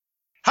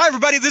Hi,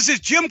 everybody. This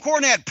is Jim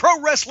Cornette, pro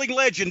wrestling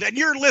legend, and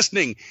you're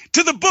listening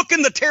to the Book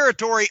in the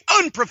Territory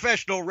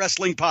Unprofessional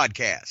Wrestling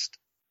Podcast.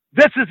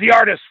 This is the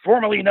artist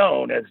formerly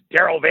known as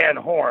Daryl Van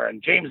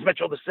Horn, James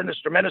Mitchell, the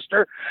Sinister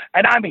Minister,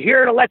 and I'm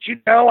here to let you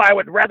know I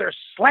would rather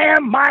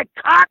slam my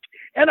cock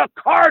in a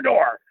car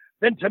door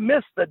than to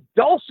miss the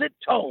dulcet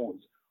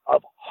tones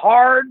of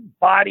Hard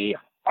Body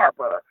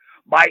Harper,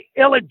 my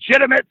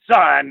illegitimate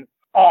son,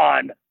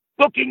 on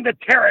Booking the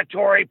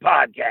Territory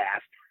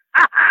podcast.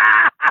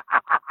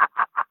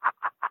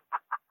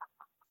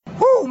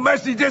 Woo,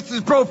 Messi, this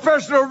is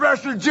professional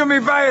wrestler Jimmy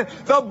Valiant,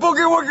 the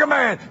Boogie Woogie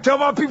Man. Tell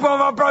my people and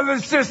my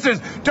brothers and sisters,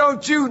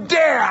 don't you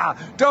dare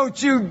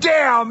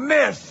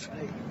miss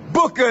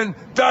Booking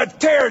the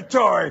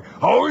Territory.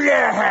 Oh,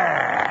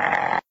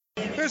 yeah.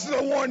 This is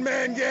a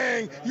one-man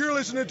gang. You're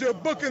listening to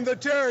Booking the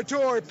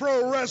Territory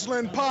Pro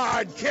Wrestling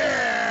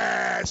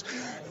Podcast.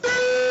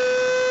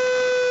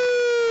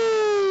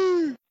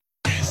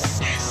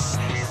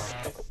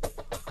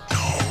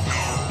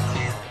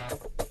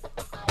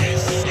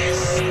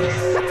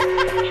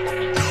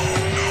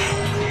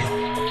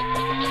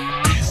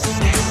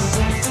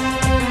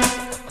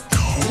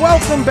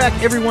 Welcome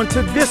back, everyone,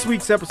 to this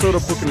week's episode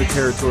of Booking the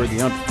Territory,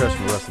 the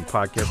Unprofessional Wrestling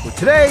Podcast, where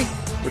today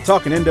we're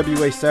talking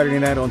NWA Saturday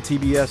Night on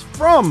TBS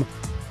from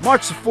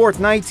March the 4th,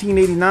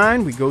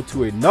 1989. We go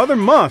to another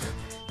month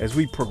as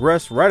we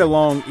progress right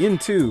along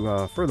into,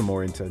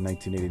 furthermore, into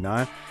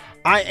 1989.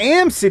 I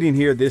am sitting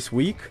here this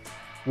week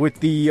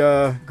with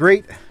the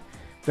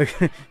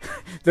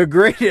the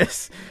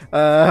greatest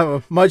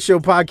mud show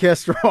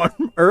podcaster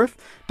on earth,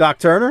 Doc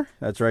Turner.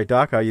 That's right,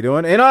 Doc. How you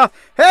doing? And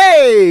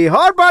hey,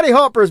 Hard Body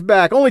Harper's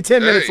back. Only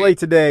 10 minutes late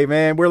today,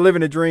 man. We're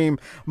living a dream.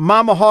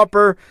 Mama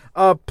Harper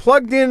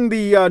plugged in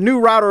the new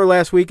router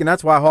last week, and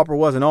that's why Harper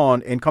wasn't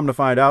on. And come to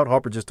find out,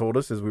 Harper just told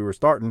us as we were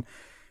starting,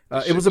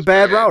 it was a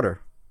bad router.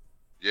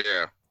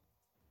 Yeah.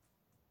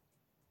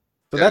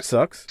 So that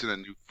sucks. To the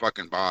new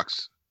fucking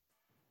box.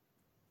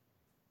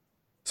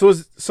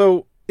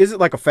 Is it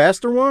like a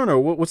faster one, or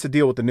what's the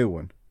deal with the new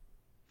one?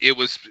 It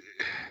was,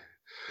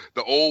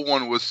 the old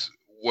one was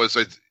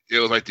like, it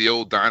was like the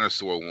old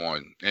dinosaur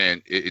one,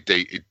 and it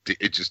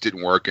just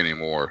didn't work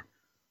anymore.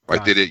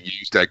 Like they didn't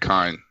use that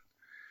kind,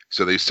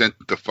 so they sent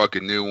the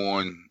fucking new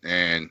one,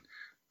 and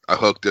I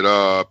hooked it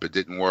up. It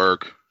didn't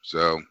work,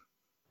 so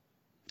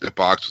the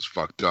box was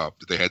fucked up.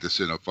 They had to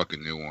send a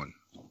fucking new one.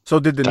 So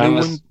did the new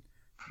one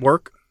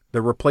work?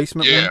 The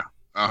replacement one? Yeah.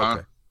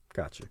 Okay.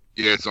 Gotcha.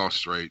 Yeah, it's all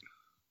straight.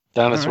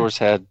 Dinosaurs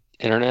had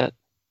internet?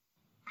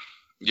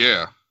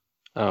 Yeah.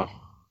 Oh.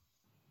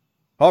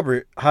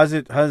 Aubrey,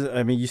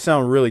 I mean, you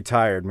sound really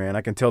tired, man.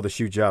 I can tell the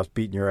shoe job's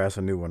beating your ass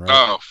a new one, right?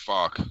 Oh,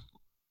 fuck.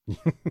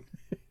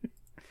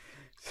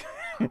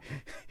 What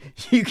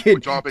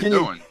y'all been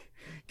doing?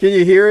 Can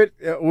you hear it?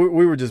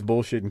 We were just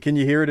bullshitting. Can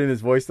you hear it in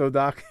his voice, though,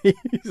 Doc? He's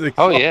like,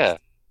 oh, yeah.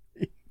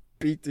 He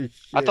beat the shit.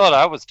 I thought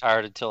I was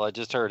tired until I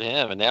just heard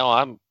him, and now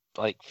I'm,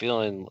 like,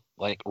 feeling,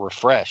 like,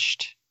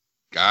 refreshed.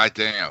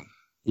 Goddamn.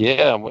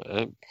 Yeah,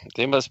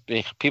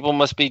 people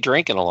must be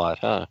drinking a lot,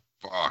 huh?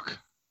 Fuck.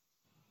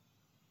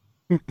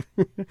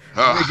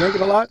 Are they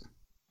drinking a lot?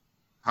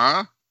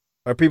 Huh?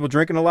 Are people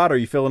drinking a lot? Are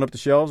you filling up the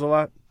shelves a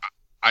lot?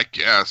 I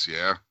guess,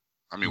 yeah.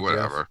 I mean,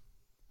 whatever.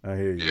 I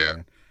hear you, yeah.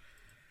 Man.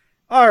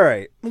 All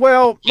right.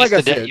 Well, like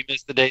I said. You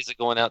miss the days of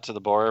going out to the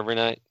bar every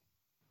night?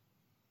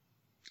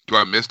 Do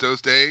I miss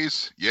those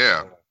days?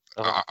 Yeah.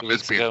 I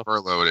miss being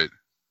fart-loaded.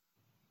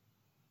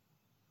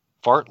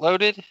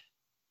 Fart-loaded?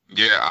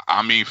 Yeah,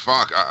 I mean,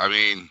 fuck. I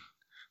mean,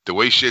 the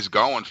way shit's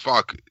going,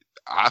 fuck.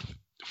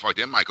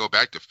 They might go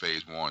back to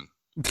phase one.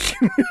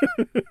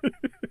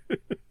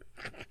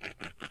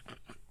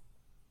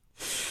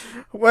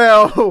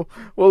 Well,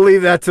 we'll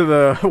leave that to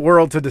the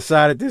world to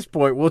decide at this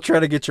point. We'll try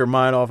to get your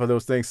mind off of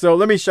those things. So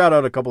let me shout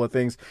out a couple of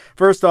things.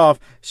 First off,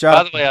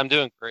 By the way, I'm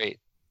doing great.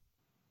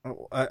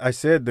 I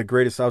said the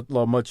greatest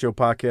outlaw mud show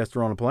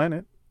podcaster on the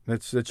planet.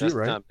 That's you,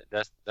 right?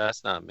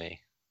 That's not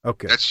me.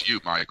 Okay. That's you,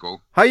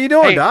 Michael. How you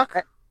doing,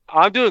 Doc?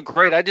 I'm doing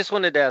great. I just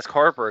wanted to ask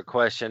Harper a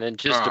question, and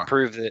just to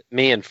prove that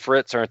me and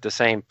Fritz aren't the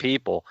same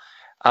people.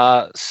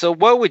 So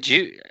what would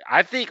you...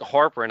 I think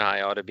Harper and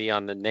I ought to be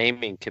on the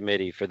naming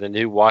committee for the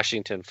new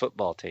Washington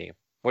football team.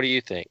 What do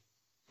you think?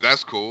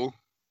 That's cool.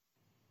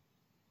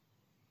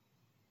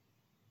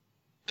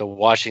 The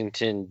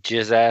Washington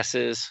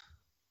Jizzasses?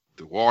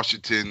 The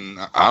Washington...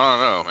 I don't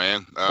know,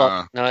 man.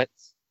 Fuck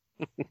nuts.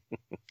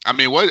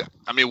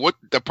 What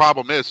the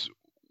problem is,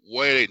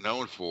 what are they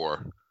known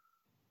for?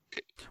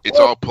 It's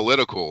all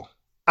political.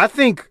 I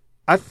think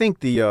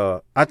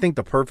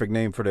the perfect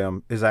name for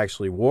them is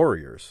actually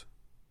Warriors.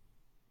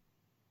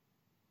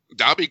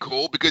 That'd be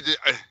cool because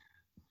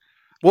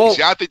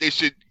I think they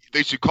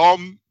should call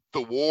them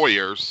the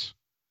Warriors,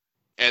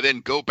 and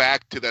then go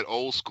back to that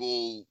old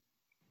school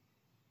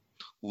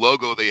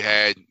logo they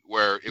had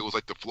where it was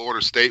like the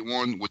Florida State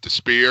one with the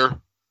spear.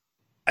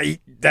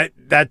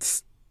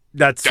 That's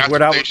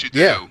what they should do.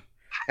 Yeah.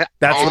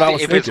 That's what I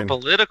was thinking. If it's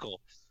political,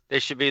 they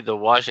should be the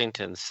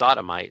Washington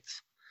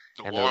Sodomites.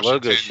 And their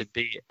logo should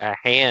be a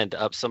hand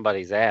up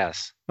somebody's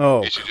ass.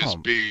 Oh, it should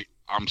just be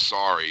I'm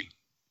sorry.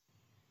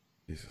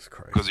 Jesus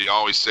Christ. Because he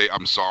always say,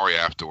 I'm sorry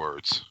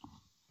afterwards.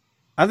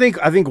 I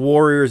think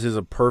Warriors is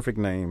a perfect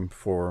name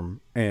for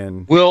him.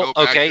 And Will,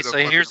 okay, so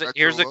here's a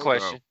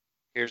question.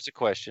 Here's a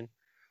question.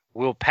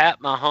 Will Pat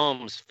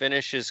Mahomes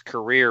finish his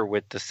career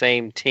with the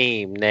same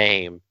team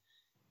name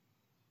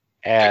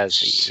as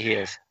he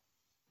is?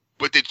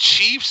 But the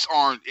Chiefs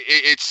aren't.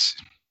 It's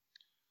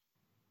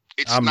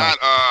I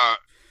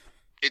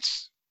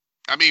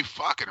mean,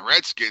 fucking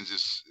Redskins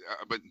is.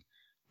 But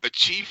a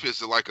chief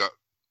is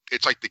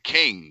it's like the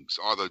kings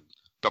or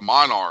the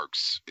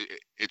monarchs.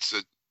 It's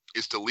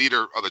the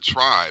leader of the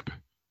tribe.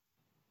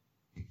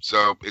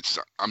 So it's.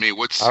 I mean,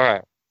 what's all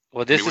right?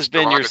 Well, this has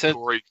been your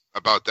story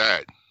about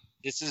that.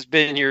 This has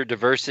been your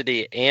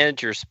diversity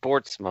and your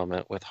sports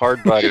moment with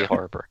Hard Buddy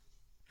Harper.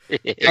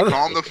 Yeah,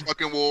 call them the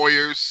fucking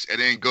Warriors, and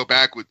then go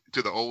back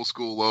to the old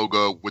school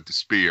logo with the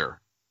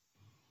spear.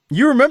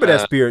 You remember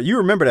that spear? You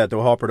remember that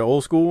though, Harper, the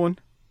old school one?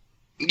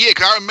 Yeah,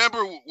 'cause I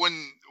remember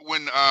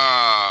when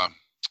I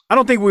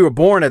don't think we were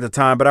born at the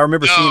time, but I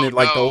remember seeing it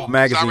like the old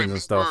magazines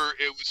and stuff.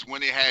 It was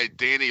when they had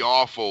Danny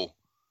Awful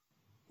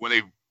when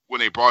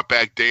they brought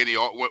back Danny.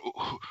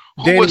 Who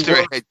was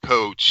their head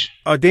coach?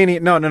 Danny.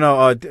 No,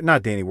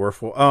 not Danny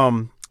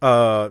Werfel.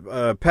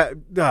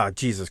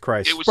 Jesus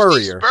Christ, it was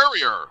Spurrier.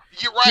 Spurrier.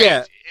 You're right.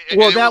 Yeah.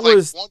 Well, that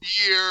was 1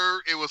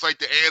 year. It was like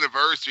the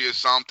anniversary or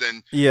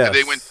something. Yeah. And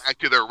they went back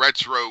to their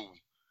retro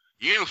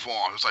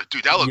uniform. It was like,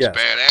 dude, that looks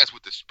badass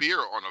with the spear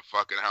on the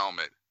fucking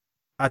helmet.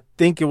 I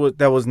think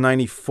that was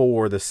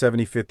 94, the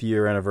 75th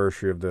year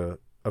anniversary of the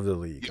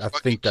league. I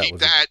think that keep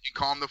was that and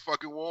call them the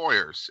fucking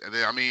Warriors. And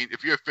then, I mean,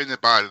 if you're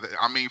offended by it,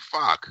 I mean,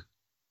 fuck.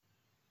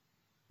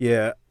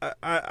 Yeah,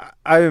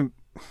 I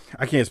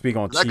can't speak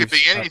on that Chiefs. Could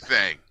be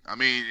anything. I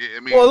mean.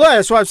 Well,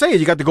 that's what I'm saying.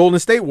 You got the Golden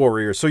State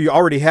Warriors, so you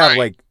already have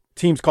like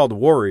teams called the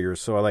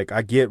Warriors. So like,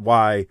 I get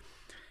why.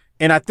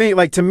 And I think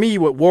like to me,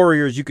 with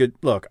Warriors, you could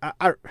look.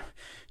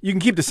 You can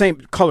keep the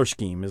same color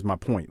scheme. Is my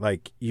point.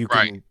 Like you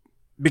can.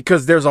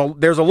 Because there's a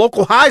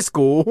local high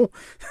school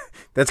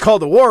that's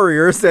called the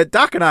Warriors that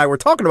Doc and I were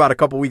talking about a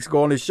couple weeks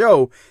ago on this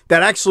show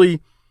that actually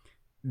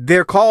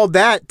they're called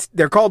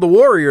the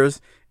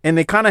Warriors, and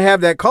they kind of have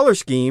that color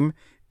scheme,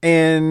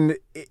 and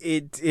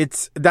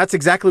that's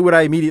exactly what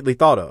I immediately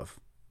thought of.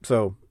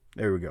 So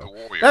there we go.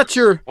 That's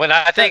your when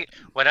I think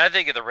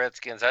of the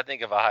Redskins, I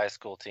think of a high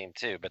school team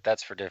too, but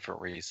that's for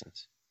different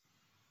reasons.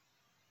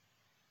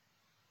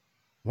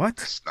 What?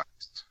 That's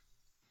nice.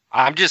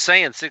 I'm just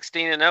saying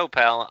 16-0,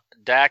 pal.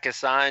 Dak is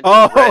signed.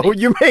 Oh,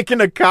 you're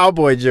making a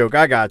cowboy joke.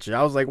 I got you.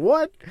 I was like,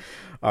 what?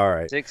 All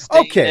right.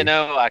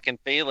 16-0. I can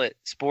feel it.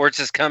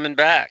 Sports is coming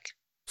back.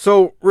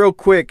 So, real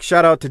quick,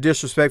 shout out to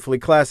Disrespectfully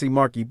Classy,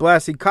 Marky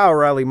Blassie, Kyle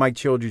Riley, Mike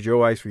Childry,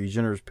 Joe Ice for your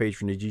generous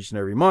patronage each and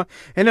every month.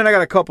 And then I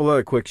got a couple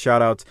other quick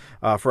shout outs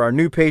for our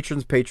new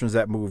patrons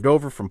that moved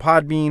over from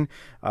Podbean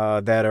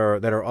that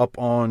are up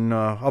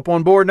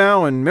on board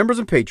now, and members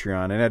of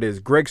Patreon. And that is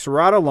Greg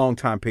Serrata,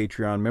 longtime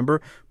Patreon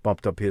member,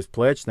 bumped up his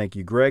pledge. Thank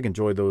you, Greg.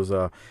 Enjoy those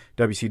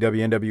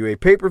WCW NWA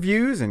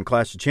pay-per-views and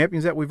Clash of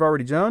Champions that we've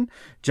already done.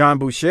 John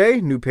Boucher,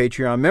 new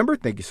Patreon member.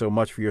 Thank you so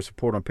much for your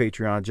support on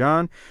Patreon,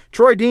 John.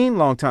 Troy Dean,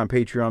 longtime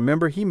Patreon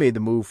member. He made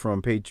the move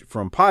from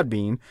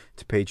Podbean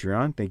to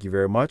Patreon. Thank you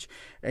very much.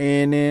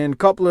 And then a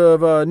couple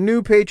of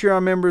new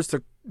Patreon members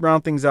to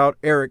round things out.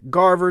 Eric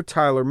Garver,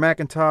 Tyler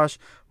McIntosh,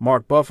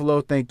 Mark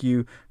Buffalo. Thank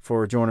you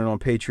for joining on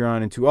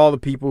Patreon. And to all the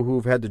people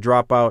who've had to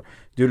drop out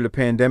due to the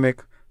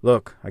pandemic,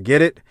 look, I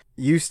get it.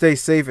 You stay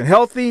safe and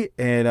healthy,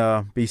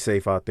 and be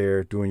safe out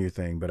there doing your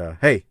thing. But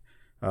hey,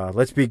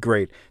 let's be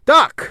great.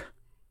 Doc,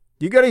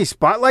 you got any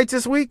spotlights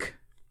this week?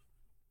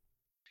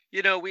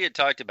 You know, we had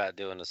talked about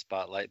doing a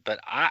spotlight, but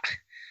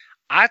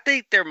I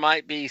think there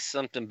might be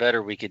something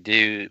better we could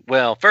do.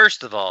 Well,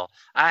 first of all,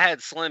 I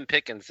had slim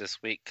pickings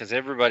this week because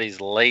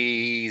everybody's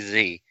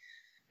lazy.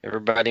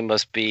 Everybody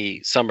must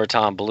be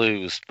summertime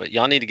blues, but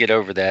y'all need to get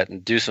over that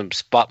and do some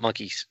spot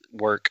monkey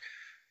work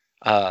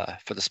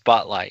for the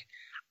spotlight.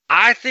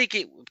 I think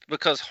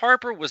because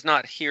Harper was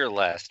not here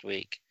last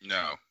week.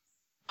 No.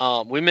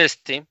 We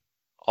missed him,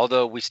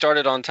 although we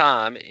started on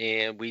time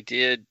and we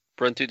did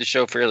run through the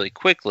show fairly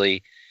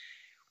quickly.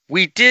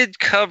 We did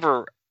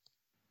cover,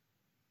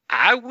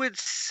 I would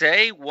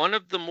say, one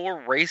of the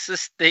more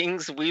racist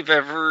things we've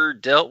ever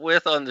dealt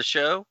with on the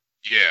show.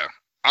 Yeah.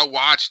 I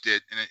watched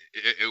it, and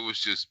it was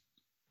just,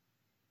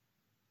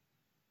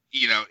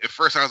 you know, at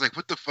first I was like,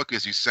 what the fuck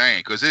is he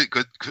saying? Because it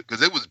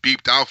was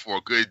beeped out for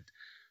a good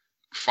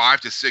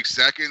 5 to 6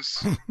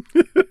 seconds.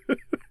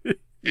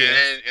 Yeah.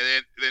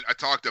 And then I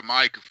talked to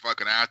Mike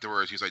fucking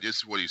afterwards. He's like, this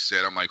is what he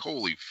said. I'm like,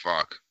 holy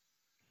fuck.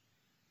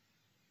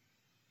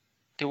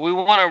 Do we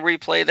want to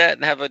replay that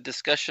and have a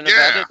discussion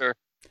about it? Or?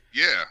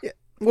 Yeah.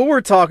 What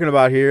we're talking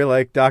about here,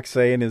 like Doc's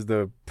saying, is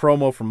the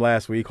promo from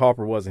last week.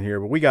 Harper wasn't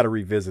here, but we got to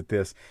revisit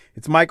this.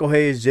 It's Michael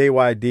Hayes,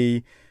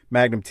 JYD,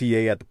 Magnum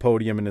TA at the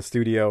podium in the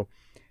studio.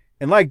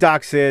 And like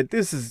Doc said,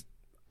 this is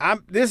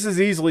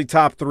easily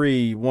top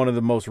 3, one of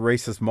the most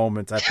racist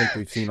moments I think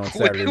we've seen on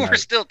Saturday night. We were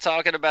still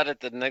talking about it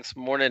the next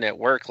morning at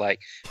work. Like,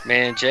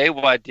 man,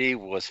 JYD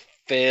was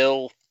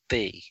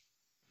filthy.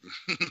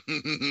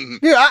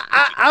 Yeah,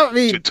 I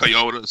mean,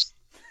 Toyotas.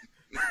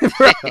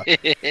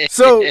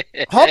 So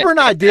Harper and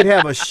I did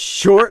have a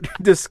short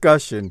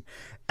discussion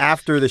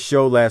after the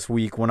show last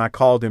week when I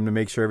called him to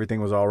make sure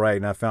everything was all right,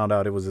 and I found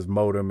out it was his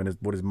modem and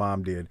what his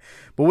mom did.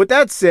 But with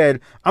that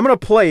said, I'm going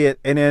to play it,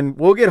 and then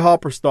we'll get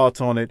Harper's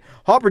thoughts on it.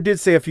 Harper did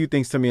say a few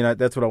things to me, and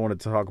that's what I wanted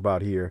to talk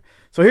about here.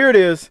 So here it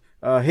is.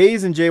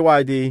 Hayes and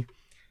JYD,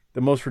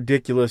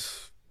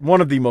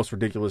 one of the most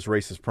ridiculous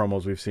racist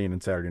promos we've seen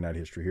in Saturday Night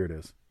history. Here it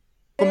is.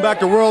 Welcome back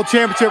to World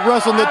Championship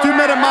Wrestling. The 2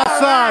 men at my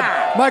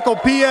side, Michael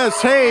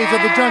P.S. Hayes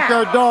of the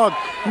Junkyard Dog.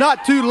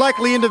 Not two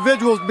likely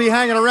individuals to be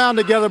hanging around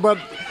together, but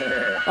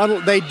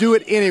they do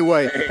it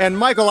anyway. And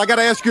Michael, I got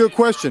to ask you a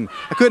question.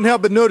 I couldn't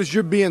help but notice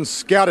you're being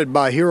scouted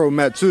by Hiro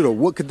Matsuda.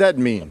 What could that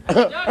mean?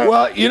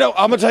 Well, I'm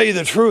going to tell you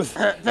the truth.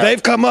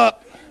 They've come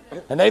up,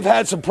 and they've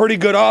had some pretty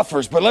good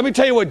offers. But let me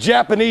tell you what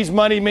Japanese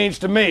money means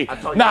to me.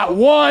 Not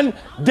one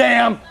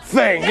damn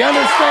thing. You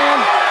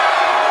understand?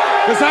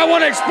 Because I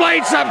want to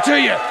explain something to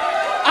you.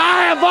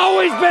 I have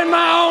always been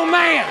my own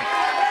man.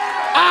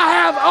 I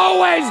have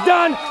always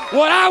done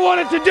what I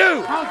wanted to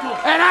do.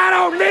 And I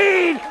don't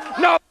need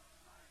no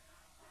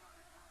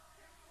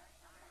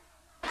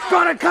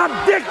gonna come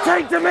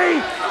dictate to me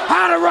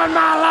how to run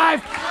my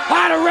life,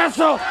 how to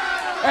wrestle,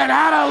 and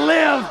how to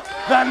live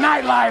the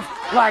nightlife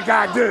like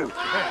I do.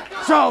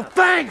 So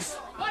thanks,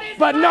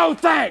 but no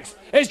thanks.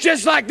 It's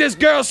just like this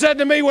girl said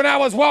to me when I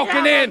was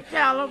walking in.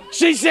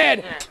 She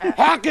said,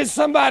 how can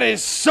somebody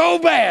so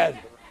bad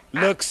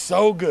look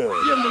so good?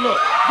 Give him the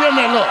look. Give him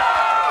that look.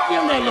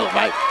 Give him that look,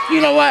 right? You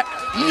know what?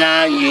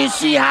 Now you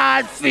see how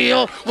I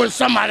feel when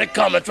somebody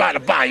come and try to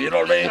buy you,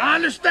 know what I mean? I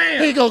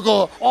understand. He gonna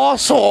go,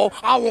 also,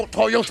 I want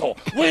Toyota.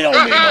 We don't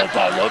need no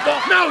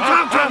Toyota. No,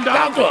 talk to him, dog.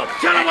 Talk to him.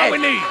 Tell him what we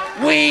need.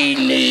 We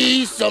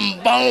need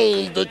some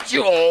bone to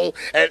chew on,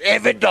 and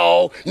every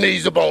dog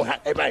needs a bone.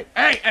 Hey, man.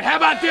 Hey, and how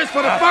about this?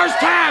 For the first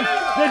time,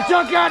 the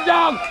Junkyard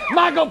Dog,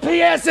 Michael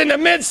P.S. in the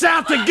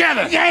Mid-South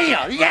together.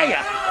 Yeah.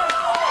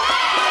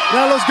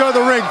 Now let's go to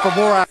the ring for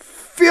more.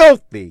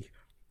 Filthy.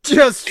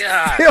 Just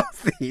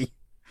filthy.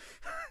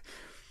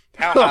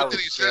 How What did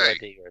he say?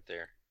 right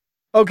there?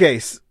 Okay.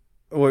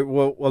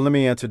 Well, let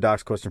me answer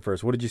Doc's question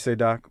first. What did you say,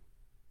 Doc?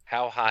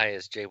 How high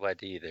is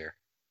JYD there?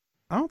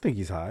 I don't think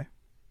he's high.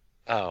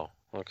 Oh,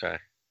 okay.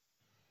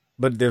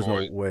 But there's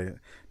no way.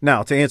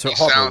 Now, to answer He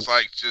Harper, sounds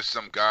like just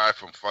some guy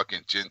from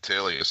fucking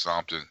Gentilly or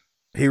something.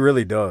 he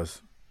really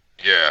does.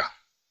 Yeah.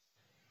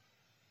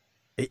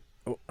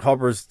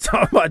 Harper's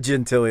talking about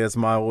Gentilly. That's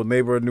my old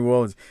neighbor in New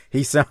Orleans.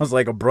 He sounds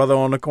like a brother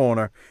on the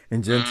corner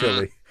in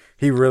Gentilly.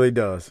 He really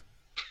does.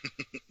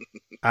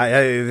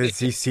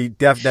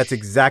 That's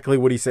exactly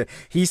what he said.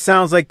 He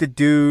sounds like the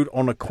dude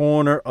on the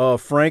corner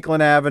of Franklin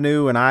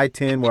Avenue and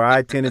I-10, where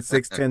I-10 and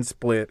 610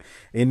 split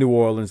in New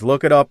Orleans.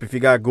 Look it up if you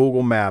got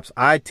Google Maps.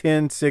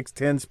 I-10,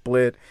 610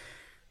 split.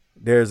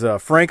 There's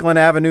Franklin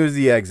Avenue is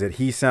the exit.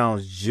 He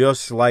sounds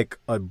just like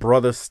a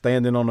brother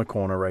standing on the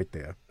corner right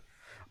there.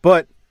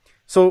 But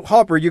so,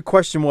 Harper, your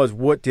question was,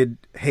 what did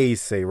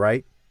Hayes say,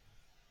 right?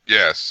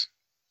 Yes.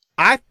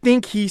 I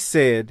think he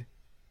said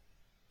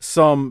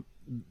some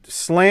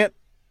slant,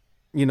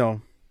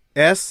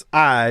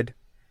 S-eyed,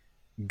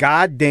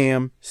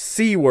 goddamn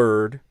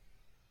C-word,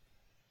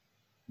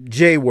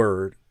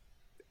 J-word.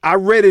 I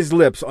read his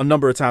lips a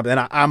number of times,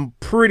 and I'm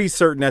pretty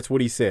certain that's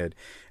what he said.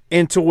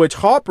 And to which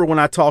Harper, when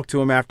I talked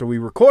to him after we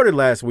recorded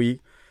last week,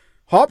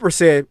 Harper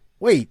said,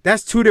 wait,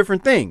 that's two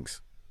different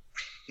things.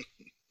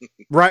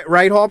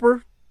 Right,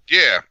 Harper?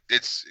 Yeah,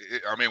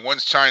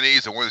 one's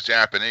Chinese and one's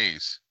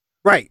Japanese.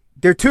 Right.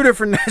 They're two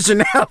different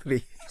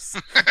nationalities.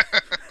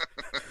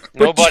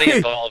 Nobody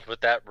involved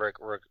with that,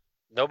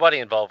 nobody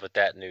involved with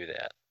that knew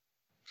that.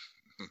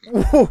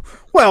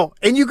 Well,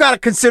 and you got to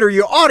consider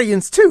your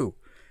audience, too.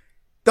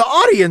 The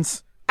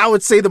audience, I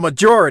would say the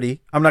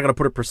majority, I'm not going to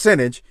put a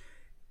percentage,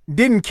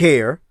 didn't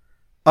care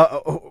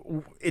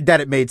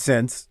that it made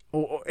sense.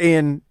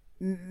 And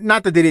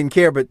not that they didn't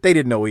care, but they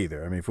didn't know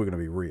either. I mean, if we're going to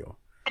be real.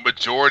 A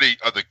majority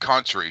of the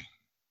country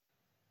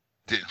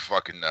didn't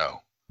fucking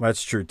know.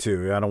 That's true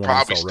too. I don't want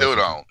probably to still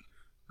don't.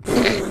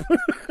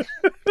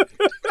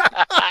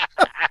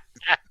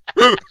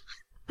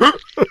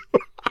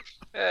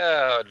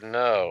 Oh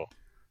no.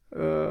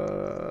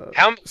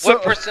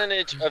 What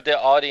percentage of the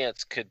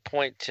audience could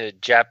point to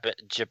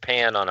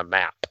Japan on a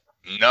map?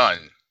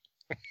 None.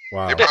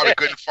 Wow. They probably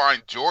couldn't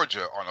find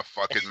Georgia on a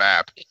fucking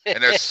map,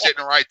 and they're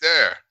sitting right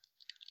there.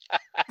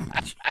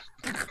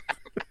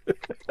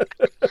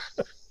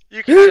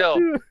 You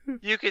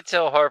could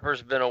tell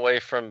Harper's been away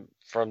from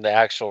the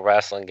actual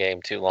wrestling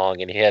game too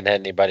long, and he hadn't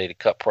had anybody to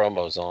cut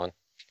promos on.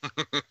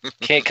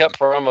 Can't cut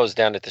promos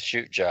down at the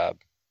shoot job.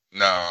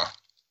 No.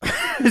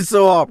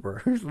 So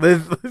Harper,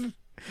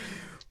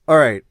 all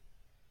right.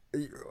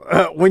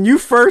 When you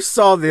first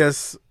saw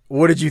this,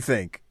 what did you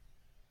think?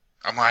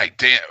 I'm like,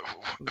 damn.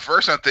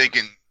 First, I'm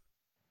thinking,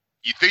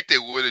 you think they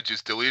would have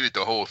just deleted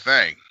the whole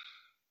thing,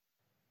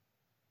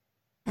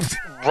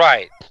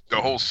 right? The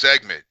whole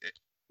segment.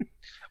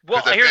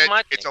 Well, here's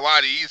my thing. It's a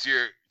lot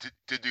easier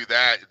to do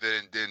that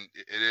than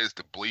it is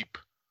to bleep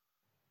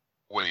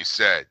what he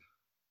said.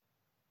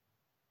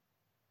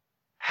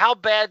 How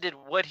bad did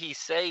what he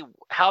say?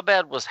 How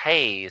bad was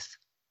Hayes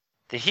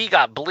that he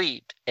got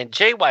bleeped? And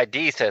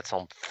JYD said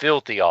some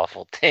filthy,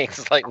 awful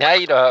things. Like, now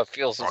you know how it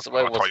feels when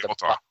somebody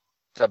wants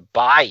to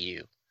buy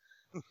you.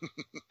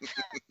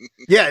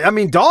 Yeah, I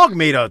mean, Dog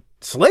made a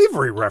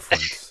slavery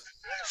reference.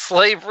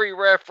 Slavery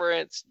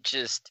reference,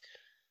 just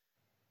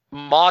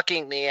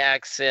mocking the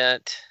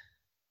accent,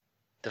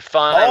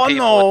 defying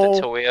people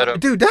with the Toyota.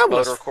 Dude, that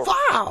was Motor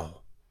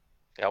foul.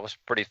 That was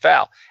pretty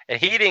foul. And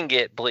he didn't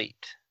get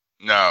bleeped.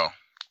 No.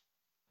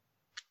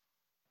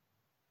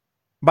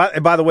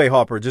 By the way,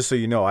 Harper, just so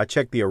you know, I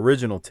checked the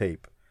original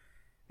tape.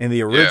 In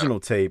the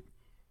original tape,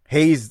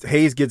 Hayes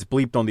gets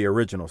bleeped on the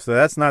original, so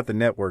that's not the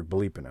network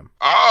bleeping him.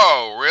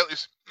 Oh, really?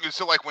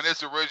 So, like, when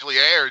this originally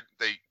aired,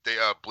 they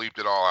bleeped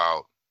it all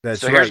out.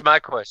 That's so right. Here's my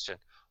question: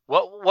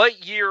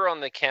 What year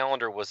on the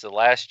calendar was the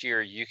last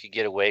year you could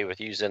get away with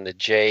using the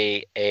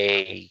JA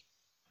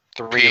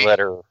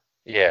 3-letter?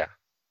 Yeah.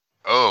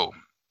 Oh,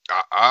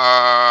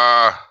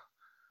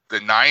 the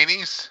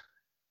 90s.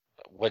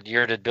 What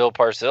year did Bill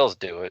Parcells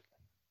do it?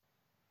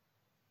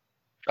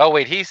 Oh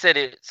wait, he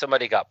said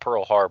somebody got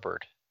Pearl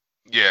Harbored.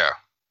 Yeah.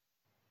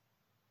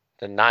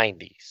 The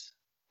 90s.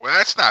 Well,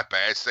 that's not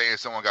bad, saying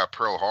someone got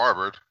Pearl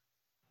Harbored.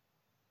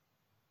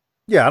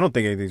 Yeah, I don't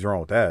think anything's wrong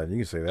with that. You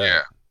can say that.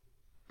 Yeah.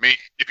 I mean,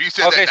 if you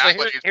said that now,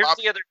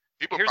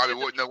 people probably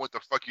wouldn't know what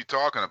the fuck you're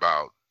talking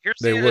about. Here's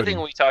the other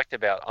thing we talked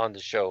about on the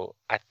show,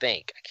 I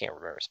think. I can't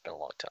remember. It's been a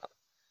long time.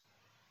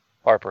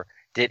 Harper,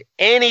 did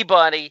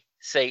anybody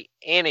say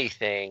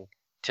anything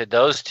to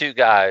those two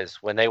guys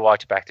when they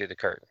walked back through the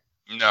curtain?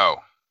 No.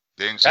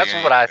 They didn't say That's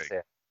anything. what I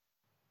said.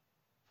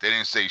 They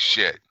didn't say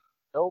shit.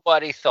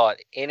 Nobody thought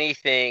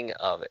anything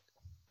of it.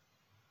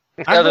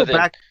 Other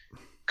than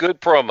good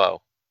promo.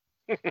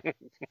 And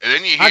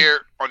then you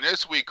hear on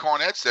this week,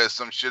 Cornette says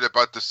some shit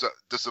about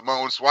the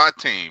Samoan SWAT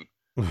team.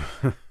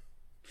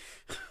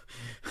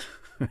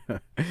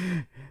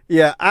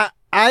 Yeah,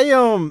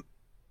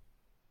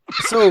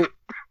 so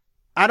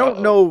I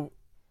don't know.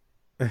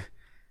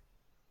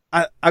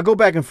 I go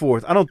back and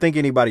forth. I don't think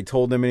anybody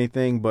told them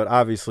anything, but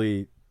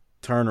obviously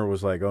Turner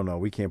was like, "Oh no,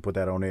 we can't put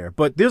that on air."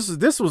 But this is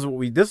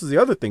the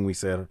other thing we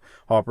said,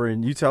 Harper,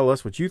 and you tell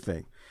us what you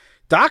think.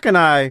 Doc and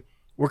I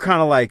were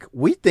kind of like,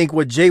 we think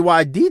what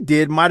JYD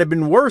did might have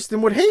been worse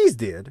than what Hayes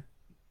did.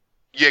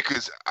 Yeah,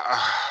 because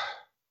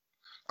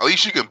at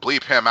least you can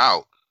bleep him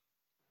out.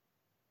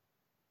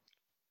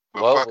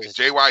 But fucking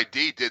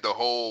JYD did the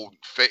whole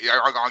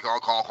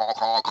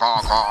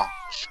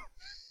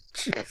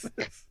Jesus.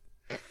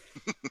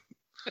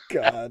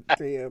 God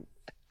damn.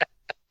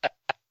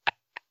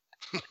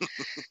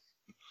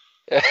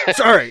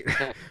 Sorry.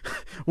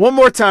 One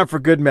more time for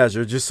good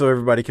measure, just so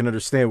everybody can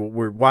understand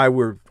why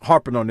we're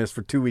harping on this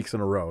for 2 weeks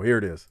in a row. Here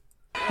it is.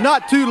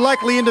 Not two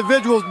likely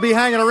individuals to be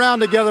hanging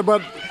around together,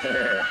 but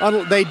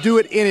they do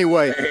it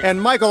anyway.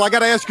 And Michael, I got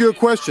to ask you a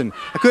question.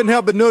 I couldn't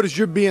help but notice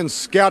you're being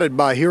scouted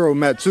by Hiro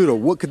Matsuda.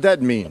 What could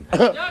that mean?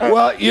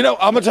 Well,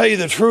 I'm going to tell you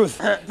the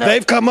truth.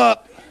 They've come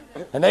up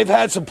and they've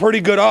had some pretty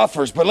good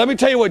offers, but let me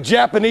tell you what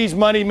Japanese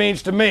money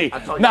means to me.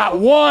 Not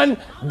one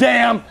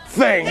damn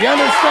thing. You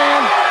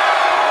understand?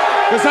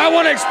 Because I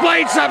want to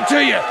explain something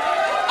to you.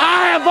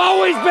 I have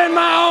always been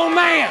my own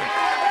man.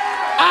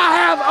 I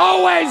have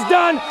always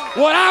done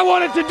what I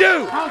wanted to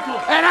do.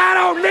 And I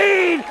don't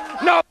need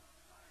no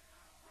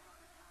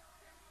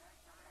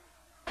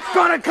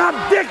gonna come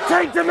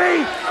dictate to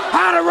me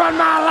how to run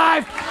my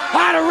life,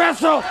 how to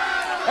wrestle,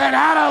 and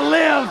how to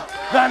live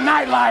the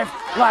nightlife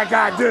like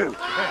I do.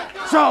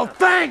 So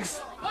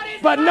thanks,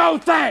 but no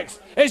thanks.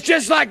 It's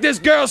just like this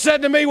girl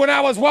said to me when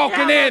I was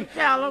walking in.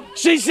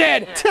 She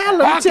said,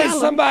 how can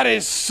somebody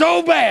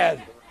so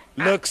bad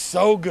look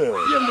so good?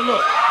 Give him the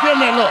look. Give him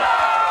that look.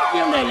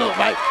 Give him that look,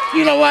 right?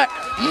 You know what?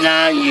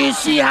 Now you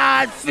see how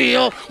I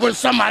feel when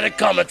somebody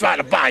come and try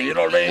to buy you,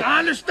 know what I mean? I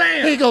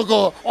understand. He gonna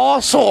go,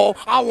 also,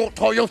 I want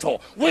Toyota.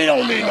 We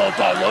don't need no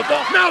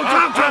Toyota. No,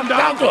 talk to him, dog.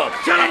 Talk to him.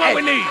 Tell him what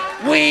we need.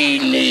 We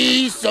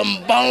need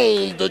some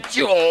bone to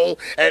chew on,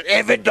 and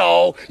every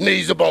dog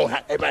needs a bone.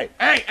 Hey, man.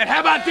 Hey, and how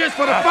about this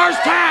for the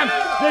first time?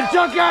 The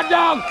Junkyard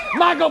dog,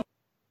 Michael.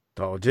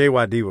 Oh,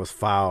 JYD was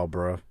foul,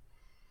 bro.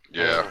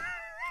 Yeah.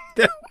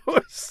 That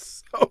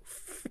was so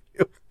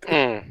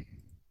filthy.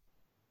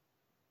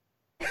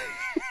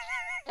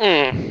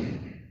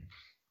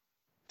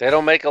 They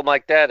don't make them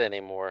like that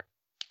anymore.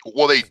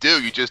 Well, they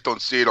do. You just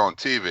don't see it on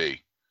TV.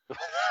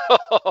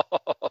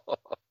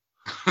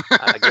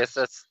 I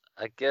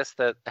guess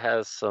that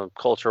has some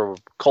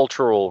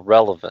cultural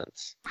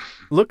relevance.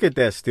 Look at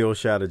that still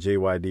shot of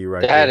JYD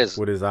right that there is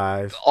with his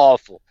eyes.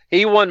 Awful.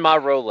 He won my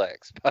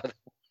Rolex, by the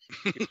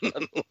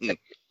way.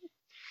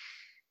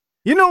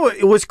 You know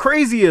what's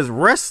crazy is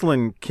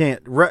wrestling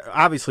can't.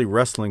 Obviously,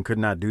 wrestling could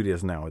not do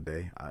this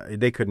nowadays.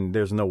 They couldn't.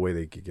 There's no way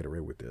they could get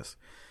away with this.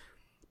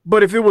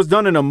 But if it was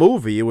done in a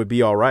movie, it would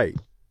be all right.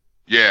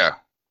 Yeah.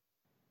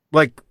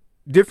 Like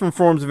different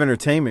forms of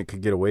entertainment could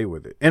get away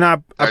with it, and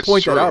I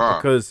point that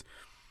out because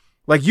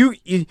Like you,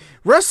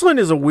 wrestling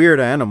is a weird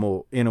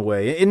animal in a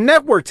way, and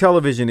network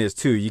television is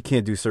too. You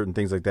can't do certain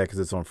things like that because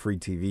it's on free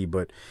TV.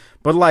 But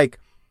like,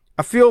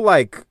 I feel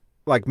like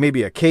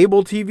maybe a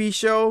cable TV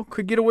show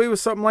could get away with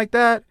something like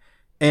that,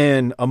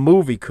 and a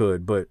movie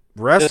could. But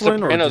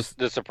wrestling,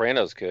 The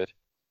Sopranos could.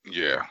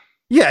 Yeah.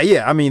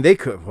 Yeah. I mean, they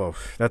could. Well,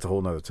 that's a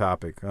whole nother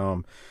topic.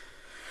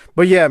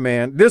 But yeah,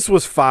 man, this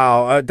was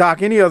foul.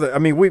 Doc, any other? I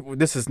mean,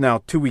 this is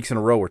now 2 weeks in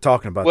a row we're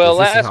talking about this.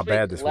 This is how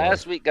bad this was.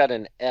 Last week got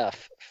an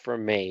F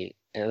from me,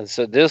 and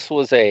so this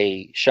was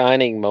a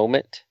shining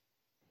moment,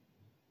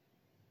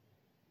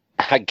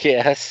 I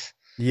guess.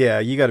 Yeah,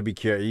 you got to be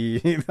careful.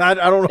 I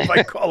don't know if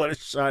I call it a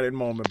shining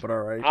moment, but all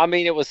right. I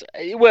mean, it was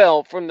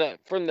from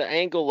the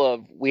angle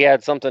of we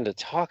had something to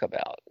talk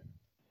about.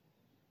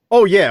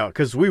 Oh yeah,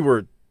 because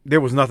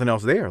there was nothing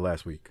else there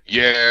last week.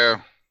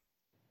 Yeah.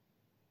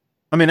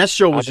 I mean, that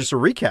show was just a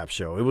recap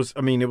show. It was.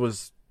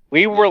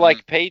 We were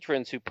like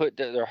patrons who put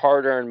their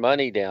hard-earned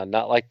money down,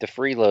 not like the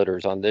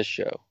freeloaders on this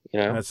show.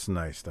 You know, that's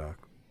nice, Doc.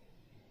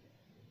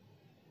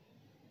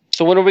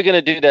 So when are we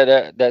going to do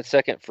that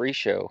second free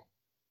show?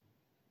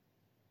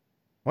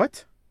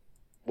 What?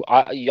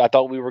 I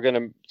thought we were going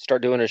to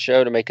start doing a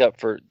show to make up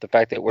for the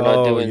fact that we're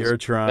not doing. You're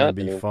trying to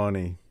be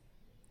funny.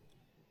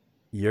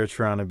 You're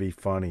trying to be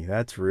funny.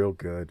 That's real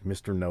good,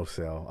 Mr. No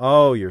Cell.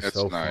 Oh, that's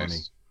so nice.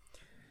 Funny.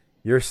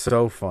 You're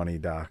so funny,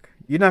 Doc.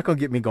 You're not going to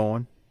get me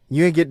going.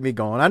 You ain't getting me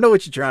going. I know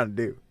what you're trying to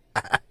do.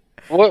 I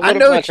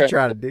know what you're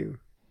trying to do.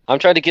 I'm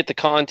trying to get the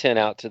content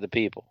out to the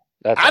people.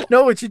 I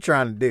know what you're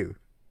trying to do.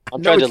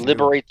 I'm trying to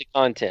liberate the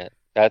content.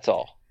 That's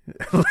all.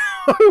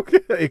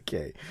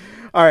 Okay.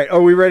 All right.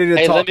 Are we ready to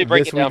talk let me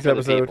break this it down week's for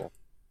episode? the people.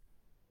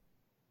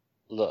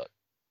 Look,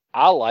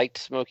 I liked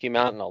Smoky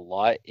Mountain a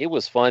lot. It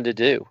was fun to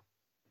do.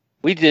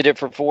 We did it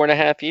for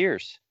 4.5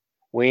 years.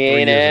 We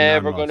ain't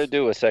ever going to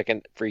do a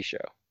second free show.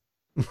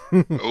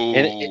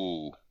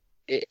 in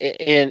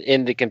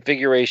the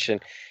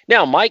configuration.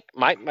 Now, Mike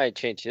might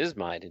change his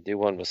mind and do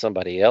one with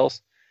somebody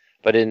else,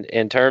 but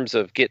in terms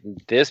of getting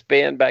this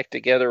band back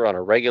together on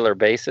a regular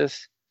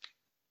basis,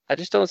 I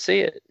just don't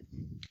see it.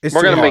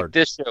 We're going to make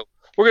this show.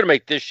 We're going to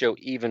make this show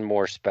even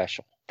more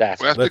special.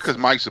 That's because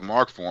Mike's a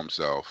mark for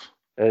himself.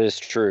 That is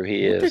true.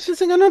 He is. This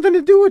ain't got nothing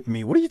to do with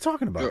me. What are you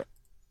talking about?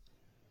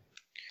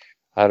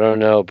 I don't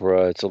know,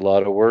 bro. It's a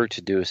lot of work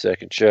to do a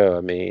second show.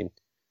 I mean.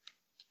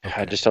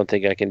 Okay. I just don't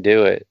think I can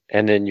do it.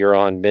 And then you're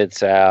on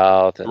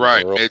Mid-South.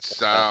 Right,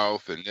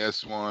 Mid-South and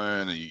this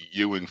one. And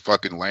you and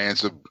fucking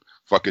Lance are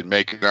fucking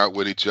making out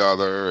with each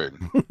other.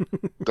 And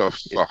the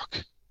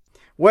fuck.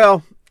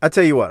 Well, I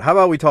tell you what. How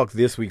about we talk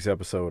this week's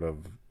episode of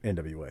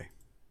NWA?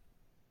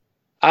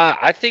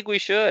 I think we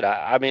should.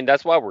 I mean,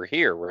 that's why we're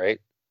here, right?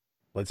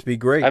 Let's be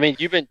great. I mean,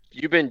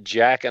 you've been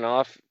jacking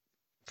off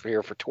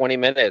here for 20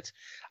 minutes.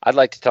 I'd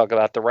like to talk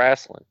about the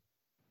wrestling.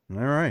 All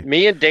right.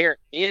 Me and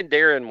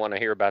Darren want to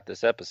hear about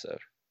this episode.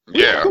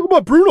 Yeah. What talk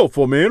about Bruno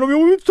for, man? I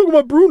mean, we're talking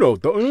about Bruno.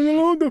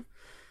 You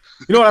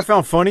know what I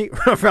found funny?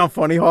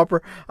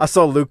 Harper. I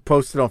saw Luke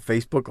posted on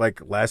Facebook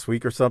like last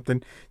week or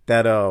something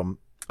that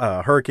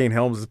Hurricane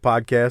Helms'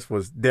 podcast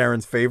was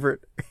Darren's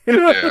favorite.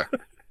 Yeah.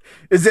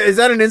 Is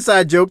that an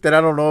inside joke that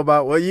I don't know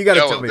about? Well, you got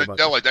to tell me about.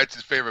 No, that's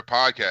his favorite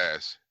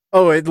podcast.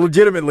 Oh, it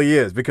legitimately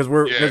is because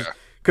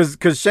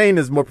because Shane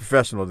is more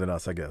professional than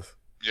us, I guess.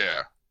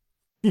 Yeah.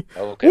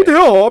 Okay. What the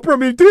hell, Harper? I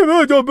mean, damn,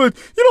 but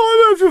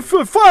I'm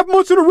for 5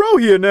 months in a row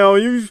here now.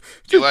 You just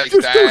do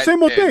the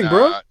same old thing,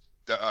 bro.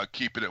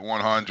 Keeping it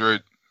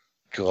 100.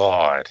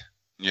 God.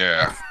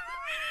 Yeah.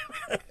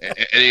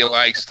 and he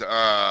likes the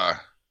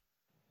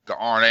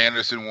Arn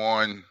Anderson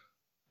one.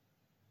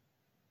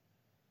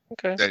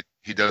 Okay. That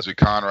he does with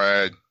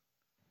Conrad.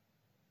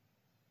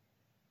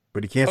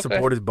 But he can't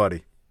support his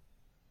buddy.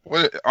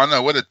 What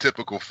a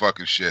typical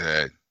fucking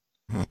shithead.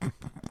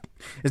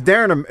 Is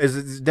Darren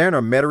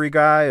a Metairie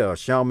guy, a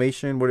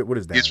Shalmation? What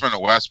is that? He's from the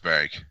West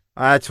Bank.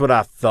 That's what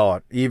I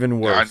thought. Even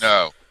worse. Yeah, I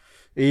know.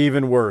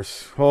 Even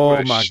worse.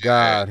 Oh my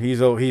God.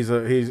 He's a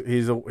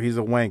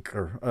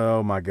wanker.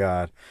 Oh my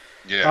God.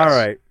 Yes. All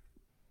right.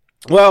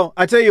 Well,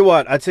 I tell you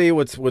what's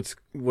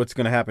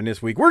going to happen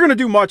this week. We're going to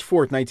do March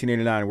 4th,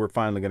 1989, and we're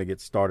finally going to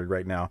get started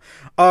right now.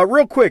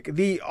 Real quick,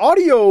 the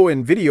audio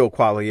and video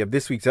quality of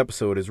this week's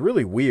episode is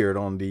really weird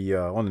on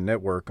the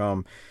network.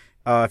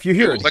 If you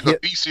hear it was like a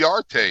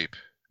VCR tape.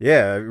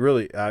 Yeah,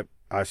 really. I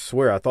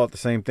swear, I thought the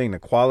same thing. The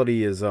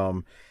quality is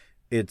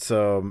it's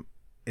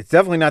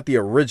definitely not the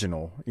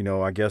original.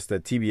 I guess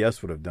that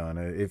TBS would have done.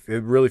 It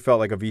really felt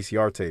like a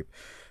VCR tape.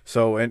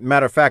 So, and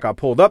matter of fact, I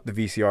pulled up the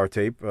VCR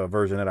tape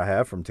version that I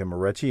have from Tim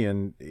Morecci,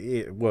 and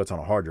it's on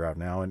a hard drive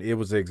now, and it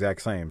was the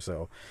exact same.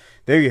 So,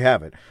 there you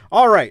have it.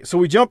 All right, so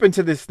we jump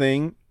into this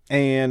thing,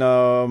 and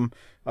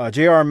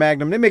JR and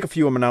Magnum, they make a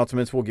few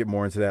announcements. We'll get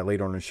more into that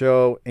later on in the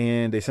show,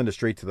 and they send us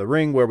straight to the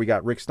ring where we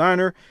got Rick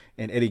Steiner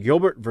and Eddie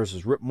Gilbert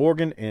versus Rip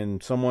Morgan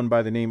and someone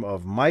by the name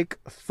of Mike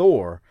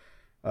Thor.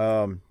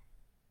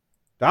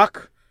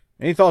 Doc,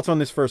 any thoughts on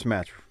this first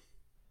match?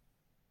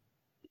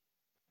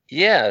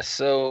 Yeah,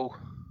 so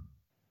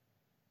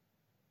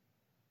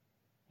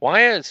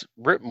why is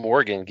Rip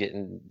Morgan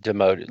getting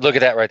demoted? Look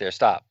at that right there.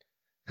 Stop.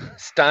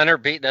 Steiner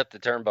beating up the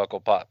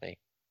turnbuckle popped me.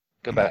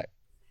 Go back.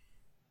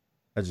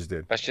 I just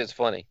did. That shit's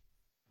funny.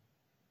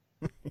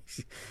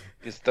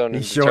 He's showing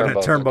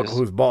that turnbuckle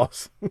who's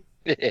boss.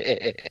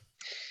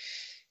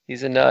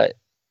 He's a nut.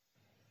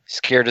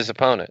 Scared his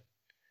opponent.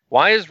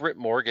 Why is Rip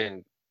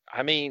Morgan?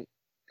 I mean,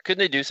 couldn't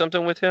they do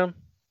something with him?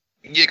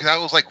 Yeah, because I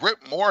was like, Rip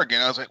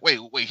Morgan. I was like, wait,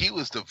 he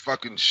was the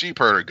fucking sheep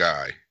herder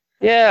guy.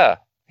 Yeah.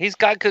 He's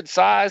got good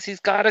size. He's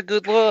got a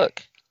good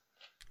look.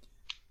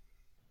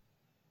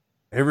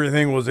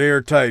 Everything was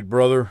airtight,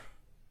 brother.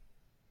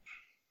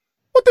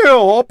 What the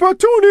hell, Harper? I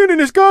tuned in and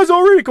this guy's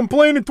already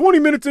complaining 20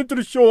 minutes into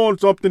the show on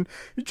something.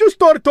 He just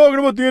started talking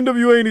about the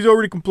NWA and he's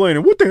already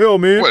complaining. What the hell,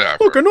 man? Whatever.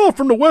 Fucking off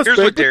from the West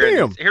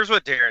Bank. Here's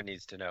what Darren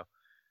needs to know.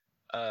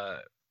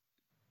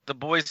 The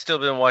boys still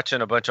been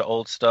watching a bunch of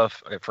old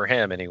stuff, for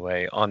him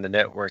anyway, on the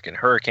network, and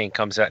Hurricane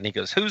comes out and he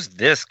goes, who's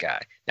this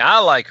guy? Now, I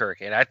like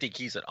Hurricane. I think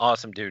he's an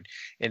awesome dude.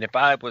 And if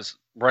I was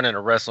running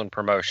a wrestling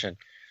promotion,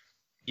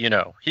 you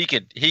know, he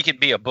could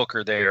be a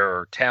booker there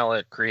or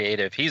talent,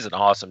 creative. He's an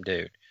awesome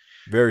dude.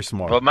 Very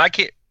smart. But my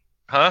kid,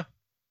 huh?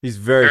 He's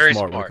very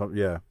smart.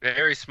 Yeah.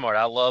 Very smart.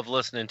 I love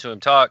listening to him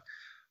talk.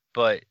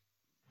 But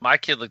my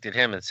kid looked at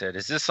him and said,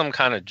 is this some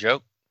kind of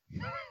joke?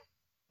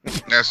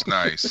 That's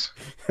nice.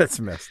 That's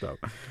messed up.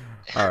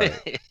 All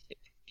right.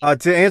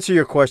 To answer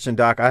your question,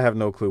 Doc, I have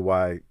no clue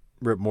why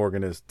Rip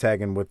Morgan is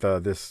tagging with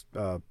this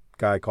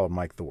guy called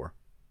Mike Thor.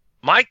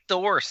 Mike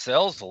Thor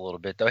sells a little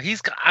bit, though.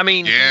 He's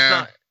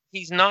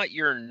not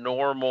your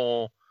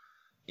normal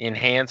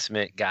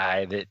enhancement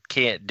guy that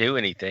can't do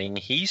anything.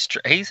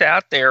 He's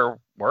out there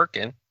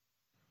working.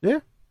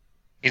 Yeah.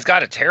 He's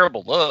got a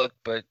terrible look,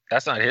 but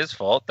that's not his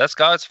fault. That's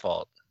God's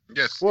fault.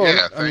 Yes. Well,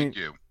 yeah. Thank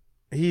you.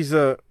 He's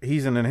an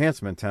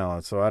enhancement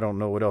talent, so I don't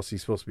know what else he's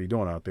supposed to be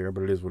doing out there,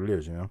 but it is what it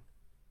is, you know?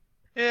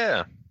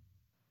 Yeah.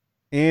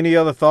 Any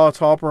other thoughts,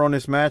 Harper, on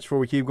this match before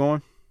we keep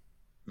going?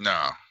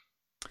 No.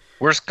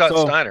 Where's Scott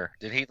Steiner?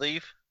 Did he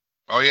leave?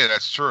 Oh, yeah,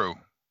 that's true.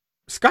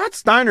 Scott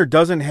Steiner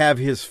doesn't have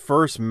his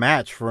first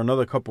match for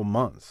another couple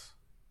months.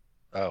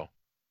 Oh.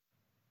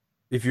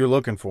 If you're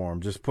looking for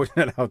him, just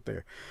putting it out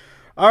there.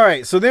 All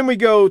right, so then we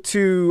go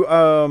to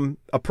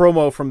a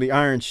promo from the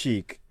Iron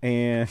Sheik,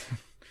 and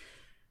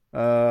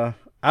I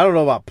don't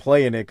know about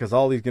playing it because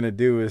all he's gonna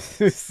do is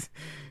same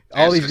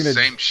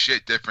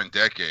shit, different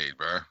decade,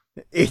 bro.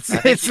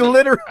 It's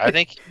literally. I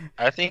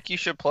think you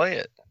should play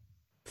it.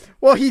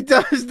 Well, he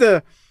does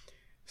the.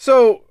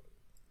 So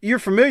you're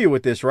familiar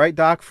with this, right,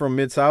 Doc, from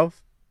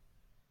Mid-South?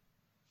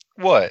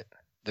 What?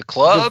 The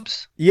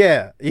clubs?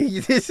 Yeah,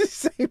 this is the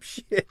same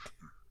shit.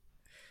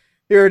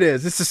 Here it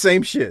is. It's the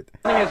same shit.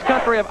 In his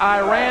country of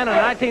Iran in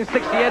the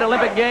 1968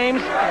 Olympic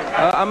Games,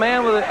 a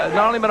man with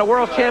not only been a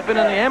world champion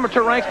in the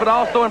amateur ranks, but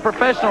also in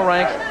professional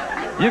ranks.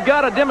 You've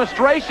got a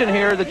demonstration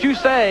here that you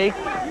say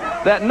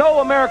that no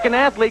American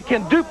athlete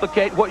can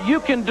duplicate what you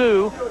can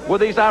do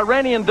with these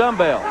Iranian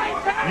dumbbells.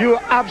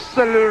 You're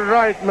absolutely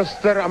right,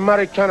 Mr.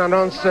 American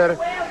announcer.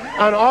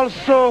 And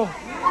also,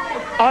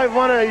 I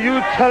want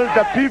you tell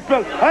the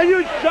people, hey,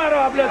 you shut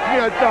up, let me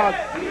talk.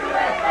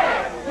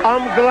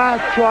 I'm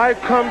glad I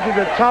come to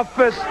the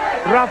toughest,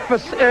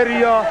 roughest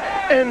area,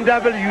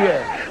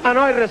 NWA. And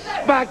I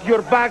respect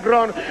your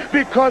background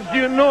because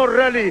you know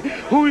really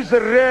who is the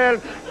real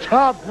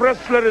top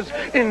wrestlers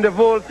in the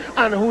world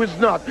and who is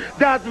not.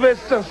 That way,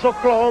 since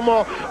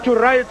Oklahoma to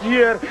right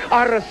here,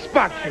 I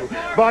respect you.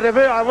 By the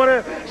way, I want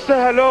to say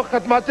hello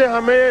خدمت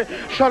همه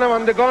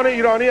شنوندگان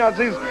ایرانی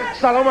عزیز.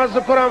 سلام عرض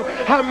کنم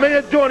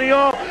همه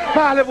دنیا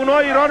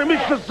پهلوانای ایران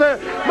میشناسه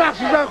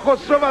مخصوصا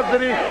خسرو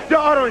وزیری the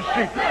Iron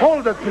Sheik.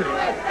 Hold it, please.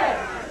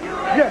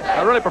 Yes.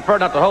 I really prefer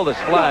not to hold this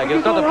flag.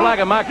 It's not the flag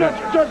of my country.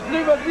 Just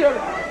leave it here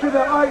to the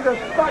I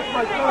respect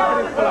my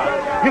country's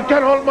flag. You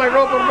can hold my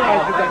rope on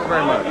my Thank you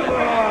very much.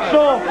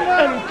 So,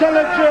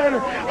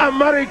 intelligent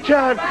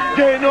American,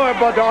 they know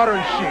about the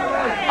Iron Sheik.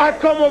 I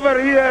come over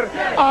here,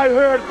 I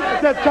heard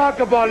they talk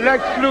about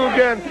Lex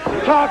Luger,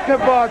 talk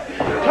about,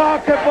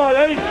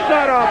 hey,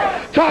 shut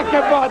up, talk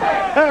about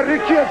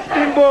Ricky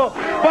Steamboat,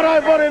 but I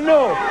want to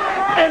know,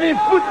 any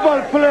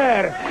football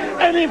player,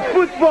 any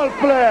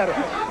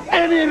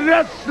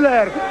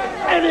wrestler,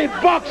 any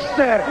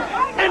boxer,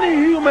 any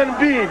human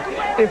being,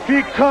 if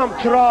he come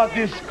throughout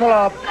this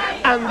club,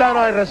 and then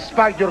I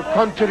respect your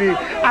country,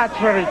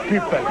 athletic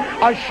people.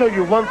 I show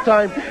you one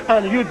time,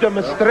 and you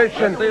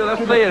demonstration.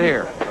 Let's see it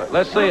here.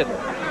 Let's see it.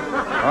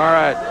 All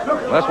right,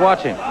 let's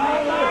watch him.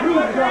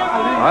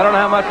 I don't know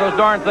how much those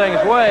darn things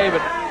weigh,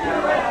 but...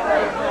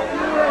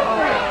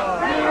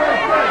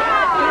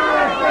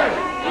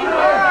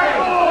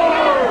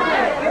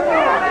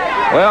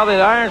 Well,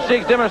 the Iron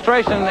Sheik's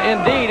demonstration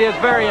indeed is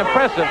very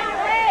impressive.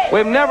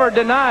 We've never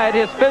denied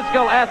his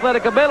physical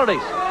athletic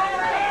abilities.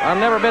 I've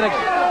never been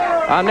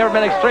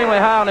extremely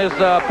high on his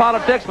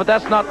politics, but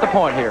that's not the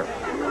point here.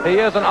 He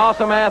is an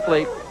awesome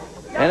athlete,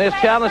 and his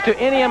challenge to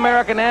any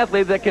American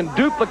athlete that can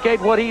duplicate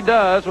what he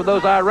does with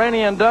those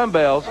Iranian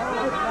dumbbells.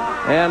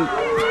 And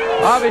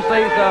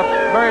obviously he's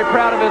very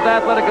proud of his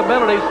athletic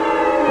abilities.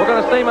 We're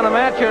going to see him in a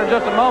match here in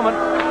just a moment.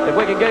 If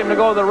we can get him to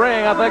go to the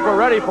ring, I think we're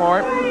ready for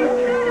him.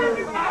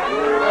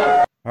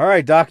 All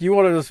right, Doc, you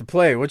wanted us to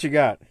play. What you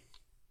got?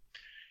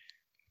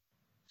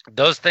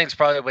 Those things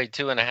probably weigh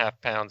 2.5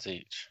 pounds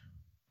each.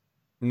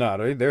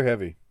 No, they're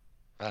heavy.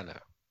 I know.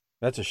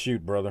 That's a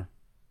shoot, brother.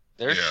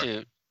 They're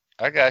shoot.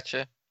 I got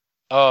you.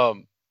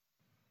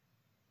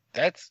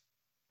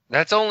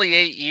 That's only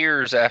 8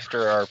 years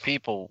after our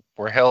people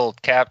were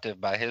held captive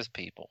by his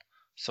people.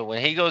 So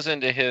when he goes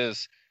into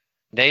his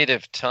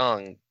native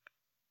tongue,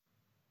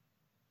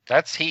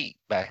 that's heat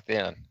back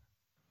then.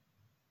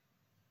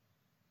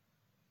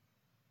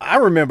 I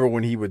remember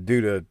when he would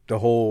do the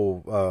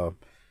whole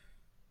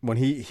when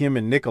him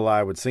and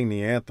Nikolai would sing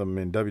the anthem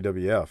in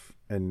WWF,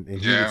 and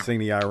he would sing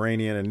the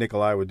Iranian, and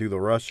Nikolai would do the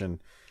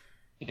Russian.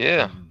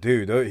 Yeah,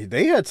 dude,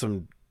 they had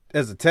some,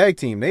 as a tag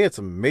team, they had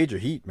some major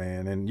heat,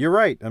 man. And you're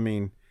right. I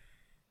mean,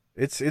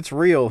 it's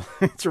real.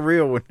 It's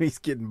real when he's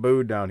getting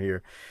booed down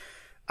here.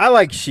 I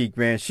like Sheik,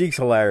 man. Sheik's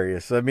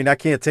hilarious. I mean, I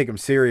can't take him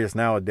serious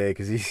nowadays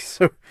because he's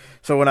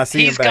so when I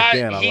see him back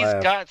then, I laugh. He's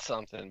got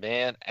something,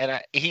 man. And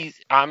he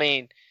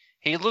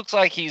looks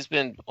like he's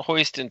been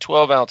hoisting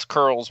 12-ounce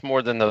curls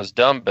more than those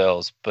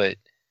dumbbells, but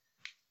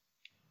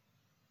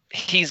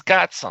he's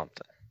got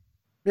something.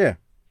 Yeah.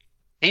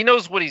 He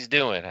knows what he's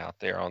doing out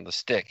there on the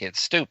stick.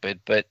 It's stupid,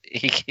 but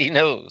he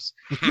knows.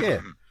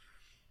 Yeah.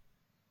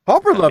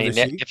 Harper loved the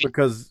Sheik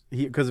because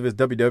of his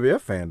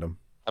WWF fandom.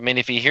 I mean,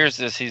 if he hears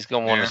this, he's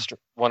going to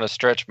want to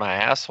stretch my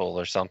asshole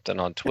or something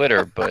on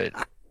Twitter, but...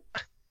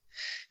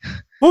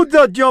 Who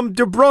the Jim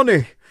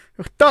Jabroni?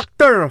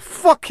 Doctor,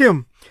 fuck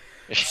him.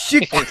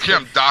 Sheik. Fuck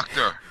him,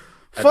 doctor.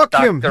 Fuck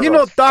him. He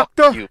no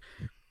doctor.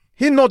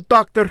 He no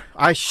doctor.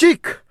 I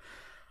Sheik.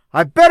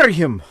 I bury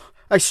him.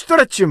 I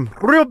stretch him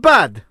real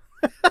bad.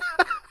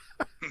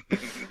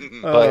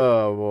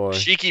 Oh boy.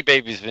 Sheiky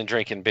Baby's been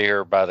drinking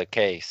beer by the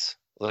case.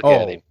 Look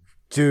at him.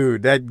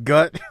 Dude, that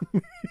gut.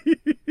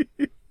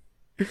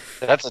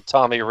 That's a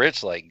Tommy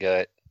Rich like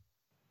gut.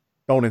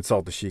 Don't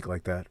insult the Sheik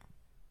like that.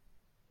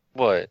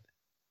 What?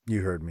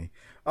 You heard me.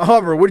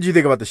 Harper, what did you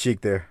think about the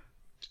Sheik there?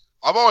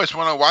 I've always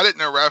wondered, why didn't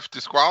the ref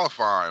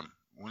disqualify him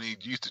when he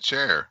used the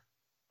chair?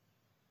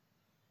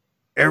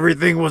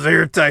 Everything was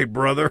airtight,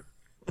 brother.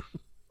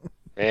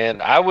 Man,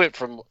 I went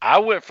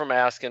from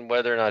asking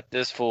whether or not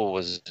this fool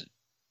was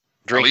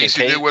drinking. At least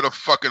he knew where the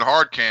fucking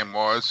hard cam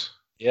was.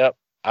 Yep.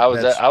 I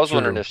was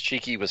wondering if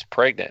Sheiky was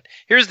pregnant.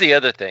 Here's the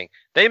other thing.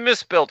 They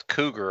misspelled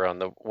cougar on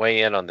the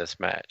way in on this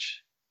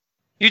match.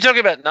 You talk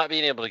about not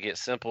being able to get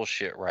simple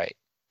shit right.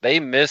 They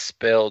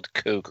misspelled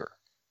cougar.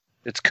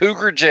 It's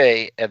Cougar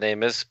J, and they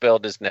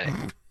misspelled his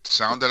name.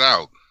 Sound it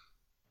out.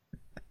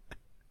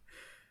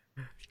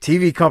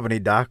 TV company,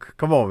 Doc.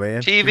 Come on,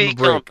 man. TV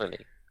company.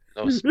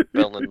 Those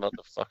spelling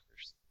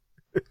motherfuckers.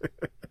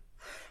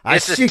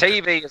 This is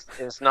TV.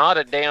 It's not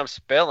a damn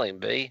spelling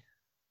bee.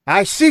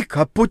 I seek.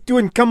 I put you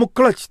in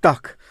camouflage,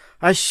 Doc.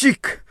 I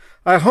seek.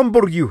 I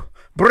humble you.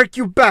 Break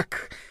you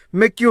back.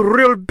 Make you a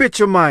real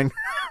bitch of mine.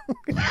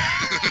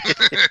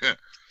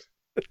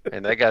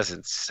 Man, that guy's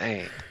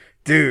insane.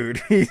 Dude,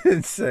 he's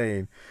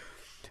insane.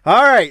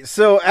 All right,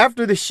 so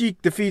after the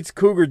Sheik defeats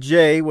Cougar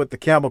J with the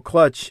camel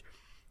clutch,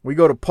 we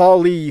go to Paul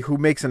Lee, who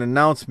makes an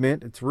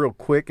announcement. It's real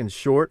quick and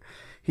short.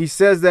 He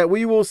says that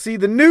we will see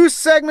the new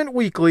segment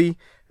weekly,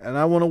 and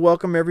I want to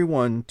welcome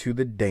everyone to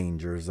the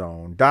Danger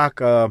Zone. Doc,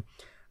 I'm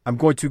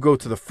going to go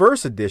to the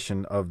first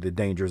edition of the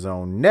Danger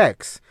Zone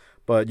next,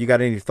 but you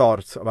got any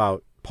thoughts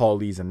about Paul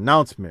Lee's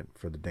announcement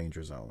for the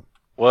Danger Zone?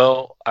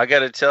 Well, I got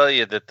to tell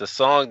you that the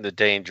song "The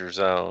Danger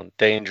Zone"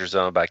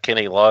 by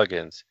Kenny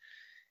Loggins,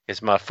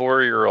 is my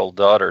 4-year-old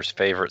daughter's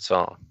favorite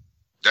song.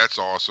 That's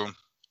awesome.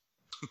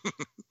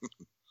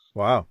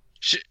 Wow.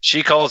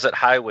 She calls it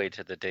 "Highway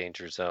to the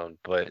Danger Zone,"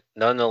 but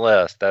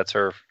nonetheless, that's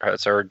her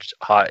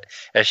hot.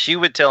 As she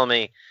would tell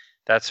me,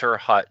 that's her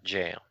hot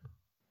jam.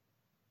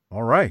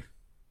 All right.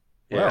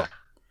 Yeah.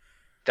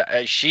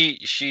 Wow.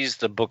 She's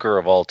the booker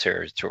of all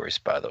territories,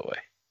 by the way.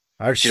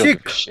 I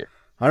Sheik.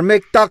 I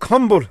make Doc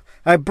humble.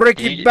 I break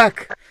it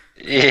back.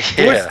 Yeah.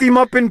 Twist him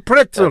up in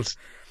pretzels.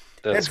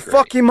 That's and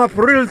fuck him up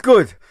real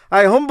good.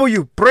 I humble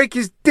you. Break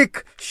his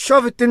dick.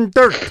 Shove it in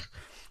dirt.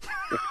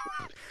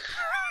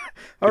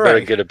 You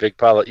better get a big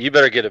pile of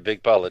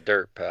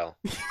dirt, pal.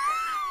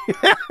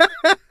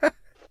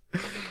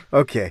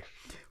 Okay.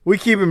 We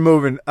keep it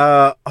moving.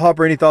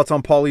 Harper, any thoughts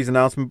on Paul Lee's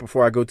announcement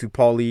before I go to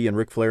Paul Lee and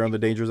Ric Flair on the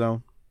Danger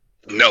Zone?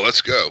 No,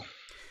 let's go.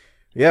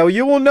 Yeah, well,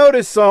 you will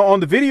notice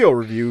on the video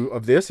review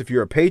of this, if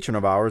you're a patron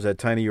of ours at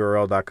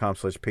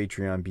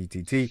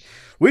tinyurl.com/PatreonBTT,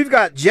 we've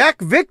got Jack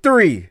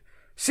Victory,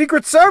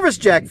 Secret Service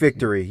Jack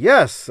Victory.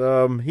 Yes,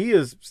 he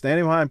is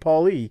standing behind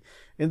Paul Lee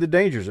in the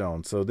Danger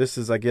Zone. So this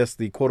is, I guess,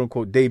 the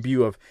quote-unquote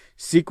debut of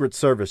Secret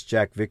Service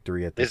Jack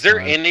Victory at this time. Is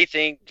there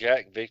anything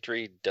Jack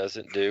Victory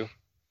doesn't do?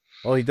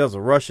 Well, he does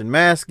a Russian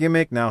mask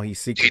gimmick. Now he's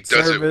Secret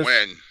Service. He doesn't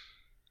win.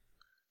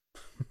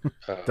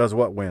 Does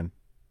what win?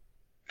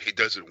 He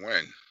doesn't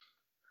win.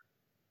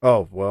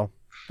 Oh, well,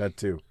 that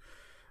too.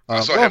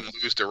 I saw him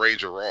lose to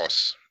Ranger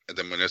Ross at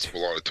the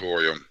Municipal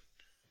Auditorium.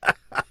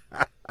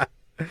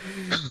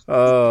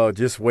 Oh,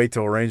 just wait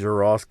till Ranger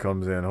Ross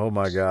comes in. Oh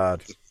my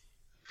God.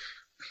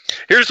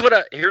 Here's what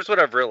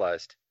I've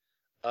realized.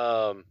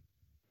 I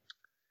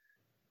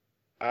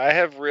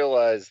have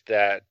realized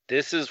that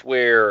this is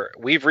where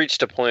we've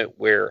reached a point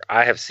where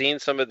I have seen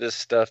some of this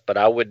stuff, but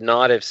I would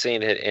not have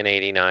seen it in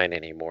 '89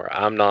 anymore.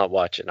 I'm not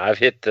watching. I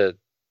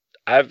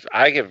have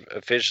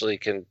officially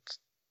can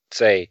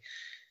say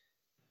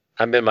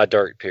I'm in my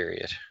dark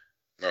period.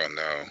 Oh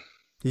no.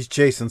 He's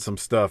chasing some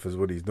stuff is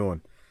what he's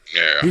doing.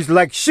 Yeah. He's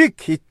like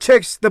Sheik. He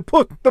checks the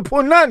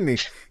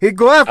punani. He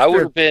go after I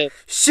would have been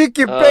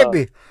Sheiky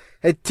Baby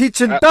and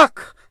teaching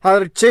Duck how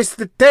to chase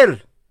the tail.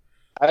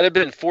 I'd have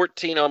been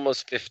 14,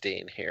 almost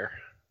 15 here,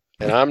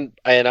 and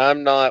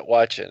I'm not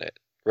watching it.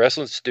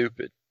 Wrestling's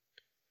stupid.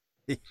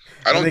 I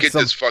don't get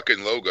this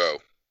fucking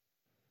logo.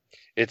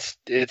 It's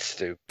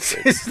stupid.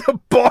 It's the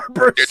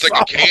barber. It's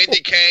like a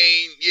candy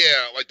cane.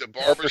 Yeah, like the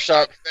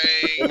barbershop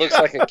thing. It looks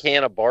like a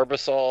can of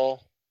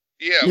Barbasol.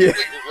 Yeah.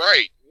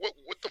 Right.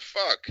 What the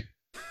fuck?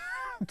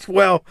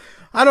 Well,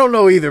 I don't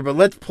know either, but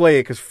let's play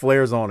it because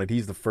Flair's on it.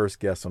 He's the first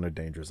guest on the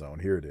Danger Zone.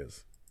 Here it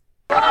is.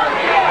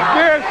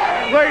 This,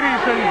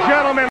 ladies and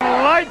gentlemen,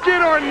 like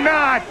it or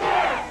not,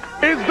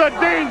 is the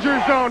Danger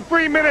Zone.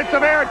 3 minutes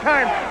of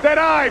airtime that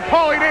I,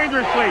 Paulie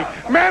Dangerously,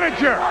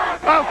 manager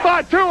of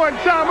Fatu and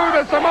Samu,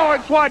 the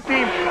Samoan SWAT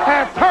team,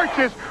 have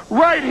purchased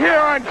right here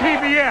on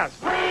TBS.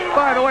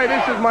 By the way,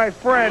 this is my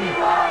friend,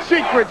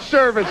 Secret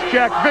Service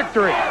Jack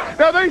Victory.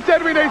 Now, they said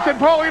to me,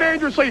 Paulie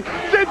Dangerously,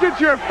 since it's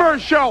your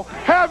first show,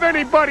 have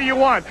anybody you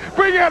want.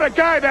 Bring out a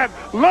guy that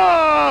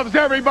loves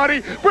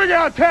everybody. Bring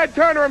out Ted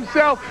Turner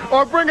himself,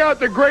 or bring out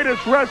the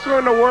greatest wrestler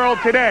in the world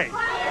today.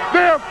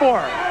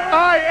 Therefore,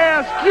 I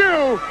ask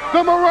you,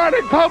 the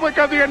moronic public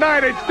of the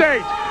United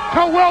States,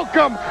 to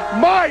welcome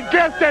my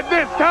guest at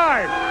this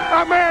time,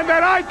 a man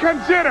that I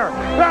consider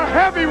the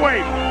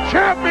heavyweight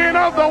champion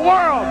of the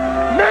world,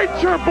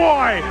 Nature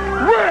Boy,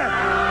 Ric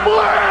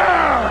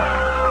Flair!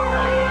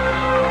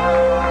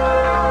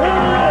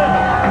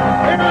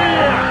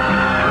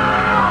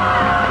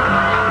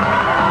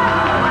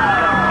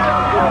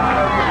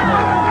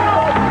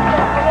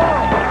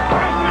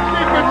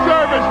 Secret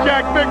Service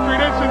Jack Victory,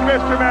 this is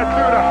Mr.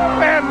 Matsuda.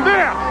 And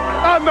this,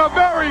 on the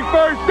very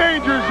first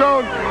Danger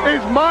Zone,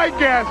 is my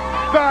guest,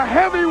 the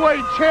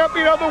heavyweight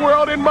champion of the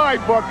world in my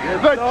book,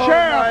 the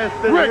champ,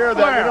 Ric Flair.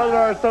 There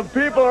are some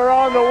people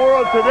around the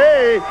world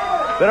today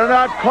that are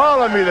not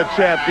calling me the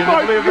champion.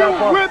 But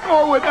you, with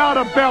or without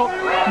a belt,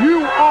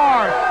 you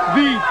are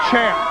the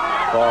champ.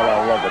 Oh,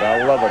 I love it.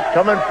 I love it.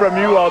 Coming from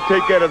you, I'll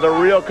take that as a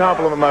real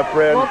compliment, my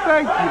friend. Well,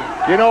 thank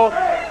you. You know,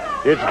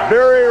 it's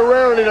very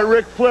rarely that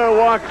Ric Flair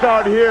walks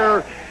out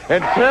here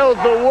and tells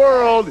the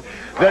world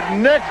that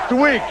next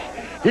week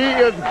he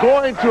is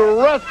going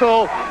to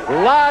wrestle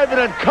live and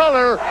in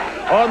color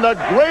on the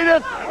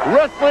greatest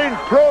wrestling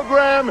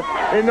program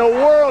in the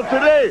world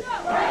today.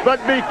 But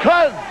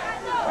because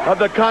of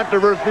the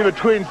controversy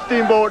between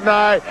Steamboat and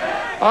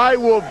I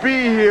will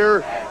be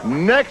here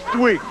next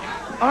week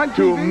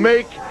to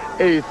make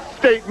a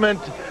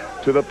statement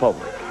to the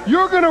public.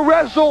 You're going to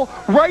wrestle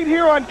right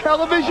here on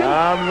television?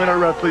 I'm going to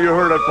wrestle. You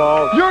heard it,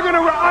 Paul. You're going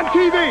to on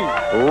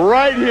TV?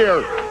 Right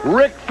here.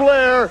 Ric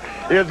Flair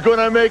is going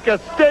to make a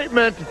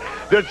statement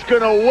that's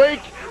going to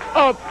wake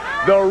up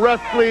the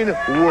wrestling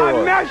world.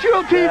 On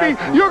national TV,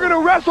 you're going to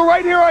wrestle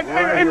right here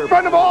in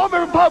front of all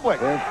the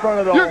public. In front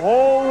of the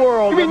whole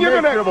world. You mean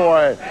the Nature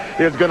Boy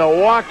is going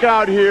to walk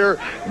out here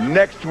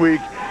next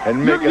week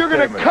and make You're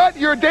going to cut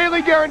your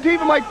daily guarantee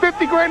from like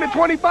 50 grand to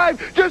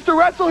 25 just to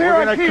wrestle here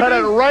on TV? We're going to cut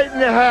it right in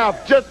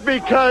half just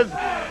because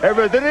if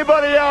there's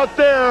anybody out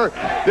there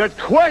that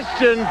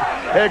questions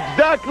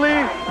exactly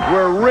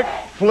where Ric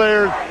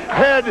Flair's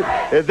head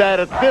is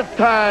at this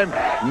time,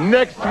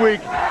 next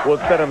week we'll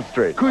set him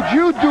straight. Could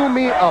you do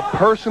me a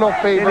personal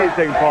favor?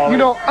 Anything, Paul. You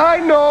know, I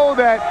know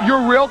that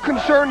you're real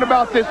concerned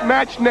about this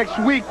match next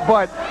week,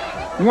 but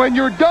when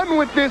you're done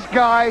with this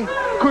guy,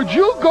 could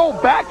you go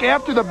back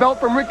after the belt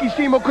from Ricky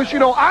Steamboat? Because, you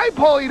know, I,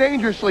 Paulie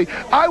Dangerously,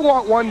 I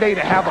want one day to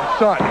have a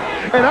son.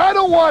 And I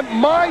don't want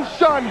my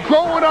son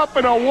growing up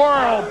in a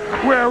world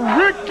where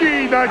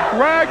Ricky the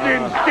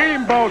Dragon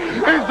Steamboat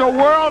is the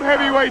world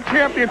heavyweight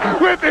champion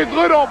with his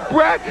little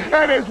brat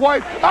and his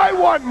wife. I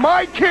want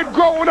my kid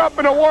growing up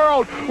in a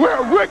world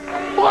where Ric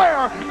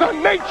Flair, the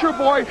Nature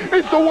Boy,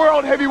 is the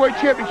world heavyweight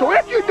champion. So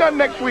if you're done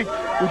next week,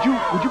 would you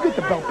get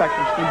the belt back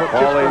from Steamboat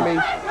Paulie, just for me?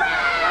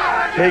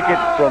 Take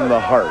it from the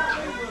heart.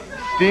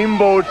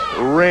 Steamboat's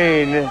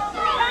reign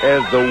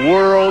as the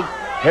world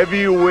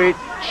heavyweight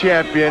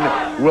champion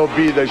will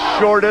be the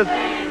shortest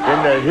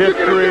in the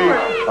history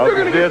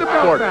of this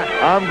sport.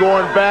 I'm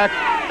going back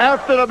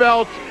after the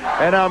belt,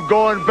 and I'm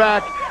going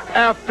back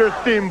after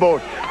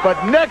Steamboat.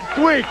 But next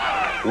week,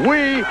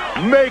 we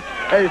make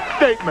a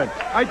statement.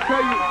 I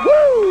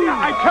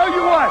tell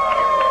you what,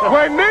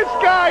 when this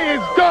guy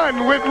is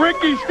done with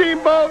Ricky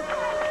Steamboat,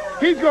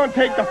 he's going to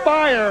take the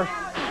fire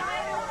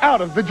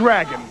out of the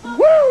dragon. Woo!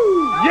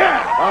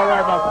 Yeah! All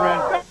right, my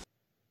friend.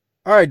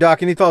 All right,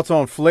 Doc, any thoughts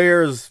on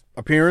Flair's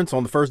appearance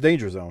on the first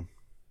Danger Zone?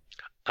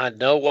 I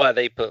know why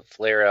they put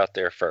Flair out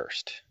there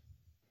first,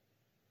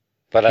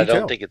 but I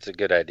don't think it's a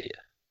good idea.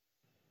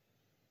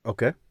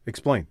 Okay,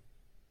 explain.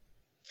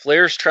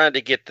 Flair's trying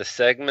to get the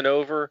segment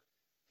over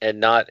and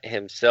not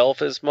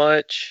himself as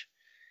much.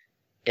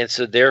 And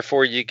so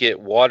therefore you get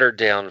watered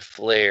down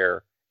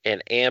Flair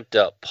and amped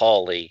up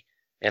Paulie.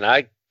 And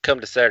I come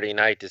to Saturday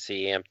night to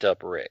see amped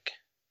up Rick.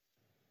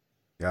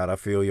 God, I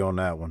feel you on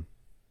that one.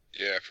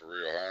 Yeah, for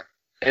real, huh?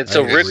 And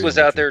so Rick was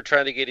out there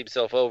trying to get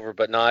himself over,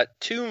 but not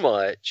too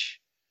much.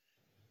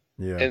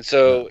 Yeah. And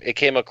so it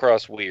came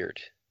across weird.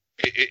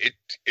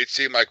 It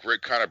seemed like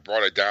Rick kind of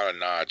brought it down a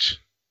notch.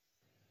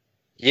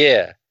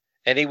 Yeah.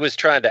 And he was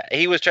trying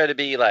to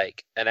be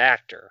like an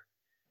actor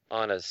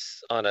on a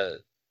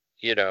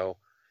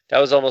that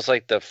was almost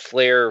like the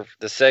Flair,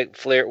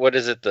 Flair, what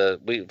is it?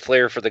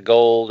 Flair for the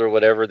Gold or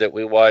whatever that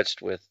we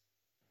watched with.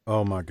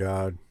 Oh my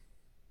God.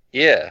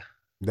 Yeah.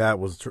 That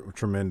was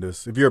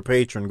tremendous. If you're a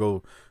patron,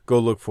 go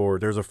look for it.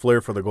 There's a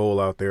Flair for the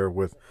Goal out there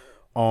with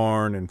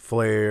Arn and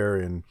Flair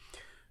and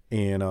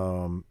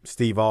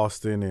Steve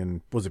Austin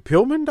and was it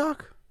Pillman,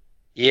 Doc?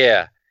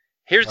 Yeah.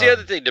 Here's the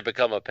other thing to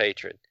become a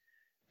patron.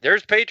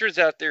 There's patrons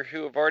out there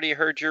who have already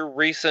heard your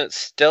recent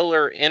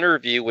stellar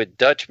interview with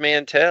Dutch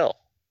Mantell.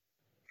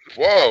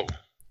 Whoa.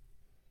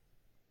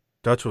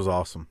 Dutch was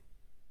awesome.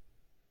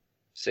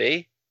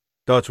 See?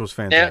 Dutch was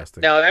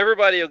fantastic. Now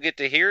everybody will get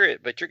to hear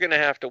it, but you're going to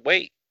have to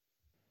wait.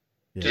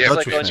 Yeah,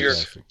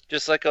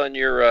 just like on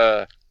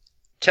your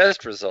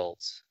test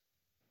results.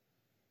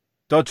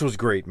 Dutch was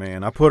great,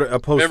 man. I posted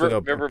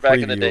remember back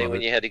in the day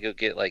when you had to go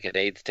get like an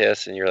AIDS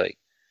test and you're like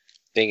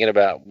thinking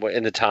about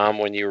in the time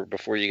when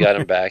before you got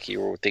him back,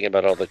 you were thinking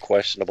about all the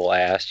questionable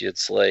ass you had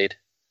slayed.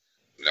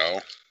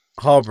 No.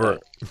 Harper.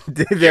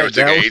 You ever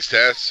took an AIDS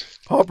test?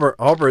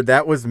 Harper,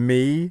 that was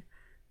me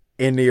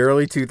in the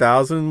early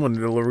 2000s when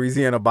the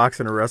Louisiana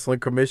Boxing and Wrestling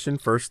Commission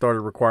first started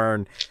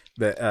requiring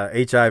the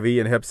HIV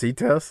and Hep C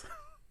test.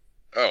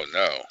 Oh,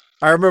 no.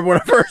 I remember when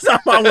the first time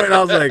I went,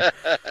 I was like,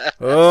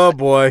 oh,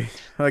 boy.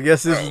 I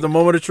guess this is the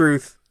moment of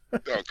truth.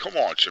 Oh, come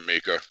on,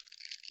 Shamika.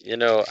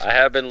 I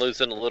have been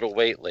losing a little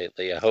weight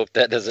lately. I hope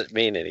that doesn't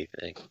mean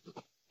anything.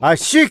 I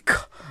chic.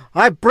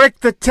 I break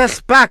the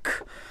test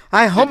back.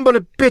 I humble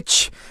a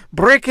bitch.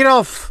 Break it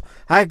off.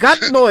 I got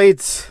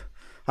noids.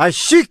 I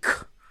chic.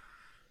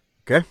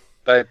 Okay.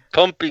 By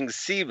pumping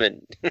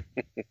semen.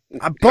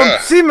 I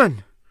pump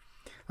semen.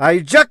 I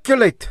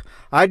ejaculate.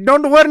 I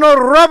don't wear no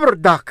rubber,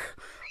 Doc.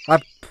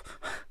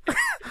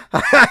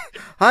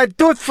 I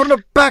do it from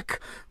the back.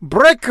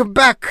 Break her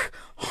back.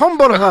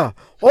 Humble her.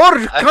 Or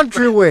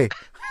country way.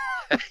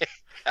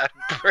 I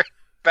break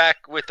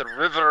back with a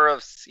river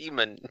of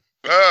semen.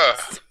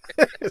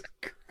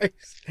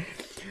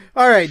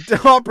 All right,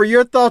 Harper,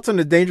 your thoughts on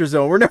the Danger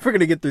Zone. We're never going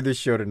to get through this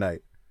show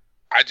tonight.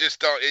 I just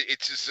don't.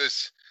 It's just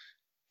this.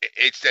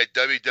 It's that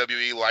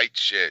WWE light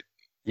shit.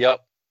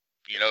 Yep.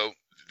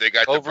 They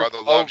got the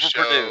Brother Love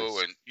show,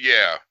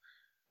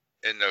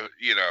 and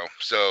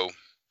so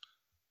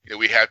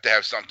we have to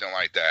have something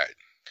like that.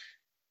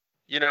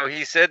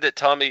 He said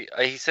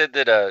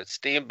that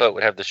Steamboat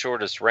would have the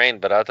shortest reign,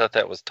 but I thought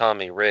that was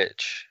Tommy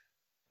Rich.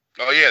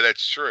 Oh yeah,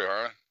 that's true,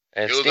 huh?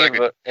 And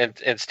Steamboat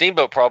and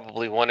Steamboat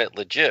probably won it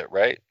legit,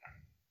 right?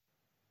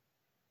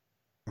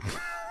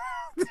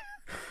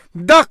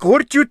 Doc,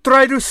 what you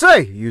try to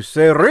say? You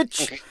say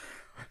Rich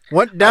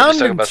went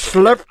down and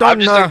slept on. I'm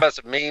just talking about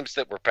some memes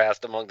that were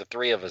passed among the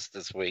three of us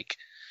this week.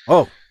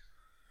 Oh,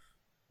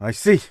 I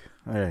see.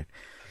 All right.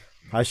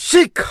 I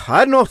chic.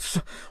 I know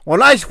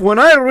when I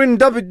win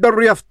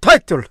WWF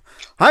title,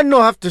 I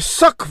know I have to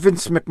suck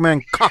Vince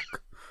McMahon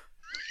cock.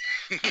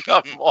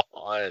 Come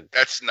on.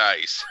 That's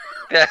nice.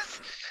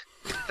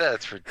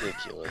 That's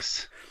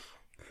ridiculous.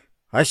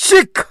 I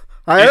chic.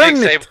 I earn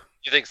it.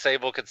 You think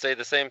Sable could say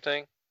the same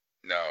thing?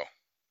 No.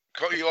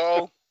 Cody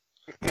Hall?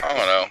 I don't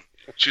know.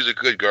 She's a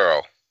good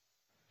girl.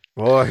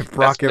 Boy, if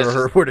Brock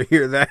were to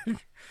hear that.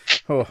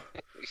 Oh.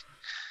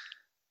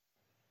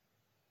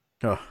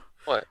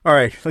 What? All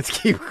right, let's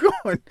keep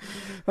going.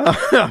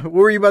 What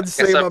were you about to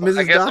say about Mrs.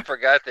 I guess Doc? I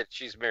forgot that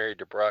she's married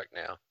to Brock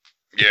now.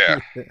 Yeah.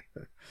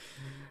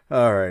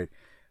 All right.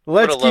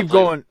 Let's keep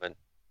going. Woman.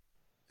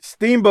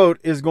 Steamboat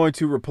is going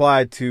to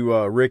reply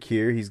to Rick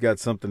here. He's got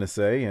something to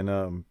say,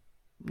 and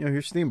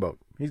here's Steamboat.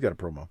 He's got a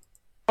promo.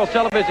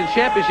 Television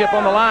Championship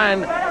on the line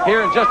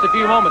here in just a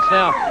few moments.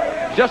 Now,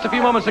 just a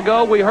few moments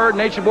ago, we heard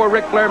Nature Boy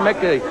Ric Flair make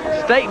a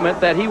statement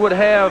that he would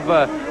have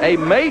a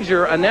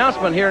major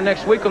announcement here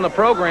next week on the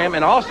program,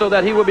 and also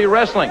that he will be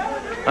wrestling.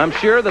 I'm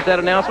sure that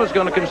announcement is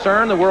going to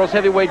concern the world's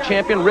heavyweight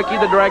champion, Ricky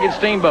the Dragon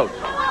Steamboat.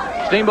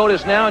 Steamboat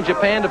is now in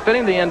Japan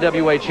defending the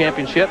NWA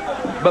Championship,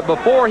 but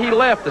before he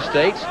left the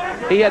States,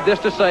 he had this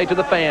to say to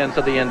the fans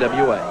of the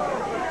NWA.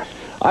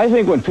 I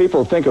think when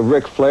people think of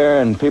Ric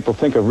Flair and people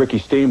think of Ricky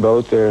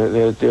Steamboat,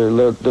 they're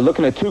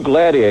looking at two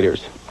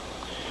gladiators.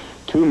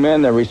 Two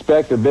men that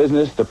respect the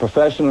business, the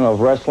profession of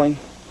wrestling.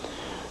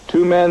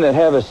 Two men that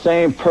have the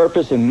same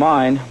purpose in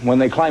mind when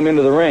they climb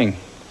into the ring.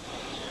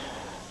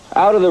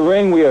 Out of the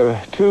ring, we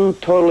are two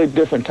totally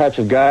different types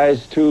of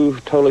guys, two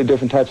totally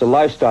different types of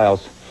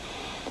lifestyles.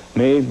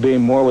 Me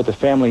being more with the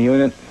family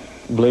unit,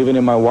 believing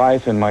in my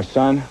wife and my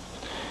son.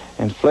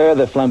 And Flair,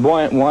 the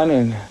flamboyant one,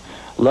 and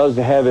loves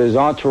to have his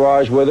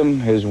entourage with him,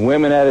 his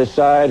women at his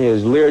side,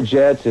 his Lear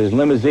jets, his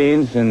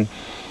limousines, and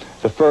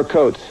the fur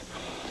coats.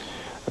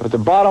 But the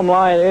bottom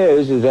line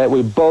is that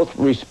we both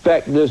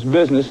respect this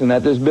business, and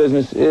that this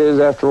business is,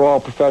 after all,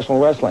 professional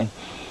wrestling.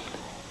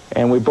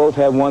 And we both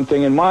have one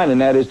thing in mind,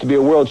 and that is to be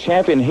a world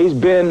champion. He's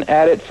been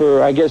at it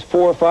for, I guess,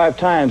 4 or 5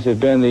 times, have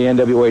been the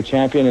NWA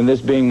champion, and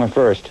this being my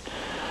first.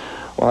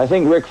 Well, I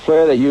think, Ric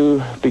Flair, that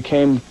you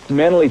became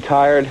mentally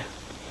tired,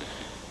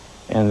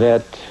 and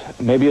that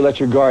maybe you let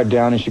your guard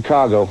down in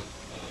Chicago.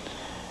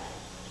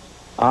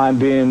 I'm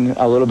being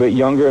a little bit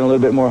younger and a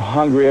little bit more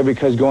hungrier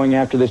because going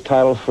after this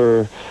title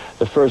for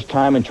the first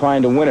time and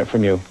trying to win it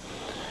from you.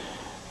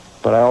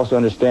 But I also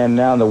understand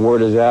now, and the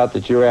word is out,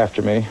 that you're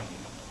after me,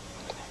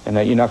 and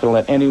that you're not going to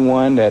let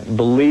anyone that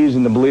believes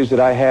in the beliefs that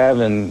I have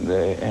and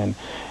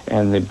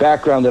the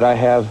background that I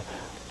have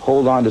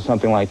hold on to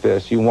something like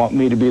this. You want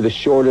me to be the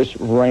shortest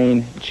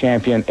reign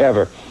champion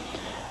ever.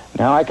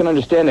 Now, I can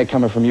understand that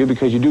coming from you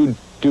because you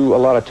do a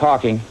lot of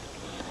talking.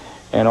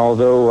 And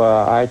although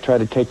I try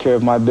to take care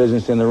of my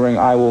business in the ring,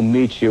 I will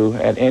meet you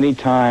at any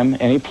time,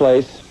 any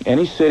place,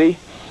 any city.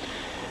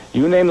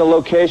 You name the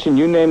location,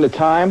 you name the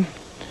time.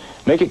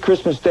 Make it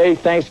Christmas Day,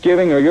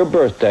 Thanksgiving, or your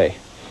birthday.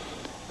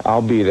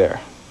 I'll be there.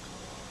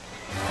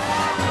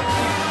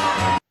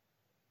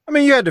 I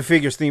mean, you had to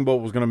figure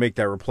Steamboat was going to make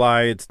that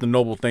reply. It's the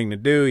noble thing to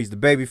do. He's the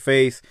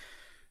babyface.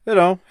 You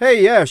know,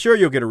 hey, yeah, sure,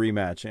 you'll get a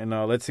rematch. And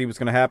let's see what's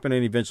going to happen.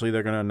 And eventually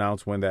they're going to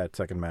announce when that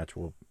second match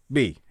will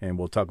be. And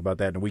we'll talk about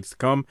that in the weeks to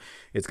come.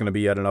 It's going to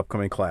be at an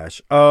upcoming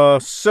Clash.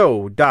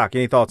 So, Doc,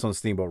 any thoughts on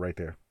Steamboat right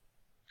there?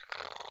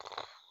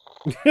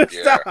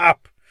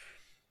 Stop.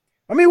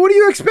 I mean, what do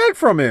you expect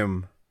from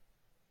him?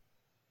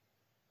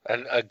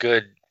 A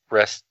good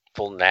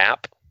restful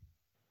nap.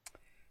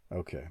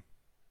 Okay.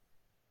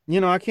 You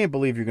know, I can't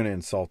believe you're going to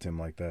insult him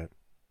like that.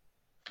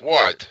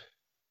 What?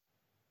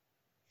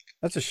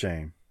 That's a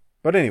shame.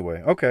 But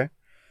anyway, okay.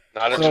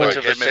 Not as much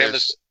of a shame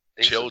as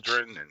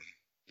children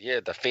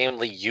and the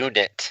family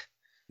unit.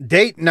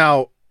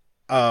 Now,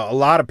 a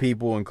lot of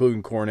people,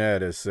 including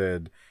Cornette, has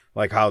said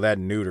like how that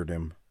neutered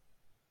him.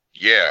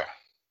 Yeah.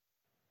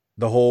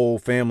 The whole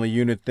family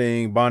unit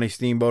thing, Bonnie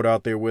Steamboat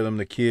out there with him,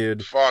 the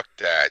kid. Fuck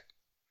that.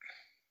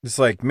 It's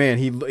like, man,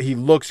 he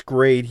looks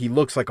great. He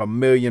looks like $1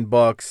 million.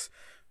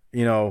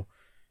 You know,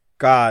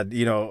 God,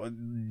 you know,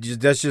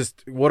 that's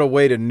just what a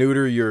way to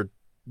neuter your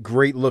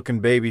great-looking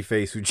baby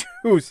face who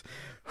choose.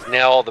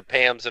 Now all the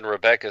Pams and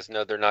Rebeccas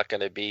know they're not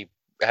going to be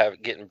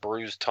getting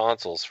bruised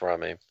tonsils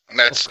from him.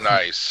 That's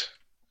nice.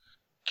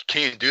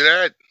 Can you do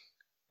that?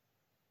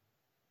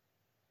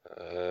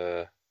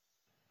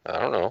 I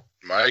don't know.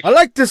 Mike? I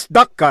like this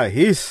Duck guy.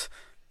 He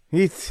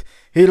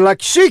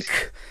like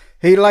chic.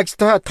 He likes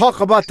to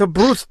talk about the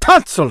bruised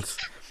tonsils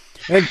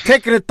and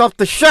taking it off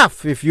the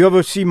chef. If you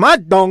ever see my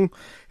dong,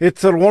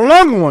 it's a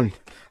long one.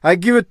 I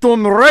give it to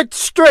him right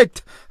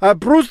straight. I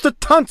bruise the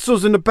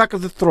tonsils in the back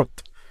of the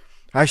throat.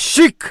 I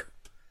chic.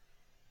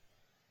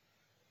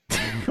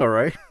 All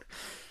right.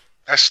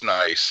 That's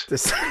nice.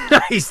 That's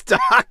nice,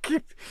 Doc.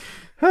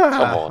 Come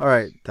on. All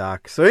right,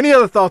 Doc. So any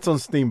other thoughts on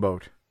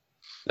Steamboat?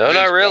 No,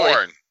 not really.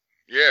 Born.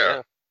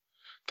 Yeah.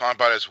 Talking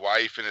about his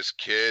wife and his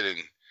kid, and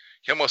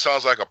he almost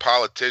sounds like a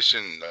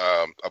politician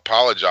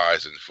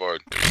apologizing for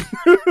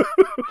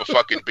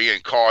fucking being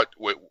caught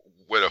with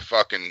a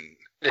fucking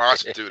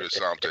prostitute or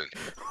something.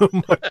 Oh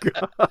my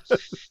God.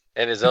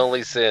 And his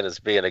only sin is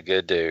being a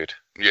good dude.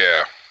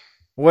 Yeah.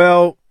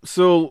 Well,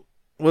 so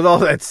with all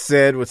that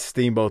said with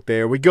Steamboat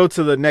there, we go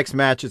to the next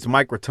match. It's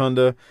Mike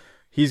Rotunda.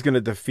 He's going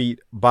to defeat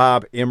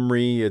Bob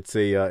Emery. It's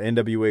a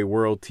NWA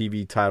World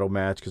TV title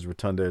match because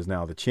Rotunda is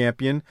now the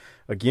champion.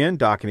 Again,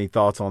 Doc, any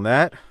thoughts on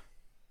that?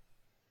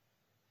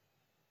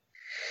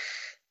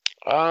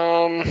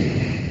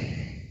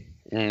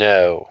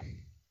 No.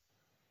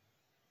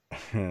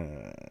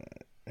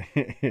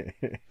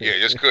 Yeah,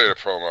 just clear the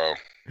promo.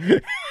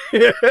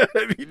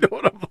 You know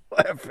what I'm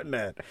laughing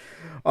at.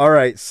 All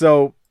right,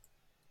 so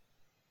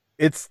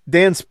it's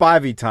Dan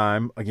Spivey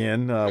time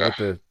again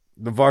with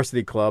the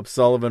Varsity Club.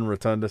 Sullivan,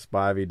 Rotunda,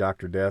 Spivey,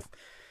 Dr. Death.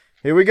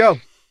 Here we go.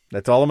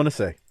 That's all I'm going to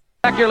say.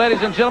 Back here,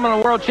 ladies and gentlemen,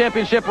 a World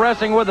Championship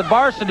Wrestling with the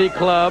Varsity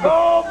Club.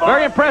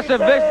 Very impressive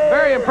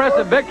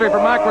victory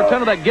for Mike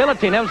Rotunda. That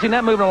guillotine, haven't seen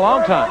that move in a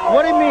long time.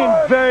 What do you mean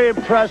very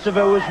impressive?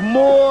 It was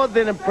more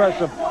than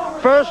impressive.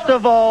 First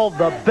of all,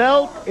 the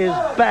belt is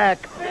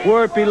back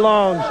where it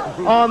belongs,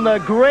 on the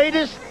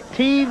greatest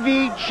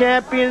TV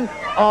champion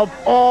of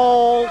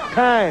all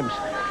times.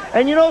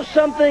 And you know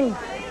something?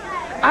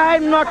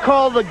 I'm not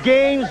called the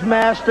games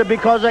master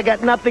because I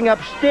got nothing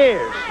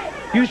upstairs.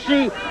 You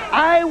see,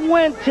 I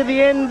went to the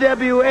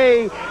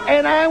NWA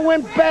and I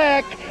went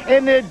back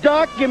in their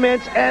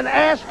documents and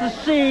asked to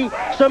see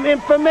some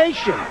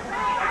information.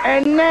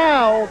 And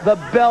now the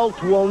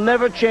belt will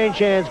never change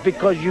hands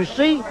because, you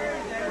see,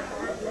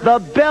 the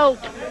belt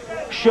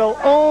shall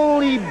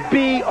only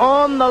be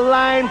on the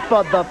line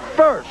for the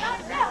first,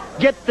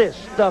 get this,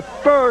 the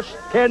first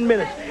 10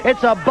 minutes.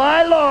 It's a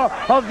bylaw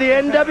of the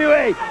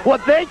NWA.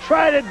 What they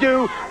try to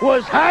do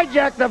was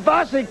hijack the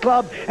Varsity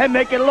Club and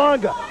make it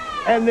longer.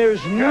 And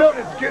there's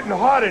it's getting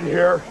hot in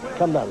here.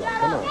 Come on,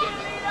 come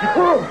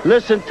on.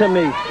 Listen to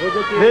me.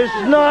 There's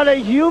not a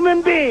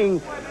human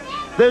being,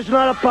 there's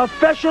not a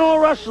professional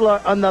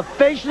wrestler on the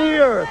face of the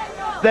earth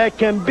that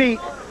can beat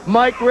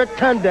Mike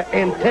Rotunda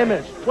in 10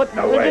 minutes. What?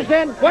 No way. What?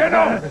 They're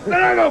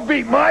not going to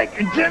beat Mike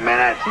in 10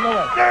 minutes.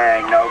 There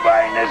ain't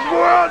nobody in this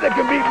world that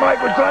can beat Mike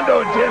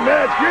Rotunda in 10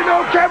 minutes. You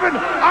know, Kevin,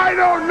 I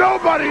know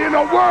nobody in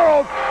the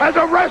world as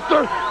a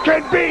wrestler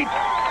can beat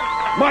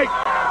Mike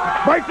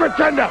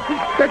Rotunda,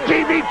 the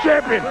TV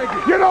champion.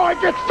 You know, I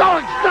get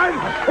so excited.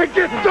 It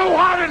gets so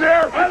hot in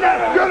here.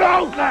 You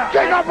know,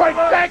 take off my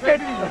jacket.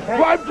 I'm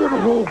going to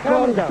roll.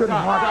 We'll get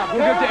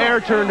the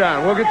air turned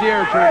on.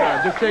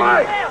 Just take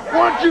Mike,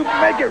 why don't you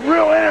make it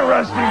real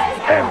interesting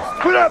and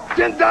put up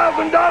 $10,000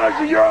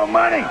 of your own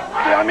money?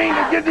 I mean,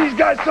 to give these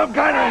guys some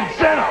kind of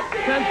incentive.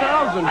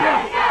 10,000.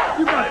 Yeah,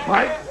 you got it,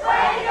 Mike.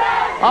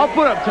 I'll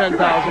put up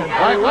 10,000.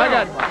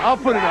 I'll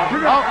put it up.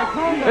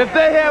 If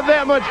they have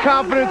that much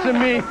confidence in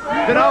me,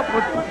 then I'll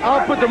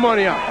put the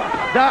money up.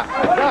 I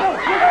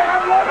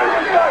love it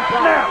when Doc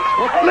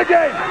snaps. Look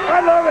at it.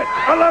 I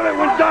love it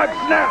when Doc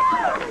snaps.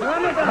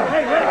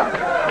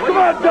 Come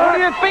on, Doc. What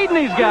are you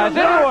feeding these guys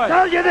anyway? I'll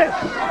tell you this.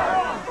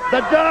 The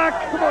Doc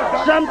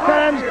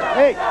sometimes,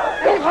 hey,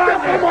 don't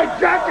step on my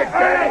jacket,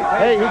 Danny.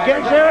 Hey, he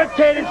gets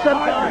irritated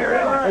sometimes.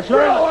 It's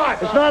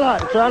not hot,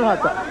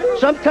 Doc.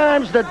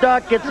 Sometimes the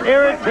Doc gets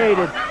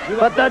irritated,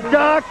 but the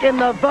Doc in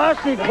the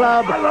Varsity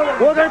Club,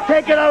 well, they're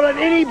taking out on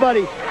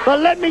anybody. But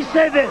let me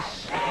say this.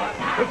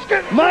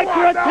 Mike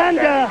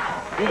Rotunda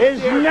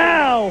is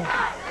now.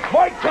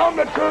 Mike, tell him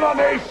to turn on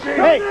the AC.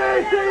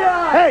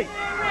 Hey,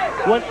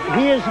 what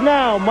he is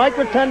now, Mike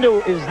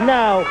Rotunda is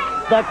now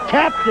the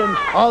captain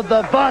of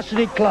the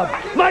Varsity Club.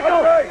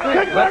 Michael!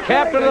 The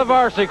captain of the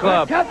Varsity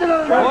Club.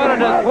 What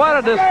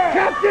a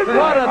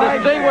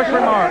distinguished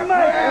remark.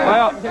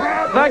 Well,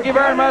 thank you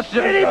very much.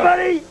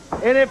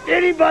 If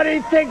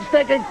anybody thinks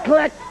they can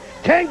collect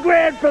 10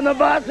 grand from the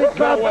Varsity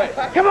Club,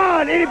 come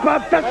on, any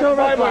professional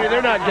wrestler.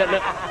 They're not getting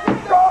it.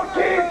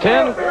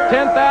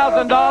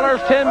 $10,000,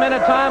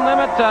 10-minute time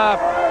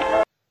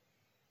limit.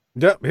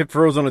 Yep, it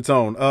froze on its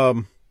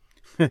own.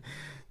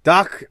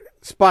 Doc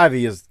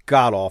Spivey is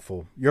god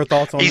awful. Your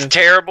thoughts on this? He's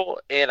terrible,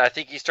 and I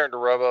think he's starting to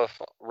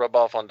rub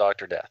off on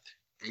Dr. Death.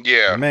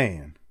 Yeah,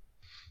 man,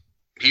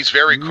 he's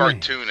very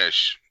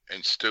cartoonish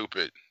and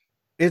stupid.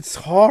 It's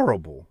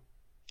horrible.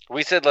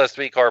 We said last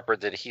week, Harper,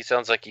 that he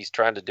sounds like he's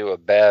trying to do a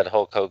bad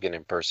Hulk Hogan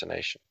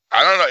impersonation.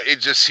 I don't know.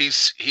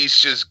 He's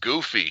just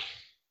goofy.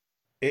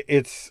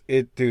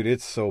 Dude,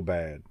 it's so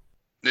bad.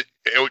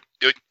 It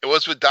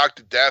was with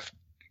Dr. Death,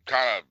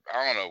 kind of,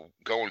 I don't know,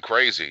 going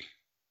crazy.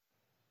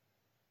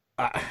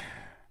 I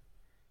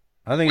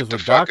think with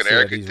it's the what Doc fucking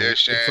air said.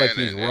 condition. It's like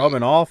he's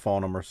rubbing off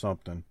on him or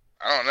something.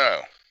 I don't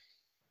know.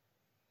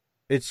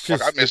 It's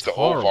just. I miss the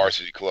old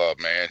Varsity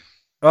Club, man.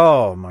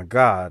 Oh my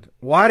God!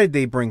 Why did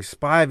they bring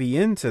Spivey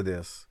into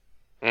this?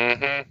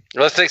 Mm-hmm.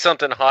 Let's take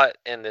something hot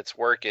and it's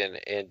working,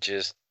 and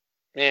just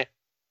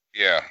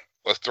Yeah,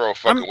 let's throw a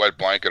fucking wet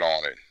blanket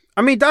on it.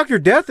 I mean, Dr.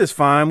 Death is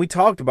fine. We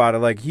talked about it.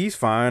 Like, he's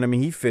fine. I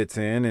mean, he fits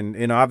in,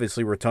 and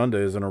obviously Rotunda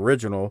is an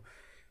original.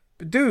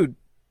 But dude,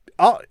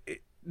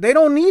 they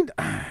don't need.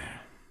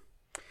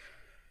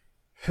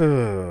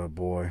 Oh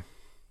boy,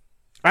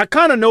 I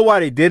kind of know why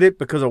they did it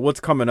because of what's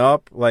coming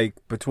up. Like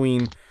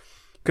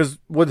because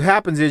what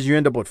happens is you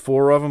end up with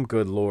 4 of them.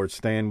 Good Lord,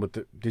 Stan with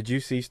the. Did you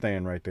see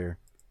Stan right there?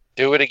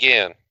 Do it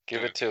again.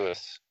 Give it to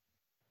us.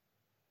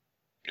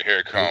 Here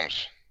it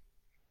comes.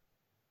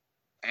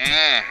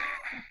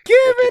 Give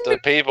it the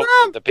people.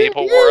 The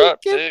people were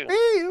up too.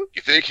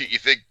 You think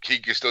he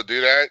can still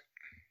do that?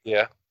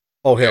 Yeah.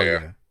 Oh hell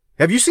yeah!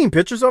 Have you seen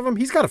pictures of him?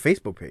 He's got a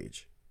Facebook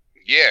page.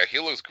 Yeah, he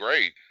looks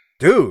great.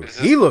 Dude,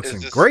 he looks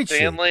in great shape.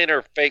 Stan Lane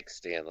or fake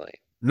Stan Lane?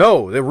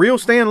 No, the real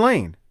Stan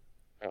Lane.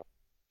 Oh.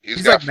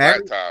 He's got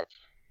like flat top.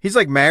 He's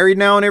like married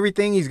now and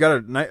everything. He's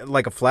got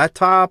a flat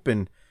top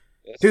and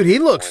dude, he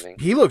looks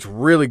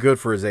really good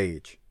for his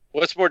age.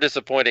 What's more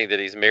disappointing, that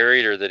he's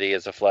married or that he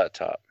has a flat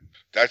top?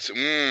 That's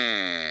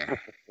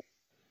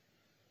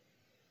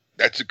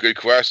that's a good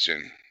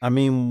question. I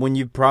mean, when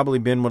you've probably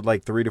been with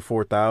like 3,000 to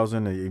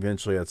 4,000,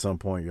 eventually at some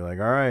point you're like,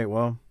 all right,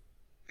 well,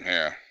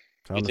 yeah.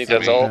 You think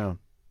that's all? Down.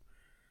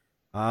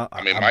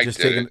 I mean, Mike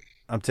did it.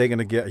 I'm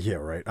taking a guess. Yeah,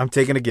 right. I'm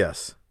taking a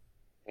guess.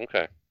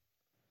 Okay.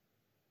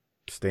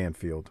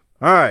 Stanfield.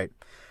 All right.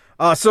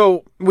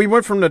 So we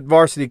went from the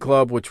Varsity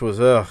Club, which was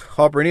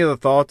Harper. Any other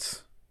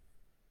thoughts?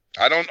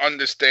 I don't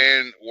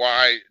understand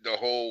why the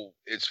whole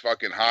 "it's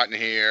fucking hot in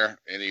here"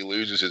 and he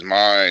loses his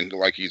mind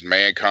like he's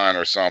Mankind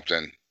or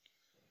something.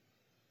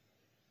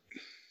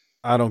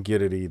 I don't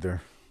get it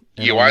either.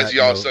 Yeah, why is he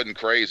all of a sudden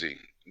crazy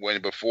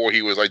when before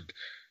he was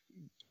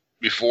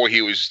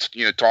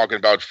talking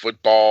about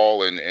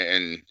football and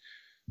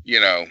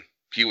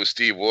he was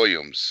Steve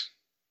Williams.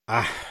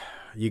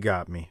 You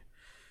got me.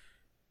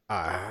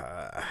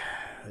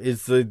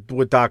 It's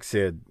what Doc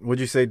said.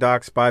 What'd you say,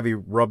 Doc?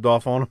 Spivey rubbed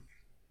off on him?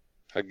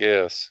 I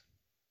guess.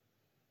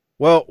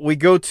 Well, we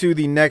go to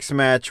the next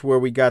match where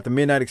we got the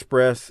Midnight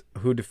Express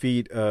who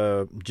defeat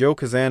Joe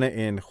Kazana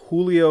and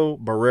Julio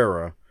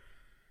Barrera.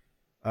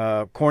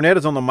 Cornette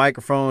is on the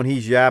microphone.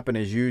 He's yapping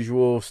as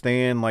usual.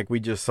 Stan, like we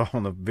just saw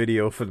on the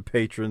video for the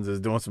patrons, is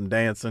doing some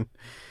dancing.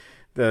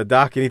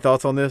 Doc, any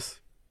thoughts on this?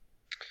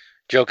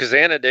 Joe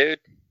Kazana,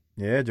 dude.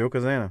 Yeah, Joe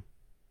Kazana.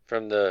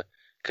 From the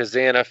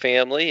Kazana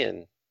family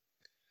and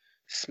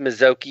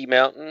Smoky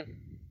Mountain.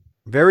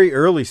 Very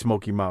early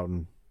Smoky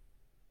Mountain.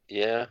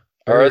 Yeah.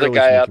 Very Or the early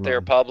guy Smoky out there,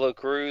 Mountain. Pablo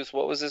Cruz.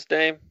 What was his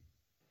name?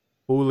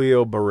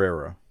 Julio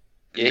Barrera.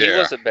 Yeah, he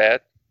wasn't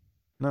bad.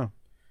 No,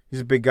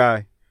 he's a big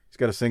guy. He's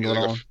got a singlet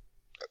on.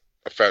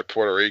 A fat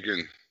Puerto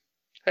Rican.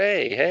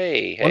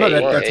 Hey. Well,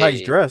 no, that's how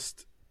he's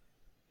dressed.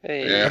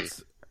 Hey.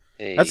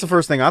 Yeah. That's the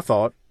first thing I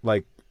thought.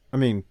 Like, I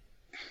mean,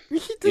 he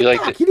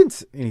didn't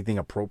say anything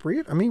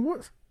appropriate. I mean,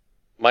 what?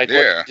 Mike,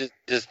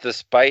 does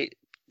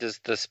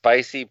the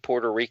spicy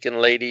Puerto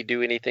Rican lady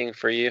do anything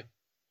for you?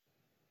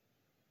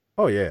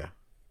 Oh, yeah.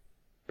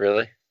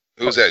 Really?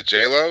 Who's that,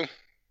 J-Lo?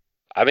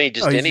 I mean,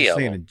 just any of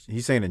them.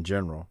 He's saying in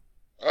general.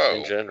 Oh.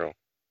 In general.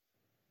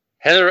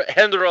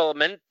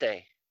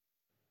 Generalmente.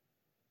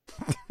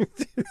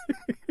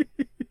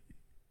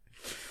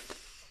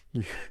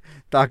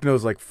 Doc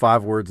knows like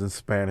 5 words in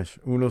Spanish.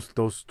 Unos,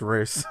 dos,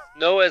 tres.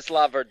 No es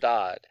la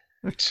verdad.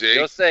 Sí.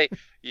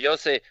 Yo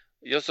soy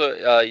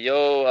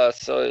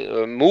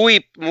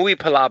muy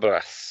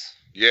palabras.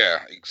 Yeah,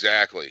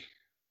 exactly.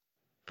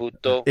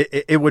 Puto.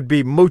 It would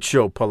be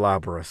mucho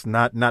palabras,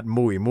 not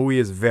muy. Muy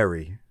is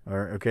very. All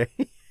right, okay.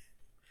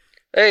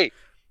 Hey,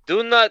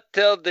 do not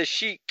tell the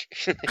sheik.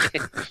 Sheik.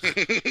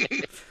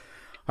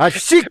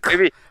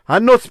 I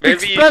know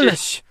speak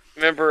Spanish.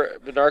 Remember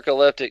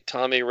narcoleptic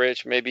Tommy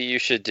Rich? Maybe you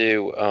should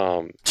do.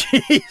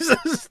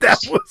 Jesus, that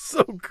was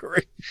so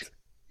great.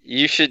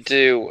 You should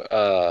do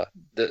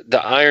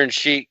the Iron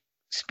Sheik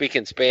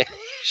speaking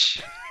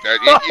Spanish.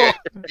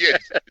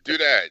 Yeah, do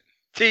that.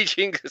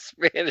 Teaching a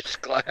Spanish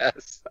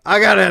class.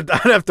 I'd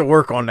have to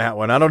work on that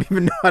one. I don't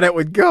even know how that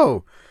would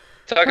go.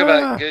 Talk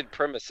about good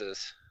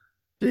premises.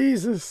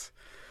 Jesus.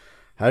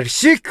 I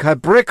shake, I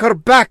break her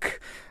back.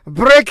 I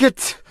break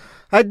it.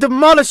 I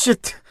demolish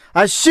it.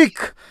 I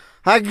shake.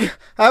 I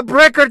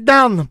break her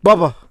down,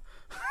 Bubba.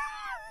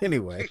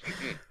 Anyway.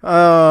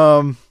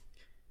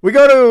 We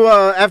go to,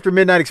 after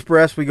Midnight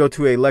Express, we go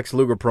to a Lex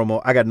Luger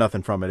promo. I got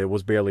nothing from it. It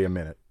was barely a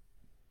minute.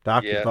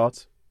 Doc, your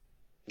thoughts?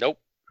 Nope.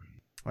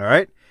 All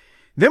right.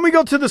 Then we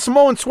go to the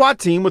Samoan SWAT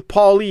team with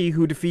Paul Lee,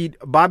 who defeat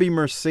Bobby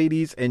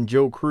Mercedes and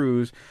Joe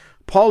Cruz.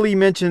 Paul Lee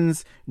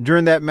mentions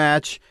during that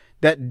match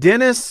that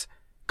Dennis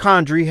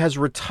Condrey has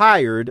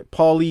retired.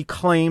 Paul Lee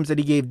claims that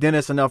he gave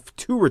Dennis enough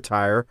to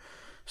retire.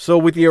 So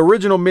with the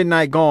original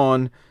Midnight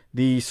gone,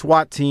 the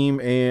SWAT team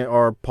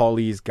are Paul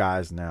Lee's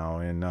guys now.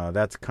 And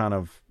that's kind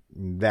of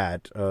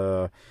that.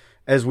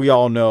 As we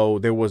all know,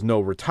 there was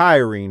no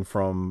retiring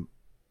from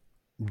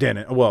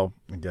Dennis. Well,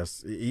 I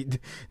guess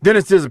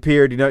Dennis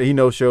disappeared. He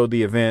no-showed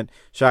the event,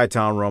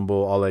 Chi-Town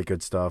Rumble, all that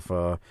good stuff.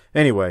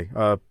 Anyway,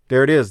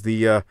 there it is.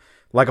 The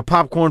like a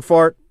popcorn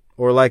fart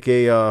or like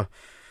a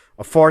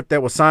fart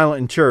that was silent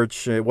in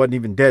church. It wasn't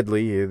even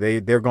deadly.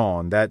 They're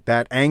gone.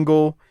 That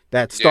angle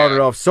that started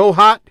off so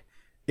hot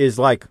is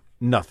like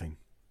nothing.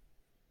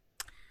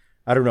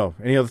 I don't know.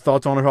 Any other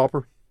thoughts on it,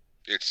 Harper?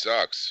 It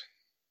sucks.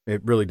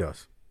 It really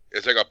does.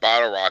 It's like a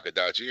bottle rocket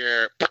down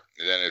here,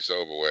 and then it's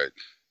over with.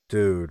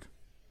 Dude,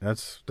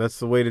 that's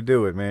the way to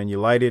do it, man. You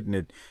light it and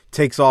it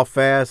takes off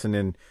fast, and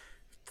then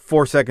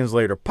 4 seconds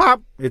later,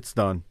 pop, it's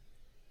done.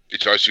 You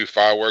try to shoot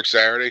fireworks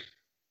Saturday?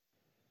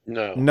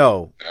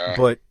 No.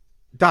 But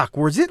Doc,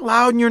 was it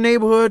loud in your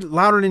neighborhood?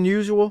 Louder than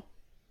usual?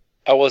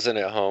 I wasn't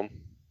at home.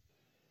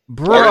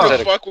 Bro, where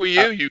the fuck were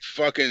you? You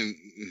fucking.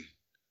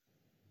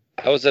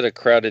 I was at a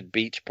crowded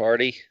beach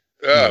party.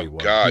 Oh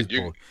God,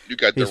 you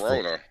got the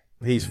Rona.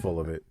 He's full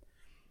of it.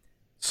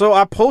 So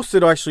I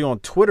posted actually on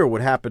Twitter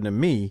what happened to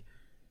me.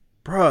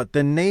 Bruh,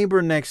 the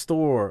neighbor next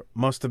door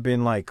must have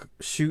been like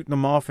shooting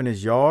him off in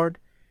his yard.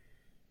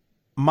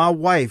 My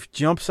wife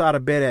jumps out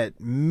of bed at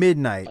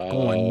midnight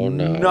going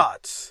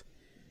nuts.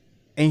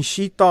 And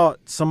she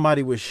thought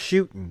somebody was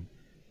shooting.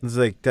 It's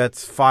like,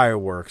 that's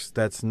fireworks.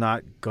 That's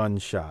not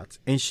gunshots.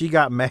 And she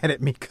got mad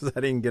at me because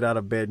I didn't get out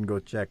of bed and go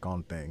check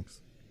on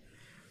things.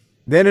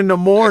 Then in the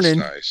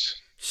morning,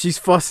 she's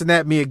fussing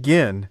at me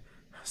again.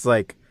 It's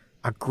like,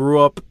 I grew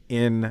up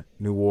in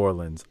New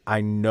Orleans.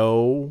 I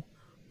know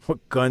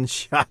what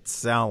gunshots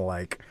sound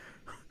like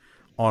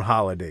on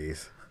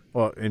holidays.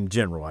 Well, in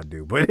general, I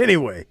do. But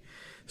anyway,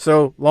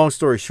 so long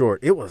story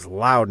short, it was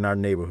loud in our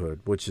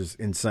neighborhood, which is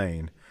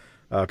insane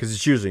because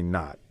it's usually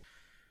not.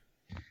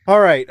 All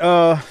right.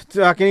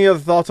 Doc, any other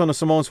thoughts on the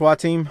Samoan SWAT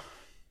team?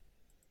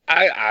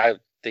 I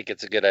think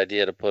it's a good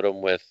idea to put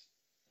them with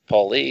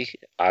Paul Lee.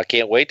 I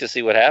can't wait to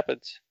see what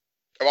happens.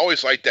 I've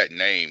always liked that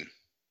name.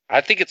 I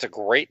think it's a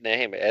great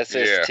name.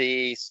 SST,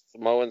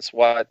 Samoan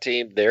SWAT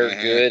team. They're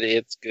good.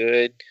 It's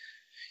good.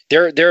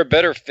 They're a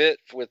better fit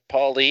with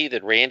Paul Lee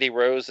than Randy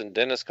Rose and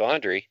Dennis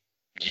Condrey.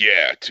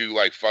 Yeah, two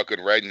like fucking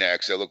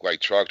rednecks that look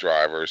like truck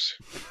drivers.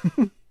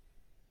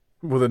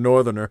 With a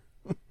northerner.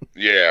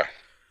 Yeah.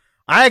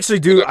 I actually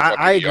do.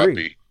 I Fucking agree.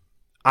 yuppie.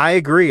 I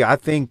agree. I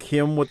think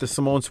him with the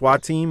Samoan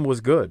SWAT team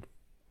was good.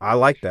 I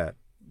like that.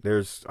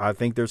 I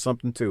think there's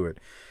something to it.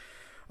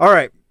 All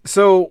right.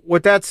 So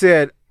with that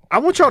said, I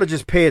want y'all to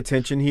just pay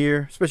attention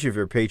here, especially if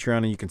you're a Patreon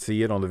and you can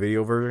see it on the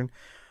video version.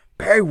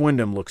 Barry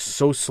Windham looks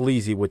so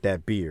sleazy with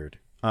that beard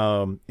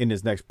in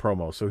his next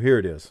promo. So here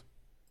it is.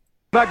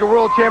 Back at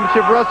World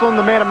Championship Wrestling,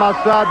 the man at my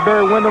side,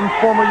 Barry Windham,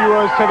 former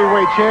U.S.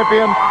 heavyweight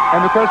champion.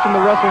 And the question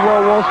the wrestling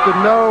world wants to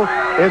know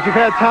is, you've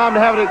had time to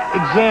have it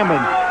examined.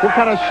 What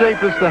kind of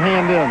shape is the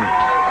hand in?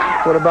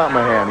 What about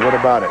my hand? What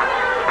about it?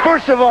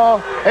 First of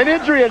all, an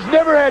injury has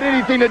never had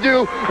anything to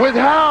do with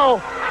how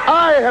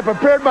I have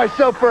prepared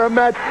myself for a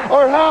match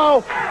or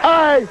how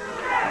I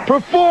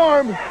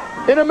perform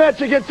in a match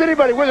against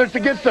anybody, whether it's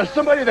against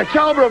somebody the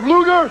caliber of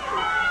Luger,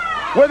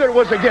 whether it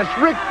was against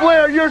Ric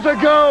Flair years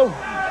ago.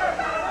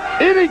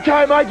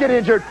 Anytime I get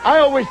injured, I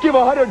always give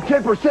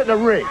 110% in the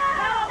ring.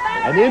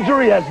 An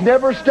injury has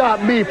never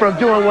stopped me from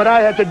doing what I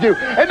had to do.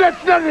 And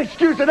that's not an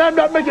excuse, and I'm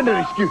not making an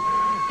excuse.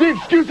 The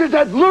excuse is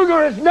that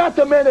Luger is not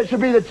the man that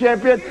should be the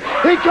champion.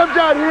 He comes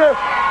out here,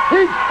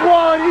 he's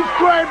squalling, he's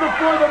crying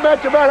before the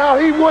match about how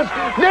he was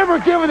never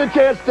given the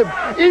chance to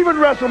even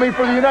wrestle me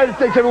for the United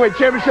States Heavyweight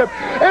Championship.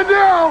 And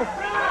now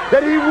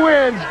that he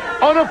wins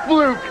on a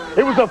fluke,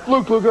 it was a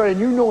fluke, Luger, and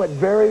you know it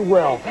very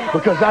well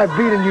because I've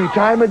beaten you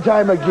time and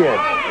time again.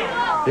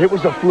 It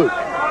was a fluke.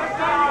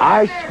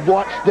 I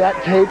watched that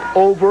tape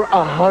over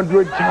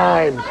 100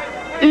 times,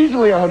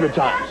 easily 100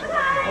 times,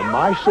 and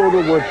my shoulder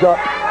was up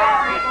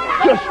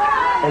just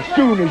as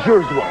soon as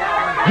yours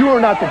was. You are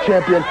not the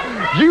champion.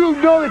 You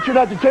know that you're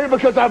not the champion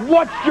because I've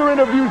watched your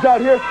interviews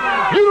out here.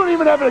 You don't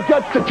even have the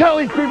guts to tell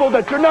these people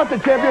that you're not the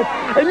champion,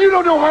 and you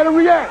don't know how to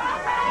react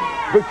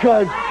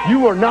because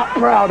you are not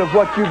proud of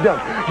what you've done.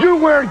 You're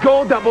wearing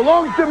gold that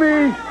belongs to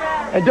me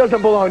and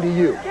doesn't belong to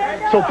you.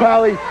 So,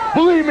 Pally,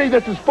 believe me,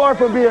 this is far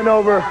from being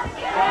over,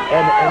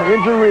 and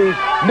injury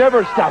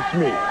never stops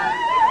me.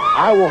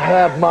 I will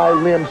have my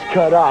limbs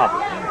cut off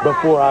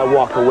before I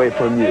walk away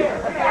from you.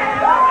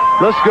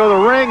 Let's go to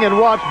the ring and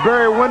watch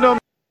Barry Windham.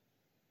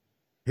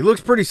 He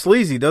looks pretty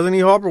sleazy, doesn't he,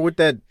 Harper, with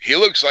that? He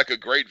looks like a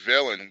great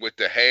villain with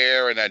the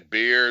hair and that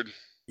beard.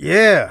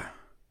 Yeah.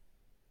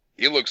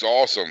 He looks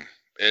awesome.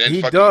 And then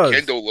He fucking does.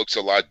 Kendall looks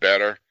a lot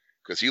better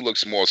because he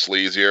looks more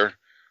sleazier.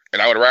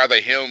 And I would rather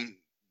him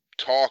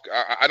talk.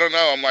 I don't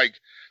know. I'm like,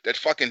 that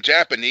fucking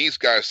Japanese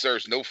guy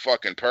serves no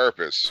fucking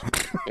purpose.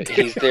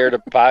 He's there to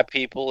buy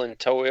people in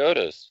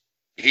Toyotas.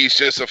 He's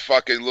just a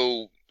fucking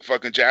little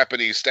fucking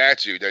Japanese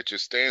statue that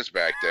just stands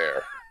back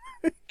there.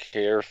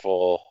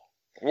 Careful.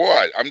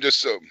 What? I'm just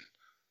so.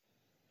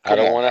 I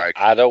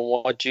don't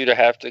want you to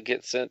have to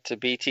get sent to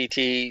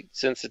BTT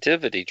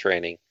sensitivity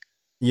training.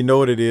 You know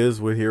what it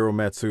is with Hiro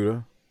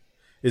Matsuda?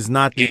 It's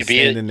not that he's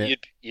standing there.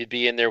 You'd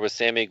be in there with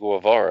Sammy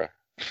Guevara.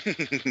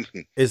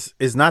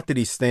 It's not that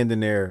he's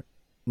standing there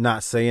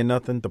not saying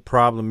nothing. The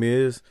problem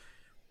is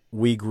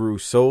we grew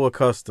so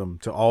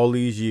accustomed to all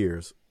these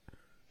years.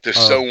 There's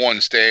someone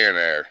standing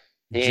there.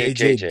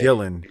 JJ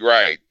Dillon.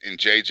 Right, and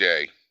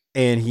JJ.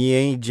 And he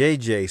ain't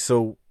JJ.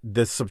 So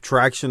the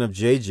subtraction of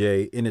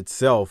JJ in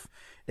itself,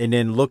 and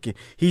then looking,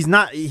 he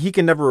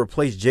can never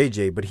replace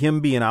JJ, but him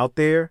being out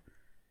there,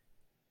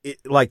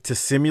 like to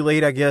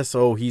simulate, I guess,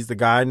 he's the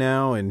guy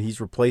now and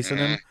he's replacing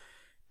him.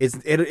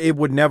 It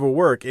would never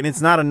work. And it's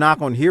not a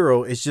knock on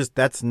Hiro. It's just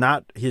that's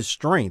not his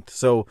strength.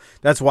 So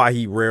that's why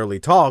he rarely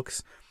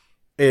talks.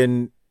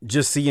 And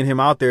just seeing him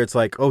out there, it's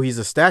like, oh, he's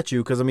a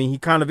statue. Because, I mean, he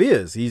kind of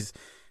is. He's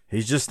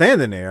just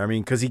standing there. I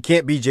mean, because he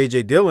can't be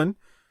J.J. Dillon.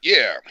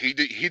 Yeah,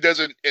 he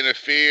doesn't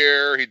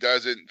interfere. He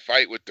doesn't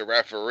fight with the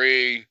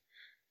referee.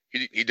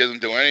 He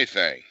doesn't do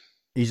anything.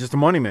 He's just a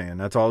money man.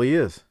 That's all he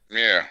is.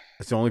 Yeah.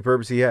 That's the only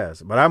purpose he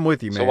has. But I'm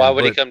with you, man. So why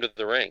would he come to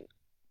the ring?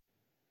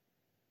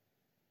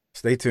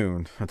 Stay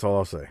tuned. That's all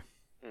I'll say.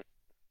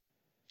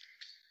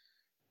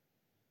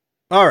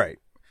 All right.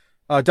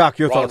 Doc,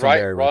 your thoughts on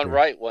Barry? Ron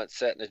Wright once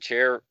sat in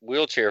a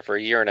wheelchair for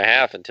a year and a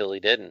half until he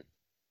didn't.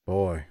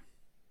 Boy.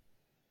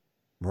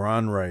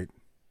 Ron Wright.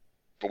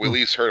 But we at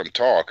least heard him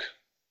talk.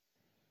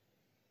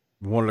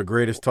 One of the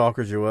greatest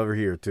talkers you'll ever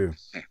hear, too.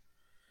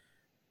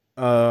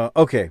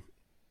 Okay.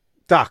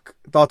 Doc,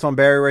 thoughts on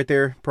Barry right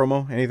there?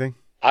 Promo? Anything?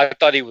 I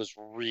thought he was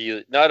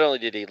really, not only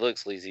did he look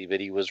sleazy, but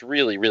he was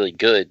really, really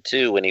good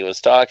too when he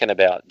was talking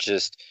about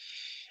just,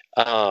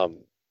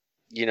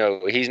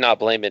 he's not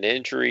blaming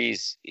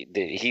injuries.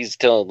 He's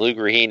telling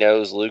Luger he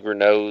knows, Luger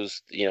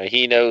knows,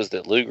 he knows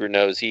that Luger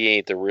knows he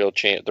ain't the real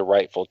champ, the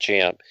rightful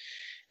champ.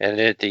 And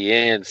at the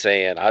end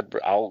saying,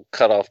 I'll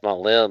cut off my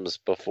limbs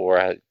before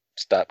I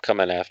stop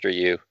coming after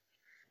you.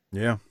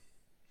 Yeah.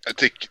 I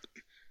think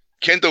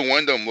Kendall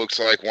Windham looks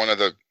like one of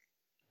the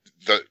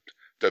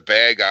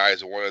bad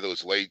guys in one of those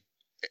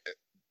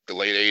the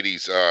late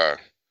 80s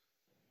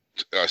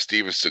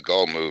Steven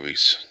Seagal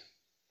movies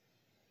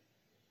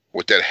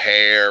with that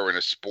hair and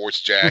a sports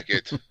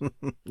jacket.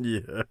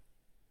 Yeah.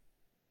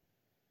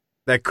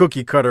 That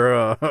cookie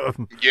cutter.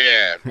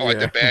 Yeah, like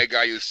the bad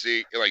guy you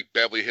see like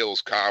Beverly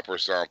Hills Cop or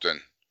something.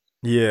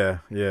 Yeah.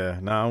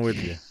 No, I'm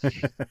with you.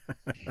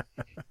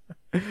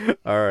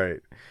 All right.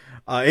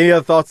 Any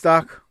other thoughts,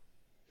 Doc?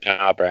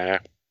 Nah, Brian.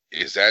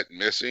 Is that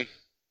Missy?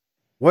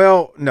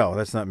 Well, no,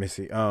 that's not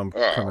Missy. Oh,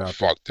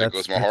 fuck. That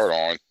goes my heart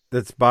on.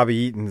 That's Bobby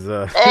Eaton's.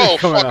 Oh,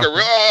 fuck.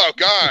 Oh,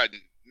 God.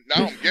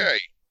 Now I'm gay.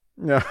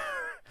 No.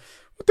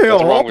 What the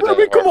hell, Harper? I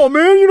mean, come on,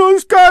 man. You know,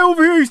 this guy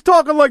over here, he's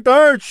talking like the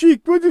Iron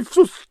Sheik. It's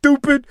so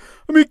stupid.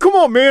 I mean, come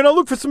on, man. I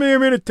look for some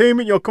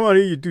entertainment. Y'all come out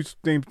here, you do the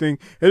same thing,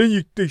 and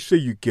then they say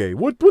you're gay.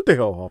 What the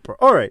hell, Harper?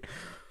 All right.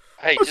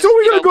 Hey, so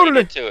we're going to go lean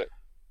into it.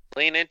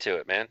 Lean into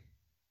it, man.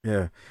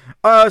 Yeah.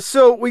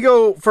 So we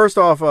go, first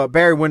off,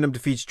 Barry Windham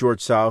defeats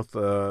George South.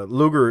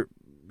 Windham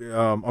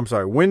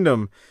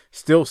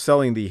still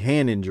selling the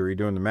hand injury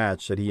during the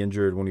match that he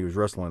injured when he was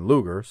wrestling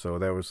Luger, so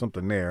there was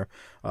something there.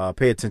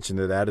 Pay attention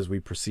to that as we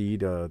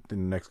proceed in the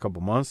next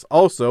couple months.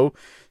 Also,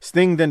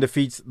 Sting then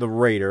defeats the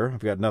Raider.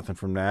 I've got nothing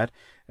from that,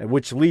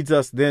 which leads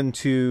us then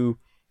to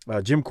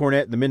Jim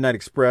Cornette, the Midnight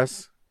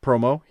Express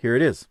promo. Here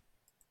it is.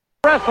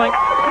 Wrestling.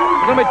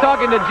 We're going to be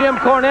talking to Jim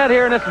Cornette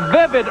here in this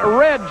vivid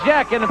red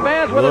jacket. And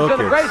fans with us in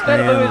the great state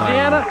of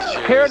Louisiana,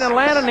 here in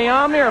Atlanta, in the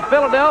Omni, or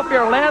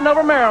Philadelphia, or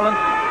Landover, Maryland.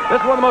 This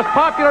is one of the most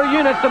popular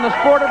units in the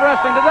sport of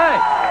wrestling today.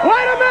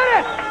 Wait a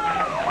minute!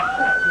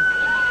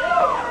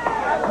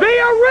 The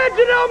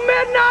original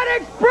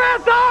Midnight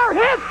Express are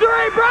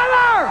history,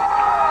 brother!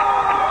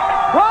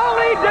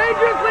 Paulie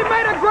dangerously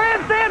made a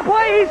grandstand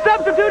play. He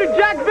substituted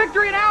Jack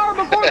Victory an hour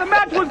before the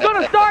match was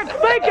going to start,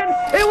 thinking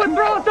it would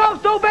throw us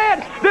off so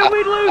bad that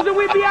we'd lose and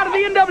we'd be out of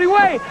the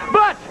NWA.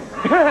 But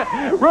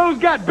Rose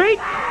got beat.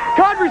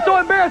 Condry's so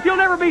embarrassed he'll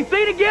never be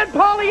seen again.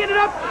 Paulie ended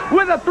up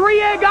with a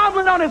 3-egg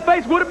omelet on his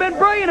face. Would have been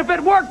brilliant if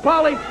it worked,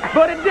 Paulie,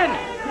 but it didn't.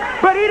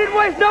 But he didn't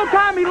waste no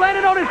time. He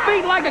landed on his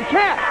feet like a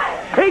cat.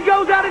 He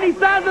goes out and he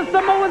signs the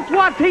Samoan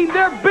SWAT team.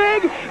 They're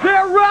big,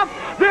 they're rough,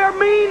 they're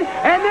mean,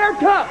 and they're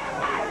tough.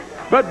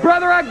 But,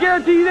 brother, I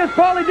guarantee you this,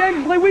 Paulie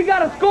Dangerously, we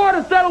got a score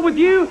to settle with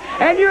you,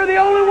 and you're the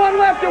only one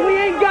left that we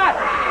ain't got.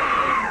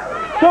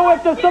 So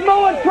if the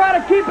Samoans try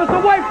to keep us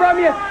away from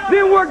you,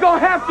 then we're going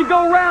to have to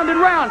go round and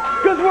round,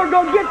 because we're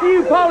going to get to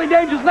you, Paulie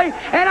Dangerously,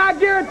 and I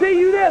guarantee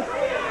you this,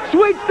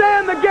 Sweet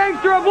Stan, the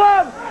Gangster of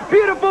Love,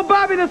 Beautiful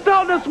Bobby the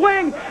Sultan of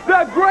Swing,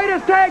 the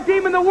greatest tag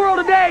team in the world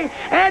today,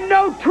 and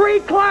no tree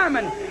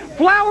climbing,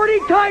 flowery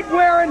tight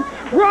wearing,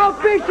 raw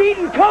fish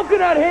eating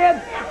coconut heads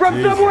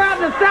from somewhere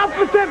out in the South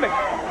Pacific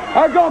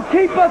are going to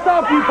keep us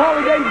off you,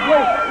 Paulie Dangerously,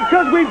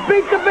 because we've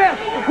beat the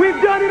best.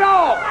 We've done it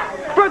all.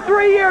 For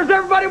 3 years,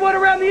 everybody went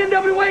around the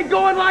NWA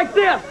going like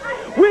this.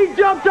 We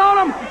jumped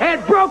on them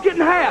and broke it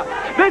in half.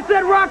 They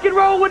said rock and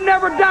roll would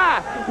never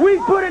die. We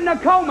put it in a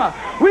coma.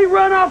 We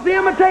run off the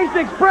Imitation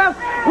Express.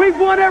 We've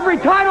won every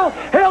title,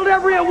 held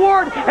every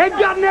award, and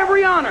gotten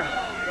every honor.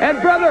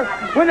 And, brother,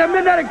 when the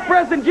Midnight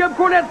Express and Jim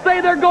Cornette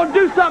say they're going to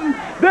do something,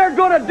 they're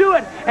going to do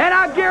it. And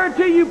I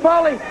guarantee you,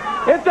 Paulie,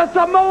 if the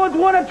Samoans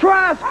want to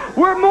try us,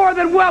 we're more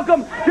than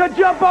welcome to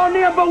jump on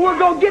them, but we're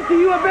going to get to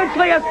you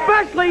eventually,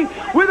 especially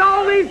with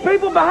all these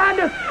people behind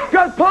us.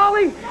 Because,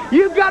 Paulie,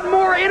 you've got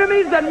more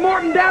enemies than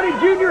Morton Downey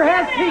Jr.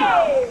 has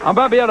teeth. I'm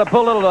about to be able to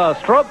pull a little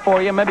stroke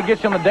for you, maybe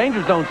get you in the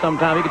danger zone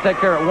sometime. You can take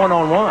care of it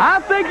one-on-one.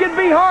 I think it'd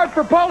be hard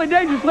for Paulie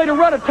Dangerously to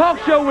run a talk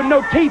show with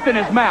no teeth in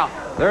his mouth.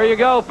 There you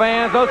go,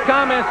 fans. Those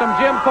comments from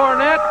Jim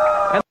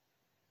Cornette.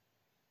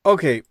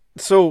 Okay,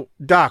 so,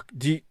 Doc,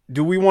 do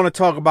we want to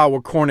talk about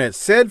what Cornette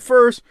said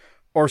first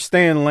or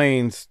Stan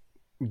Lane's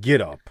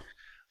get up?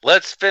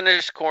 Let's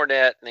finish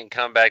Cornette and then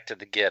come back to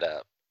the get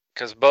up,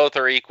 because both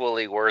are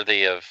equally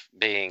worthy of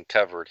being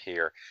covered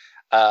here.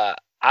 I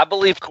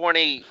believe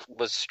Corny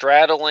was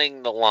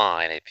straddling the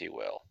line, if you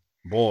will.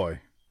 Boy.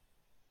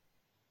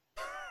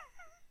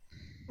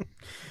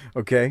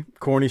 Okay,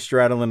 Corny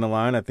straddling the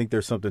line. I think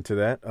there's something to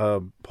that.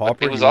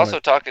 Harper, he was also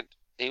talking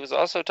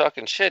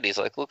shit. He's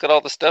like, look at all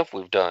the stuff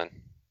we've done.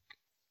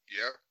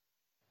 Yeah.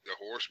 The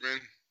Horsemen,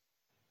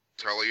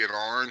 Tully and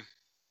Arn.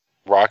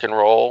 Rock and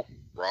roll.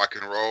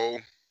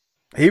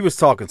 He was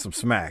talking some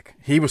smack.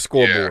 He was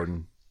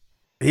scoreboarding.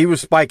 Yeah. He was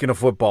spiking a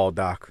football,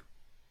 Doc.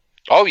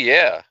 Oh,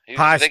 yeah.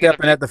 High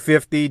stepping at the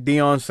 50,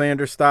 Deion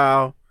Sanders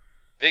style.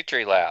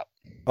 Victory lap.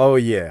 Oh,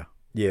 yeah.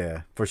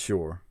 Yeah, for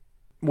sure.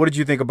 What did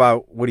you think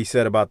about what he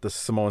said about the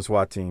Samoan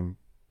SWAT team?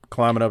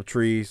 Climbing up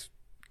trees,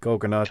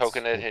 coconuts.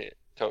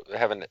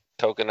 Having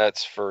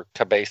coconuts for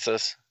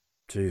cabezas.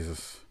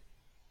 Jesus.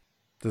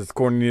 Does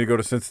Corny need to go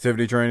to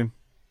sensitivity training?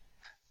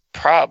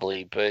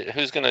 Probably, but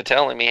who's going to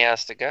tell him he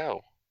has to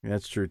go?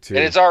 That's true, too.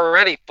 And it's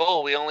already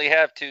full. We only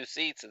have 2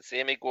 seats, and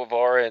Sammy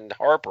Guevara and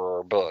Harper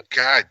are booked.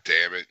 God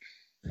damn it.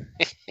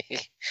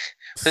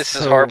 This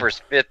is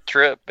Harper's 5th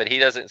trip, but he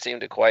doesn't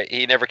seem to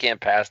he never can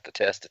pass the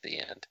test at the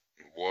end.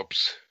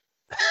 Whoops.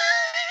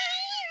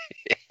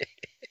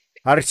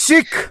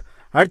 Arshik,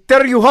 I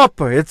tell you,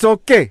 Harper, it's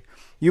okay.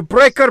 You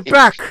break her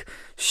back.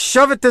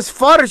 Shove it as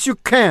far as you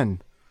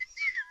can.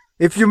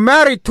 If you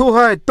marry to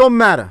her, it don't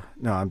matter.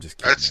 No, I'm just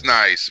kidding. That's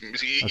nice.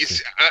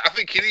 I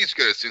think he needs to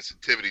go to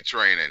sensitivity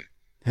training.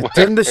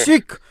 Tell the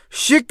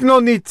Sheik no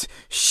need.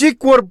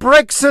 Sheik will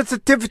break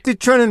sensitivity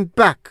training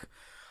back.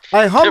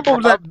 I humble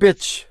that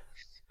bitch.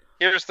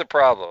 Here's the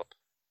problem,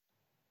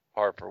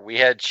 Harper. We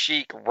had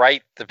Sheik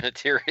write the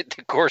material,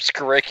 the course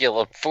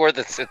curriculum for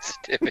the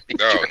sensitivity.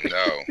 No.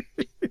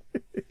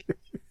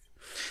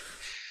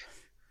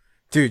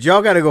 Dude,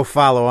 y'all got to go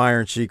follow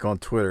Iron Sheik on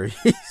Twitter.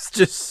 He's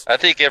just... I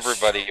think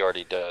everybody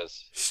already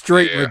does.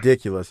 Straight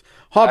ridiculous.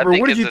 Harper,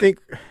 what did you think?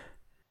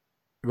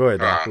 Go ahead,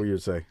 Doc. What you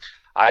say?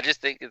 I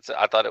just think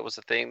I thought it was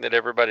a thing that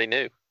everybody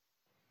knew.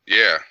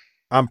 Yeah.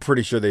 I'm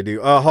pretty sure they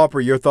do. Harper,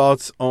 your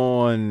thoughts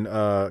on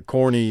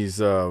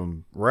Corny's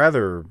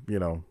rather,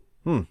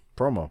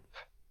 promo?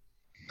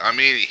 I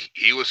mean,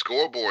 he was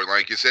scoreboard.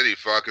 Like you said, he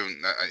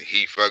fucking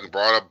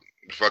brought up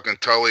fucking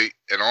Tully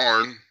and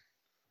Arn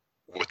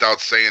without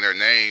saying their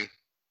name.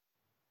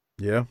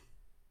 Yeah.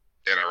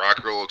 And a Rock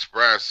and Roll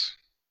Express.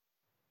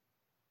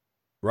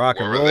 Rock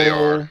and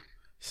Roll.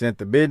 Sent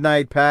the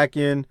Midnight Pack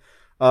in.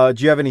 Do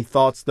you have any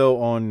thoughts,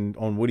 though, on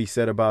what he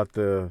said about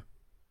the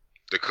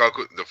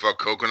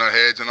coconut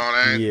heads and all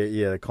that?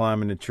 Yeah,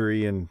 climbing the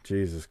tree and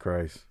Jesus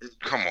Christ.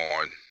 Come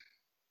on.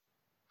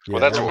 Well,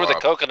 that's where the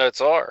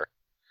coconuts are.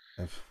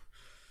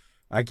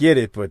 I get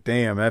it, but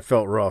damn, that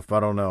felt rough.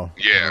 I don't know.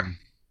 Yeah.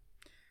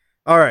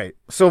 All right,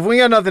 so if we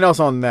got nothing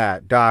else on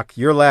that, Doc,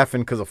 you're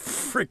laughing because of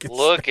freaking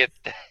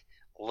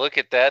look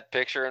at that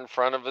picture in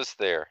front of us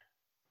there.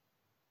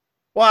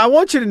 Well, I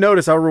want you to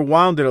notice, I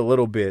rewound it a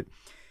little bit.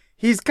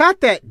 He's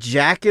got that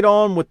jacket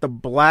on with the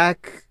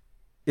black.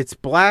 It's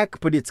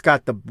black, but it's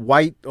got the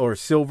white or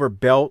silver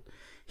belt.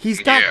 He's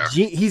got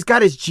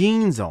his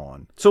jeans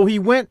on. So he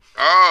went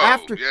yeah,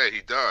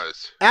 he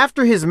does.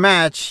 After his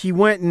match, he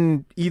went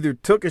and either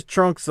took his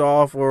trunks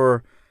off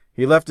or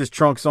he left his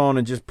trunks on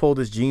and just pulled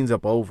his jeans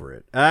up over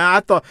it. And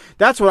I thought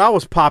that's what I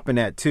was popping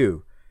at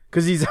too,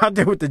 because he's out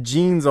there with the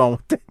jeans on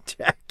with the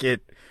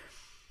jacket.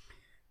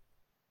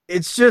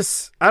 It's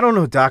just, I don't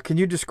know, Doc. Can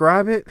you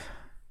describe it?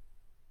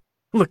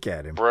 Look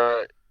at him.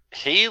 Bruh,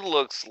 he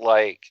looks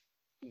like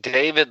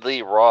David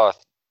Lee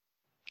Roth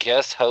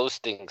guest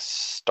hosting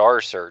Star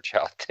Search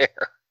out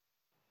there.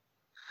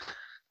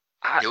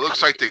 He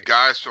looks like the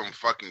guys from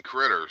fucking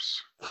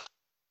Critters.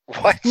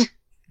 What? You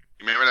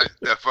remember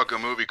that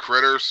fucking movie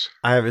Critters?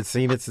 I haven't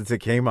seen it since it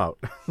came out.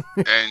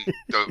 And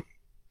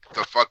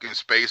the fucking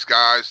space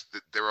guys,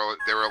 they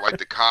were like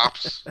the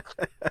cops,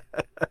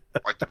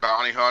 like the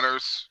bounty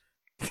hunters.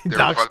 They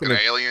were fucking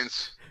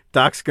aliens.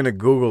 Doc's gonna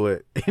Google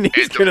it, and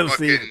he's gonna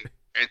see it.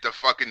 And to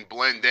fucking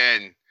blend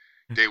in,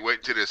 they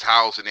went to this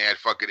house and they had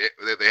fucking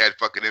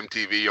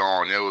MTV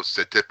on. It was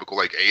the typical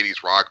like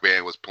 80s rock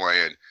band was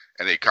playing,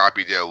 and they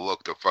copied their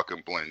look to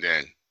fucking blend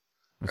in,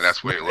 and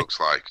that's what it looks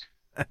like.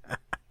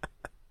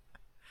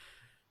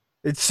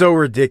 It's so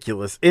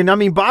ridiculous. And I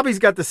mean, Bobby's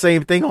got the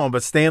same thing on,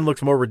 but Stan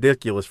looks more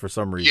ridiculous for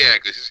some reason. Yeah,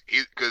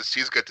 because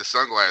he's got the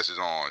sunglasses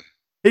on.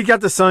 He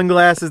got the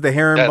sunglasses, the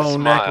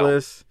herringbone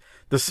necklace,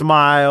 the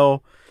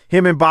smile.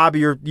 Him and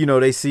Bobby are,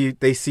 they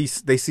see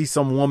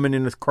some woman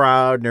in the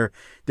crowd, and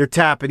they're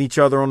tapping each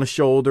other on the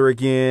shoulder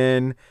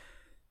again.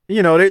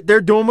 They're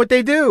doing what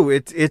they do.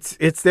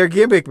 It's their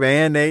gimmick,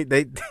 man.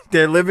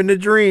 They're living the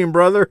dream,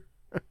 brother.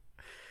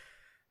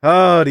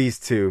 Oh, these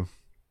two.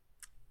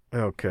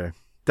 Okay.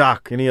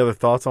 Doc, any other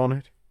thoughts on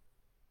it?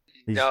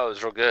 No, it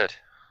was real good.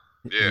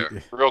 Yeah.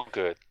 Real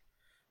good.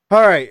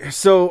 All right,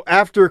 so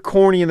after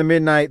Corny in the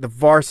Midnight, the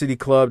Varsity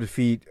Club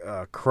defeat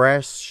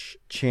Crash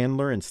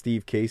Chandler and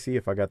Steve Casey,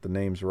 if I got the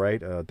names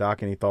right.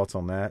 Doc, any thoughts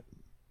on that?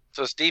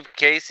 So Steve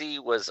Casey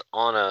was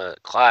on a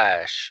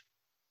Clash,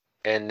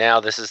 and now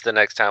this is the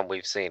next time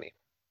we've seen him.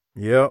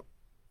 Yep.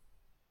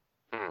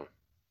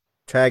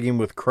 Tagging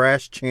with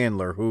Crash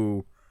Chandler,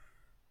 who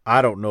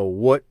I don't know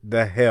what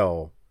the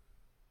hell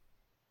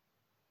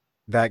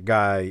that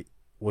guy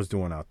was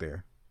doing out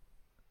there.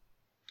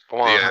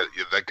 Yeah,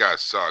 that guy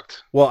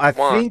sucked. Well, I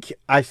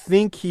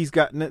think he's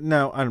got.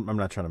 No, I'm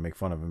not trying to make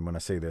fun of him when I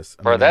say this.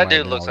 Bro, that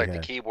dude looks like the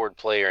keyboard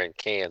player in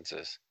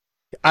Kansas.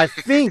 I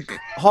think,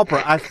 Harper,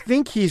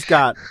 he's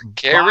got.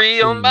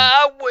 Carry on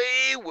my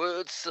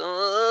wayward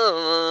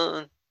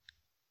son.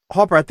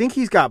 Harper, I think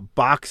he's got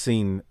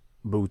boxing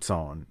boots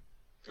on.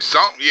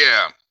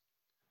 Yeah.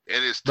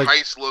 And his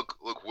tights look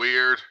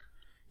weird.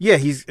 Yeah,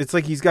 it's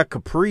like he's got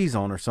capris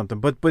on or something.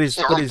 But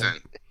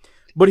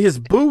his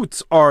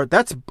boots are,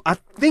 I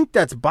think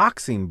that's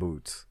boxing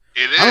boots.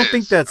 It is. I don't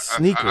think that's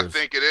sneakers. I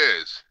think it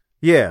is.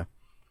 Yeah.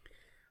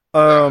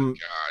 God.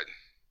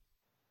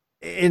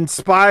 And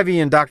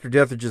Spivey and Dr.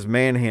 Death are just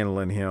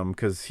manhandling him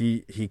because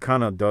he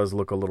kind of does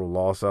look a little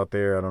lost out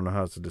there. I don't know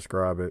how else to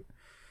describe it.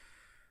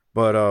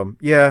 But,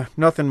 yeah,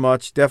 nothing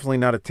much. Definitely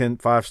not a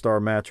 5-star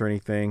match or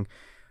anything.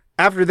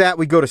 After that,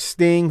 we go to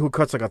Sting, who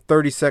cuts like a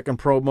 30-second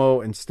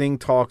promo, and Sting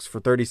talks for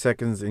 30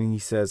 seconds, and he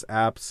says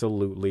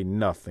absolutely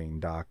nothing,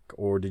 Doc.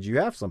 Or did you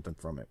have something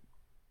from it?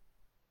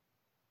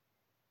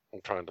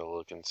 I'm trying to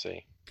look and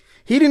see.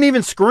 He didn't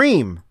even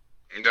scream.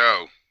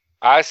 No.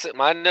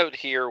 My note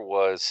here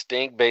was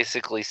Sting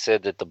basically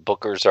said that the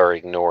bookers are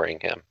ignoring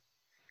him.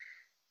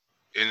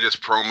 And this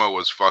promo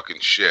was fucking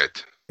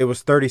shit. It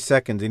was 30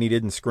 seconds, and he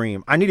didn't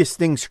scream. I need a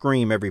Sting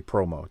scream every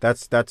promo.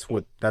 That's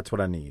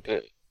what I need.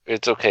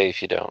 It's okay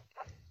if you don't.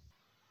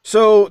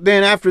 So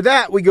then after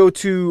that, we go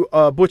to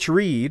Butch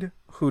Reed,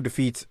 who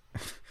defeats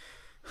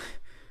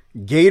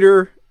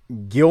Gator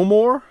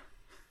Gilmore.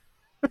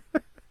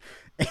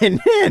 And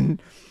then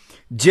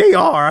JR,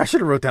 I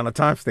should have wrote down a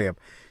timestamp.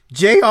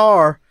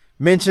 JR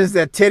mentions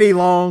that Teddy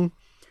Long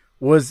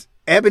was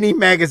Ebony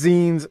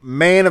Magazine's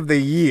Man of the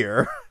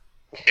Year.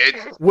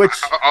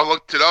 Which I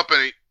looked it up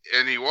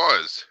and he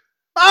was.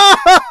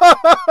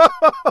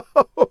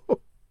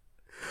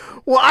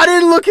 Well, I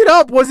didn't look it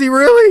up. Was he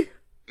really?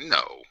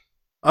 No.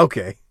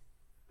 Okay.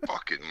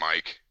 Fucking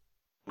Mike.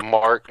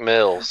 Mark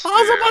Mills. I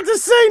was about to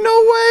say,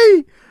 no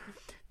way.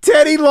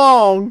 Teddy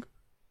Long,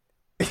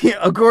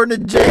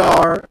 according to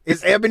JR,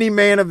 is Ebony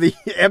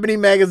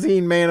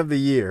Magazine Man of the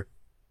Year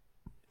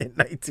in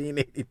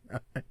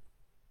 1989.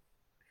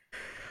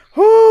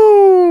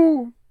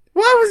 Who?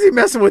 Why was he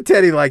messing with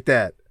Teddy like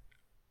that?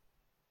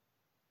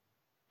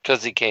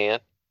 Because he can.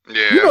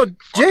 Yeah. You know,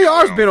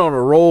 JR's been on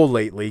a roll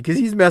lately because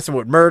he's messing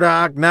with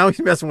Murdoch. Now he's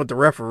messing with the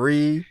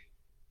referee.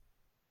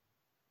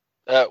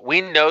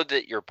 We know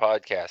that you're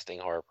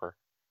podcasting, Harper.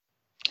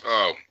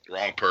 Oh,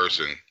 wrong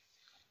person.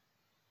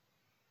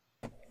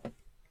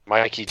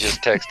 Mikey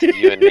just texted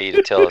you and me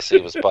to tell us he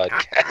was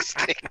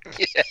podcasting.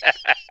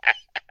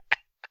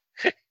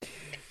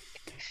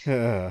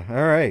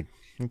 All right.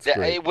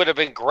 It would have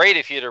been great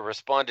if you'd have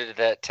responded to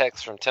that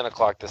text from 10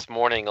 o'clock this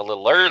morning a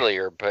little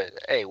earlier, but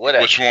hey,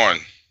 whatever. Which one?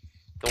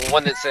 The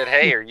one that said,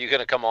 hey, are you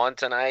going to come on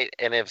tonight?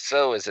 And if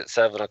so, is it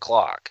 7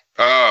 o'clock?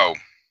 Oh,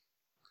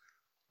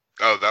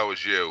 that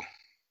was you.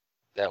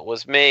 That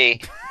was me.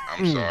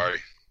 I'm sorry.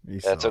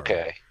 That's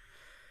okay.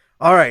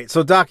 All right.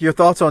 So, Doc, your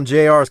thoughts on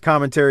JR's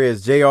commentary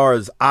as JR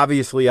is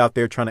obviously out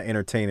there trying to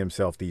entertain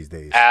himself these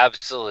days.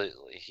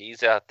 Absolutely.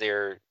 He's out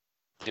there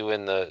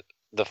doing the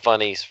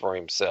funnies for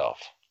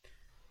himself.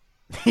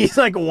 He's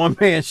like a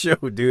one-man show,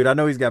 dude. I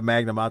know he's got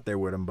Magnum out there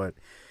with him, but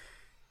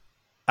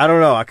I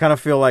don't know. I kind of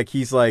feel like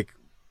he's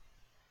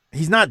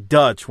not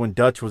Dutch when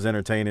Dutch was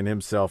entertaining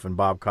himself and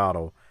Bob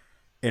Caudle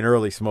in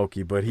early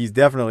Smokey, but he's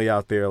definitely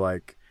out there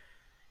like,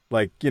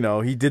 you know,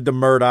 he did the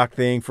Murdoch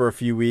thing for a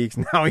few weeks.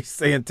 Now he's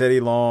saying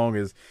Teddy Long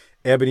is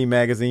Ebony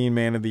Magazine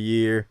Man of the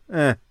Year.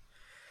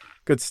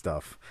 Good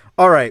stuff.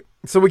 All right,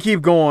 so we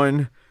keep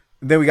going.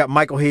 Then we got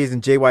Michael Hayes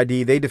and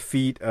JYD. They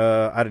defeat,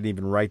 I didn't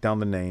even write down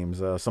the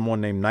names, someone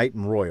named Knight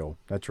and Royal.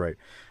 That's right.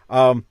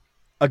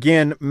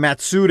 Again,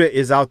 Matsuda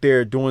is out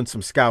there doing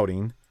some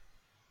scouting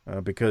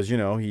because, you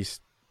know, he's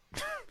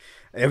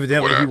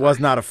evidently he was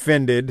not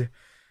offended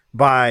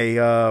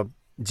by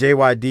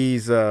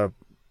JYD's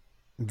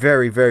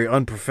very, very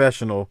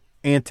unprofessional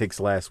antics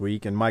last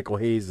week and Michael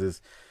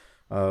Hayes'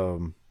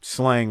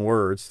 slang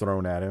words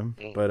thrown at him.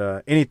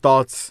 But any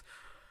thoughts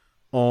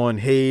on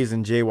Hayes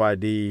and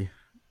JYD,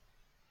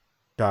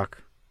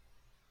 Doc?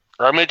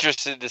 I'm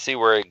interested to see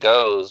where it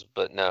goes,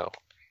 but no.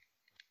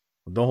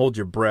 Don't hold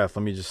your breath.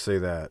 Let me just say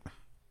that.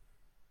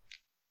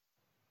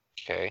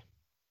 Okay.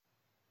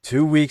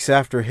 2 weeks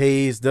after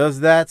Hayes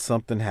does that,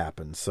 something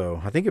happens.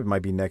 So I think it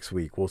might be next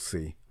week. We'll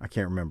see. I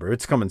can't remember.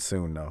 It's coming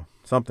soon, though.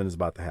 Something is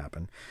about to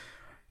happen.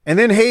 And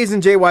then Hayes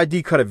and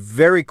JYD cut a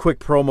very quick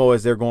promo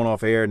as they're going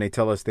off air, and they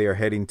tell us they are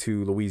heading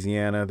to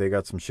Louisiana. They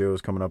got some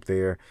shows coming up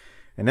there.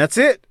 And that's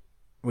it.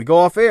 We go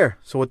off air.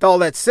 So with all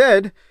that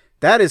said,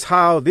 that is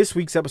how this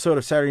week's episode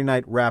of Saturday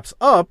Night wraps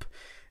up.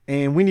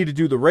 And we need to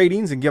do the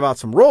ratings and give out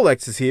some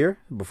Rolexes here.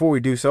 Before we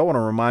do so, I want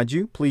to remind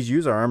you, please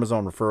use our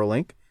Amazon referral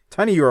link,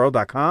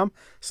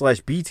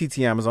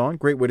 tinyurl.com/BTTAmazon.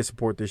 Great way to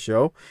support this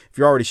show if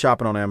you're already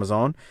shopping on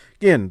Amazon.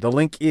 Again, the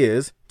link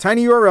is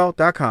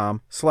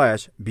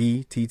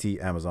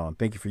tinyurl.com/BTTAmazon.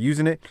 Thank you for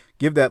using it.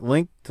 Give that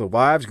link to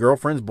wives,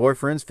 girlfriends,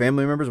 boyfriends,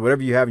 family members,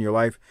 whatever you have in your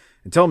life,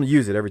 and tell them to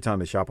use it every time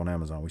they shop on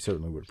Amazon. We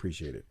certainly would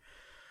appreciate it.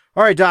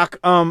 All right, Doc,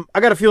 I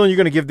got a feeling you're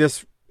going to give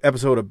this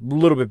episode a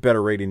little bit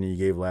better rating than you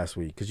gave last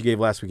week because you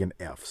gave last week an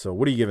F. So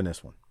what are you giving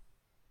this one?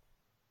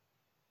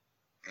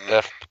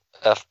 F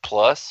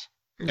plus?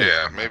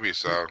 Yeah, maybe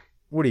so.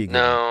 What are you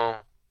giving? No.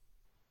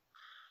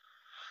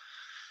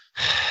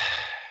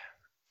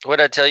 What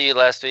did I tell you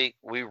last week?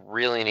 We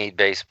really need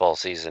baseball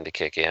season to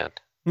kick in.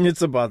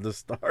 It's about to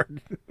start.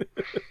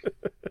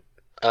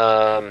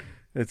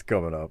 It's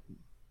coming up.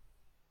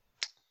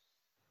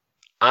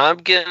 I'm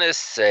going to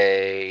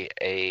say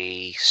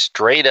a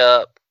straight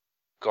up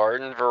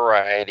garden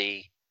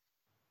variety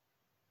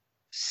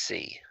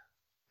C.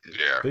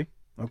 Yeah. C?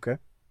 Okay.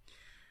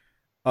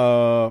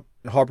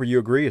 Harper, you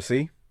agree? A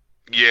C?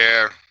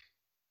 Yeah.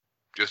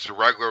 Just a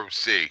regular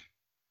C.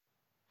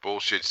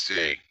 Bullshit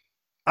C.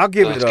 I'll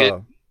give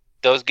it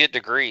those get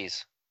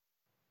degrees.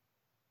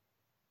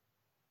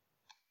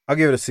 I'll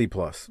give it a C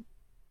plus.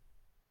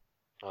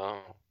 Oh.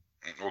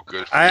 Well,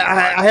 good.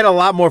 I had a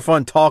lot more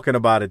fun talking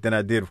about it than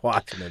I did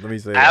watching it. Let me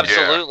say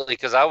Absolutely,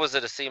 because I was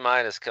at a C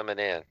minus coming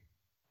in.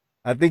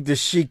 I think the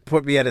Sheik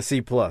put me at a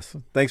C plus.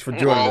 Thanks for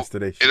joining us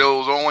today, Sheik. It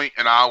was only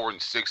an hour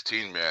and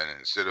 16 minutes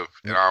instead of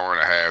an hour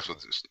and a half,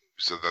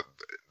 so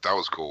that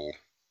was cool.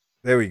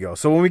 There we go.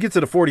 So when we get to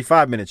the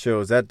 45-minute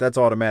shows, that's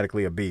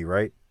automatically a B,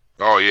 right?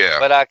 Oh yeah.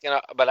 But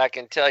I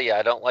can tell you,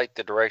 I don't like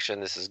the direction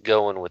this is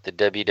going with the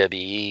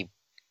WWE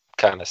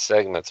kind of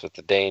segments with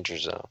the Danger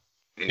Zone.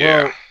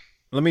 Yeah. Well,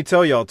 let me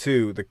tell y'all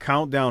too. The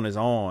countdown is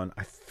on.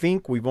 I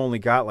think we've only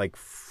got like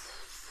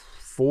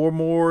 4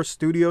 more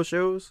studio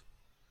shows.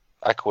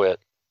 I quit.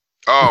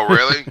 Oh,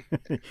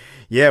 really?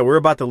 Yeah, we're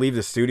about to leave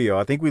the studio.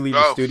 I think we leave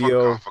the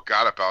studio. I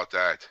forgot about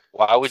that.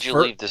 Why would you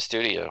leave the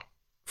studio?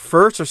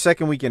 First or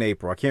second week in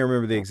April. I can't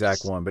remember the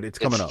exact one, but it's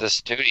coming up. The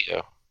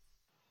studio.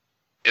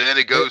 And then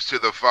it goes to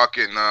the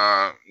fucking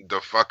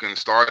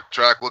Star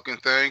Trek looking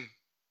thing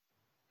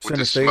with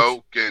the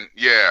smoke and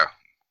yeah.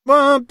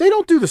 Well, they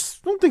don't do this.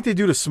 I don't think they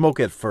do the smoke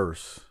at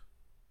first.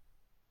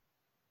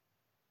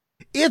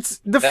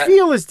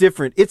 Feel is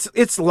different.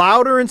 It's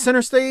louder in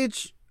center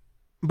stage,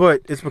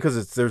 but it's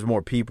because there's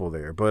more people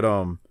there. But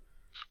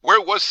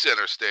where was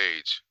center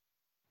stage?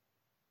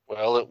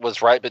 Well, it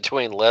was right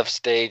between left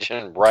stage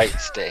and right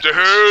stage.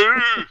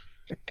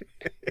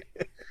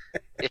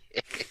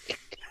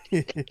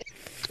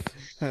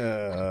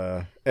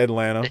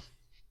 Atlanta.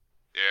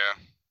 Yeah.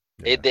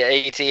 The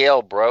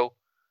ATL, bro.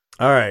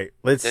 All right,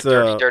 let's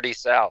the dirty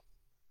South.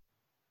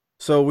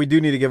 So we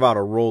do need to give out a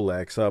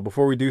Rolex.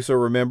 Before we do so,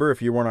 remember,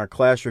 if you want our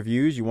Clash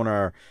reviews, you want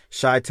our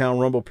Chi-Town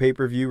Rumble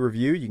pay-per-view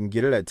review, you can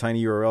get it at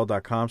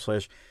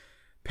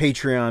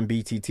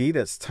tinyurl.com/PatreonBTT.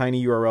 That's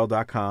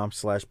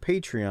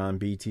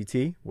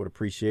tinyurl.com/PatreonBTT. Would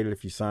appreciate it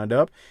if you signed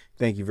up.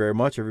 Thank you very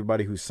much,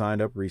 everybody who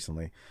signed up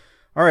recently.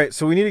 All right,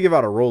 so we need to give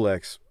out a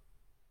Rolex.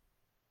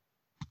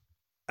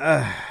 I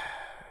know,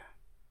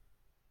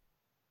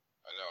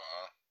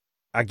 huh?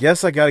 I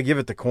guess I got to give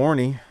it to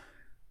Corny.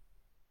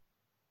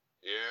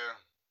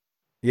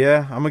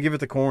 Yeah, I'm going to give it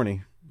to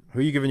Corny. Who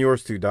are you giving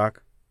yours to,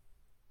 Doc?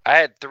 I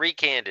had 3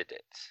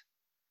 candidates.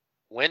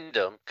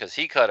 Wyndham, because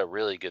he cut a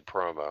really good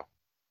promo.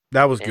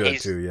 That was good,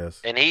 too, yes.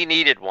 And he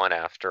needed one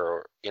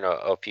after,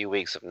 a few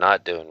weeks of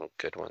not doing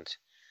good ones.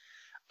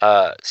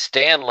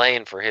 Stan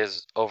Lane for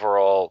his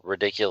overall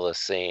ridiculous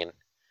scene.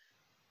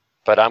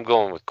 But I'm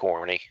going with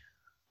Corny.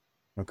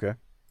 Okay.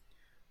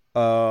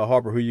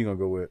 Harper, who you going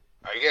to go with?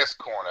 I guess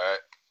Cornette.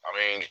 I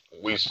mean,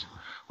 we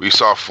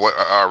saw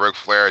Ric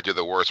Flair do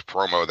the worst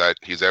promo that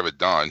he's ever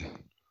done.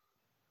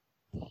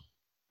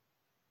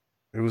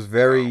 It was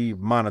very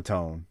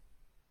monotone.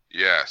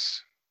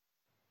 Yes.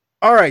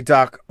 All right,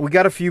 Doc, we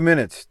got a few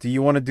minutes. Do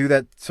you want to do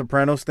that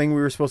Sopranos thing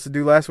we were supposed to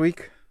do last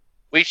week?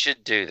 We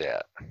should do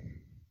that.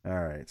 All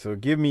right, so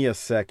give me a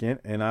second,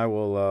 and I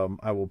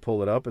will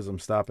pull it up as I'm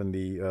stopping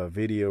the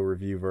video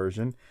review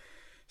version.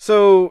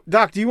 So,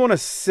 Doc, do you want to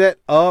set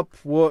up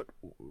what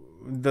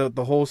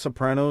the whole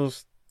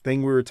Sopranos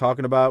thing we were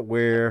talking about,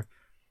 where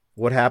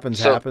what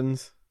happens? I'm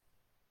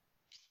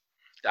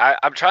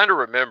trying to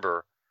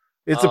remember.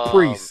 It's a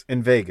priest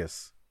in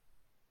Vegas.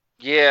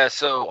 Yeah,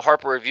 so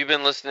Harper, have you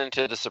been listening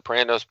to the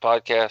Sopranos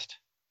podcast?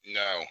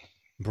 No.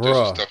 Bruh. This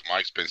is stuff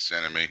Mike's been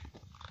sending me.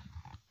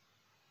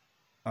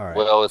 All right.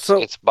 Well,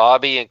 it's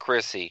Bobby and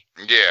Chrissy.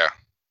 Yeah.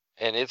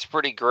 And it's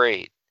pretty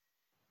great.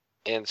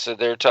 And so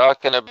they're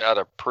talking about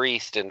a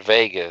priest in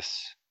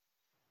Vegas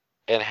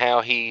and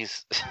how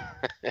he's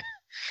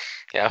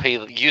how he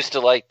used to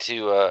like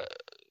to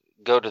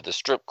go to the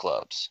strip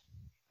clubs.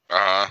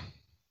 Uh-huh.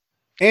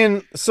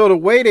 And so the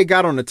way they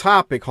got on the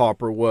topic,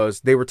 Harper,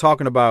 was they were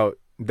talking about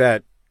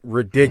that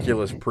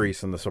ridiculous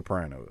priest in The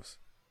Sopranos.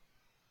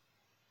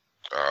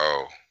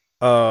 Oh.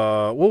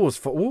 What was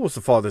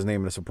the father's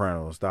name in The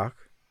Sopranos, Doc?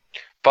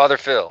 Father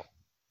Phil.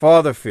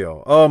 Father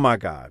Phil. Oh my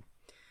God.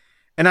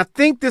 And I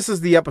think this is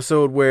the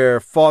episode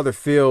where Father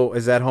Phil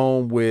is at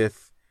home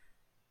with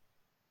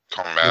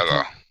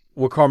Carmela.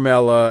 With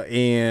Carmela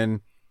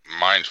and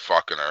mind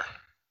fucking her.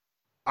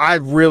 I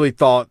really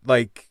thought,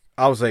 I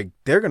was like,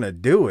 they're going to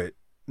do it.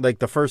 Like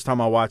the first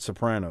time I watched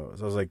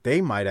Sopranos, I was like,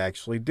 they might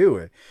actually do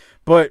it,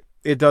 but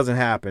it doesn't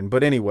happen.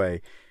 But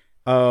anyway,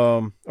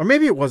 or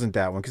maybe it wasn't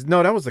that one.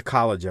 No, that was the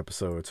college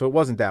episode. So it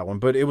wasn't that one,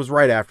 but it was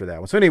right after that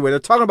one. So anyway, they're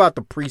talking about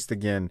the priest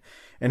again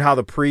and how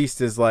the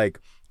priest is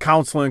like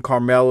counseling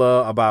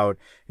Carmela about,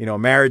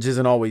 marriage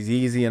isn't always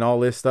easy and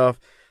all this stuff.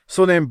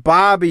 So then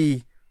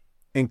Bobby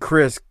and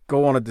Chris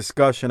go on a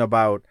discussion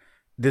about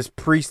this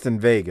priest in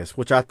Vegas,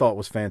 which I thought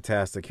was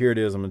fantastic. Here it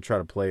is. I'm going to try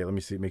to play it. Let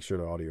me see, make sure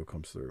the audio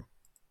comes through.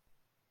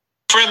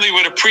 Friendly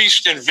with a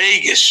priest in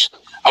Vegas,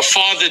 a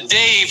Father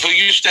Dave who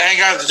used to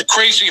hang out at the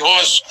Crazy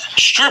Horse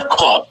strip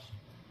club.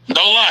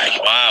 No lie.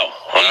 Wow.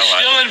 He's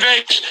still in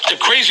Vegas. The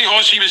Crazy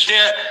Horse, he was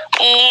there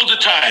all the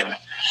time.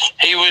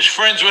 He was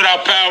friends with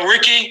our pal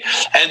Ricky,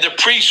 and the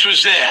priest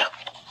was there.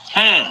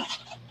 Our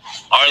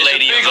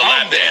Lady of the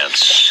Lap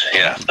Dance.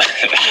 Yeah.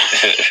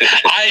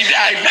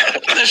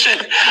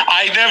 Listen,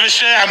 I never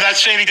said, I'm not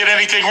saying he did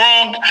anything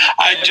wrong.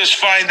 I just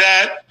find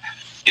that,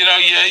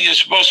 you're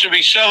supposed to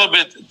be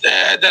celibate.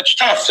 That's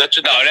tough.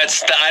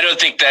 I don't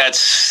think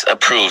that's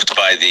approved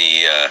by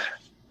the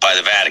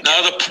Vatican.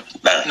 No, they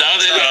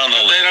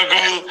don't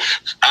go.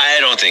 I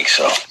don't think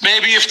so.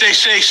 Maybe if they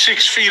say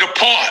 6 feet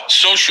apart,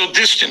 social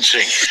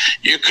distancing,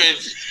 you could,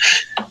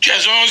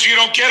 as long as you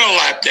don't get a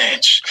lap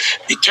dance.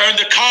 He turned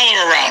the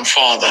collar around,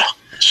 Father.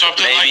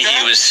 Something like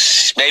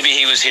that. Maybe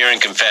he was hearing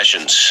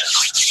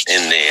confessions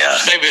in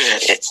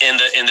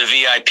the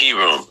VIP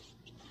room.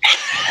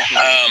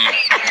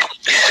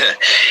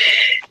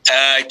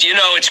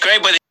 It's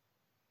great, but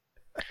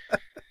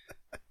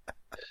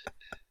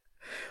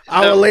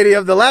Our Lady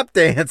of the Lap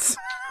Dance.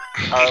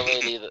 Our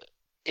Lady.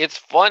 It's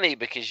funny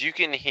because you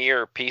can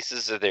hear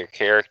pieces of their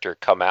character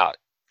come out.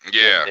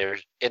 Yeah.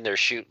 In their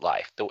shoot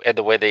life,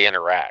 the way they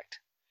interact.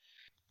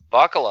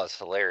 Bacala's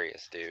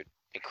hilarious, dude,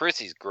 and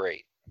Chrissy's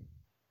great.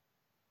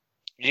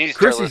 You need to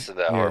start listening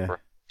to that, Harper.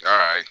 All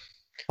right.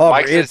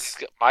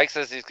 Mike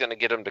says he's going to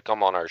get him to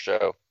come on our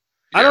show.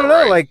 I don't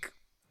know,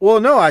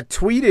 no, I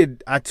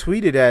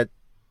tweeted at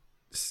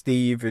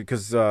Steve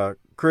because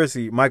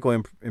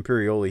Michael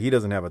Imperioli, he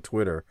doesn't have a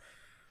Twitter.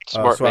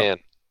 Smart man.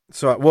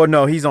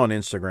 No, he's on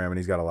Instagram and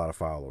he's got a lot of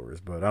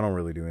followers, but I don't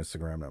really do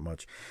Instagram that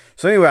much.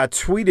 So anyway, I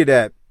tweeted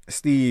at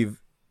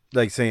Steve,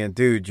 saying,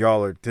 dude,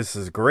 this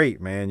is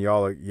great, man.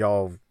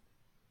 Y'all,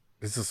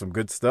 this is some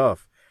good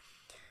stuff.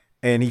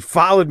 And he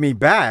followed me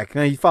back.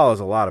 Now, he follows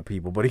a lot of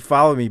people, but he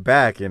followed me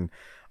back, and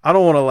I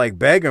don't want to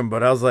beg him,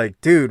 but I was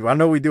like, dude, I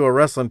know we do a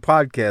wrestling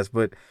podcast,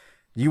 but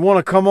you want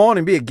to come on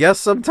and be a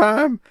guest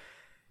sometime?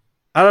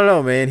 I don't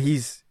know, man.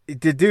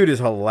 The dude is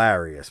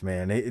hilarious,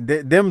 man.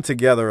 Them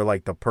together are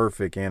like the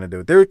perfect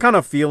antidote. They're kind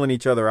of feeling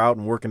each other out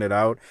and working it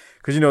out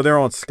because, they're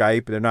on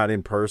Skype. They're not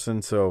in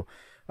person. So,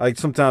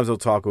 sometimes they'll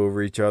talk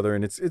over each other,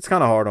 and it's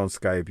kind of hard on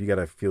Skype. You got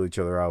to feel each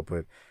other out,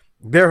 but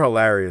they're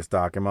hilarious,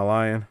 Doc. Am I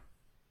lying?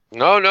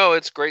 No,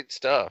 it's great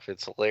stuff.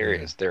 It's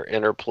hilarious. Their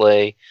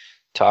interplay,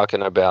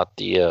 talking about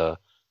the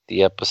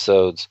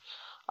episodes.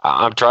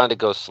 I'm trying to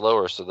go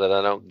slower so that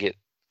I don't get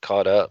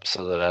caught up,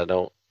 so that I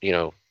don't,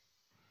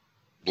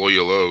 blow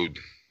your load.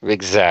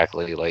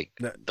 Exactly, like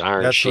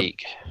Iron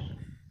Sheik.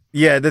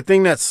 Yeah, the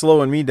thing that's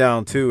slowing me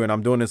down too, and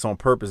I'm doing this on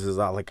purpose, is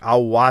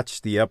I'll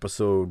watch the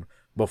episode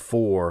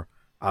before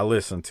I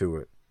listen to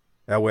it.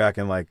 That way I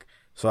can I'm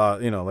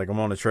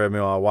on the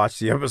treadmill, I'll watch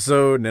the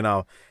episode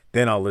and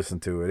then I'll listen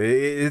to it.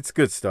 It's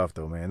good stuff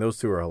though, man. Those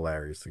two are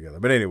hilarious together.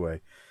 But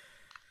anyway,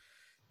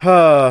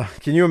 can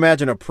you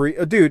imagine a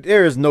priest? Dude,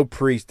 there is no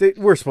priest.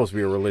 We're supposed to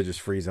be a religious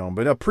free zone,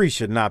 but a priest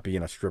should not be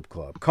in a strip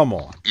club. Come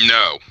on.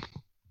 No.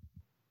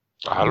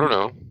 I don't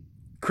know.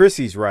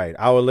 Chrissy's right.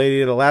 Our Lady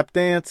of the Lap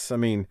Dance. I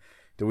mean,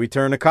 do we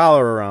turn the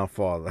collar around,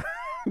 Father?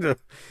 Do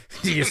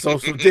you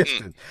social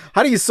distance?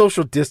 How do you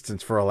social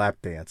distance for a lap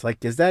dance?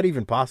 Is that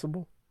even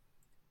possible?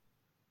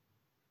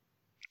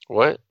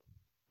 What?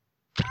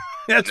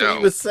 That's what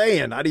he was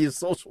saying. How do you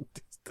social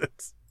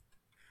distance?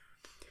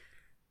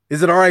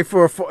 Is it all right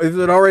for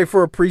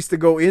a priest to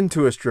go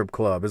into a strip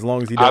club as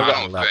long as he doesn't?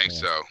 I don't think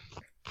so.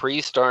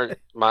 Priests aren't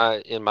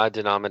in my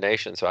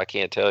denomination, so I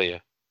can't tell you.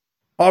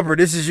 Harper,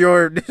 this is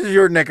your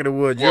neck of the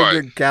woods. You're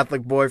a good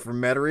Catholic boy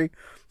from Metairie.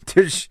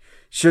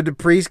 Should the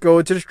priest go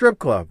into the strip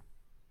club?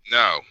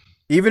 No.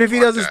 Even if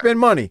he doesn't spend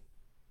money?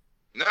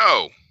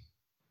 No.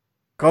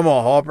 Come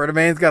on, Harper. The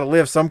man's got to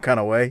live some kind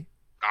of way.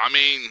 I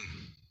mean,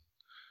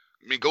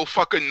 go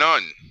fuck a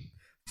nun.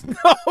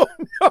 No.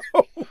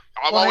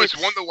 I've always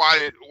wondered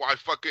why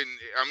fucking,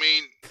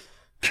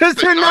 because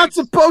they're not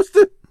supposed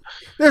to.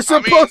 They're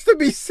supposed to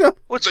be so.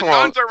 What's the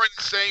wrong? nuns are in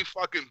the same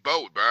fucking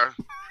boat, man.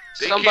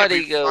 They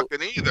Somebody can't be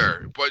fucking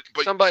either. But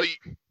somebody.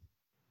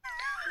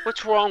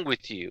 What's wrong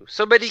with you?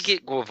 Somebody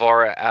get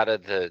Guevara out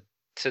of the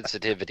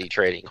sensitivity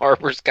training.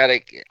 Harper's got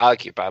to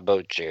occupy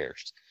both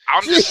chairs.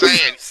 I'm just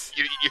saying,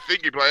 you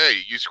think you'd be like,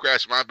 hey, you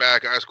scratch my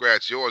back, I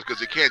scratch yours, because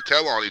they can't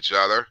tell on each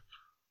other.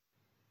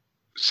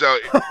 So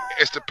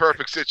it's the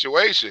perfect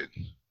situation.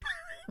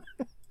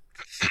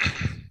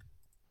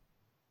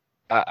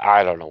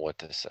 I don't know what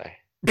to say.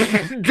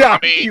 Am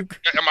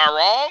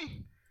I wrong?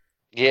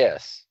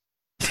 Yes.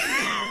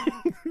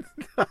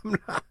 I'm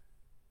not.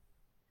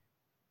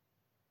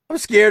 I'm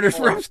scared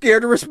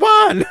to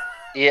respond.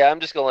 Yeah, I'm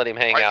just gonna let him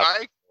hang out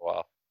Mike? for a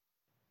while.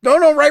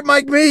 No, right,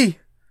 Mike, me.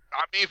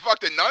 Fuck,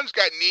 the nuns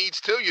got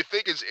needs too. You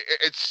think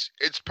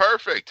it's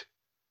perfect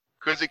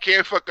because they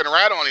can't fucking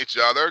rat on each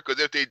other.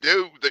 Because if they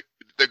do,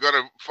 they're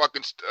gonna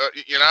fucking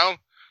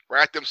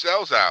rat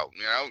themselves out.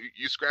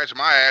 You scratch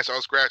my ass,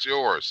 I'll scratch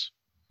yours.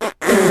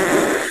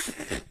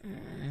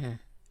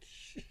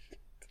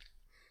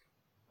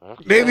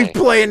 Okay. Maybe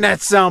playing that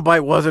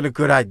soundbite wasn't a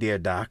good idea,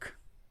 Doc.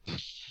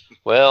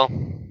 Well,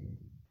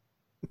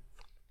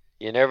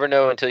 you never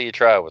know until you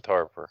try with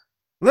Harper.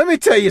 Let me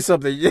tell you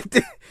something.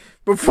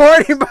 Before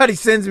anybody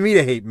sends me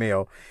to hate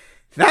mail,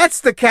 that's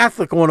the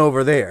Catholic one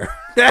over there.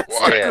 That's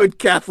the good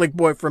Catholic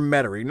boy from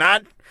Metairie.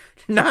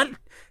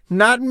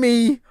 Not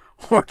me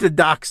or the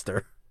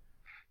Docster.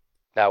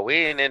 Now, we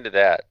ain't into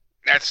that.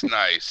 That's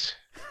nice.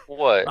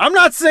 What? I'm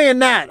not saying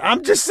that.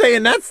 I'm just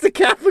saying that's the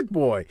Catholic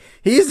boy.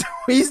 He's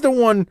the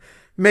one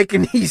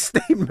making these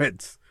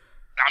statements.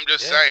 I'm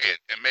just saying.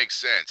 It makes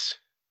sense.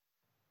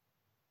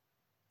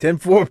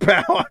 10-4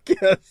 pow, I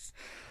guess.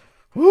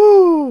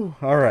 Woo.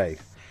 All right.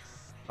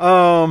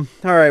 All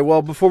right.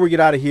 Well, before we get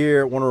out of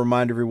here, I want to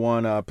remind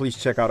everyone, please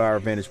check out our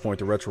Vantage Point,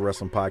 the Retro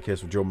Wrestling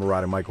Podcast with Joe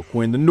Murata and Michael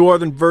Quinn, the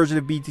northern version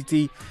of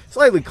BTT,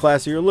 slightly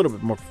classier, a little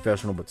bit more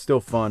professional, but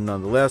still fun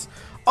nonetheless.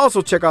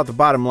 Also, check out the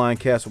Bottom Line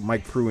Cast with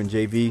Mike Prue and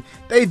JV.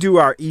 They do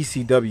our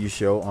ECW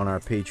show on our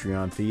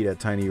Patreon feed at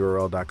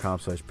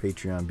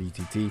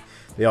tinyurl.com/PatreonBTT.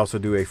 They also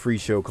do a free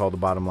show called the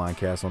Bottom Line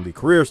Cast on the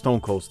career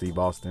Stone Cold Steve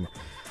Austin.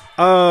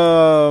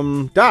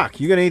 Doc,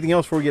 you got anything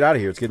else before we get out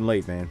of here? It's getting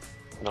late, man.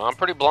 No, I'm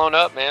pretty blown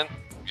up, man.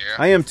 Yeah.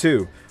 I am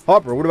too.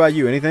 Harper, what about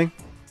you? Anything?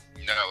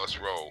 No, let's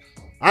roll.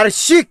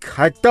 Arshik,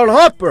 I tell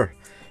Harper,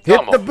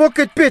 hit the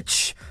bucket,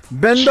 bitch.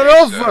 Bend it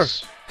over.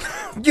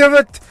 Give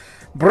it.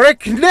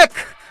 Break neck.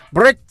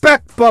 Break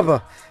back,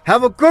 Bubba.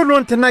 Have a good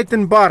one tonight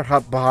in bar,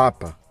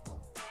 Harper.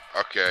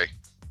 Okay.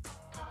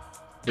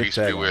 Peace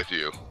be with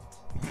you.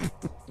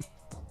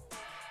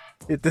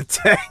 Hit the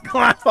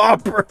tagline,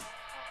 Harper.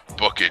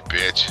 Book it,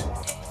 bitch.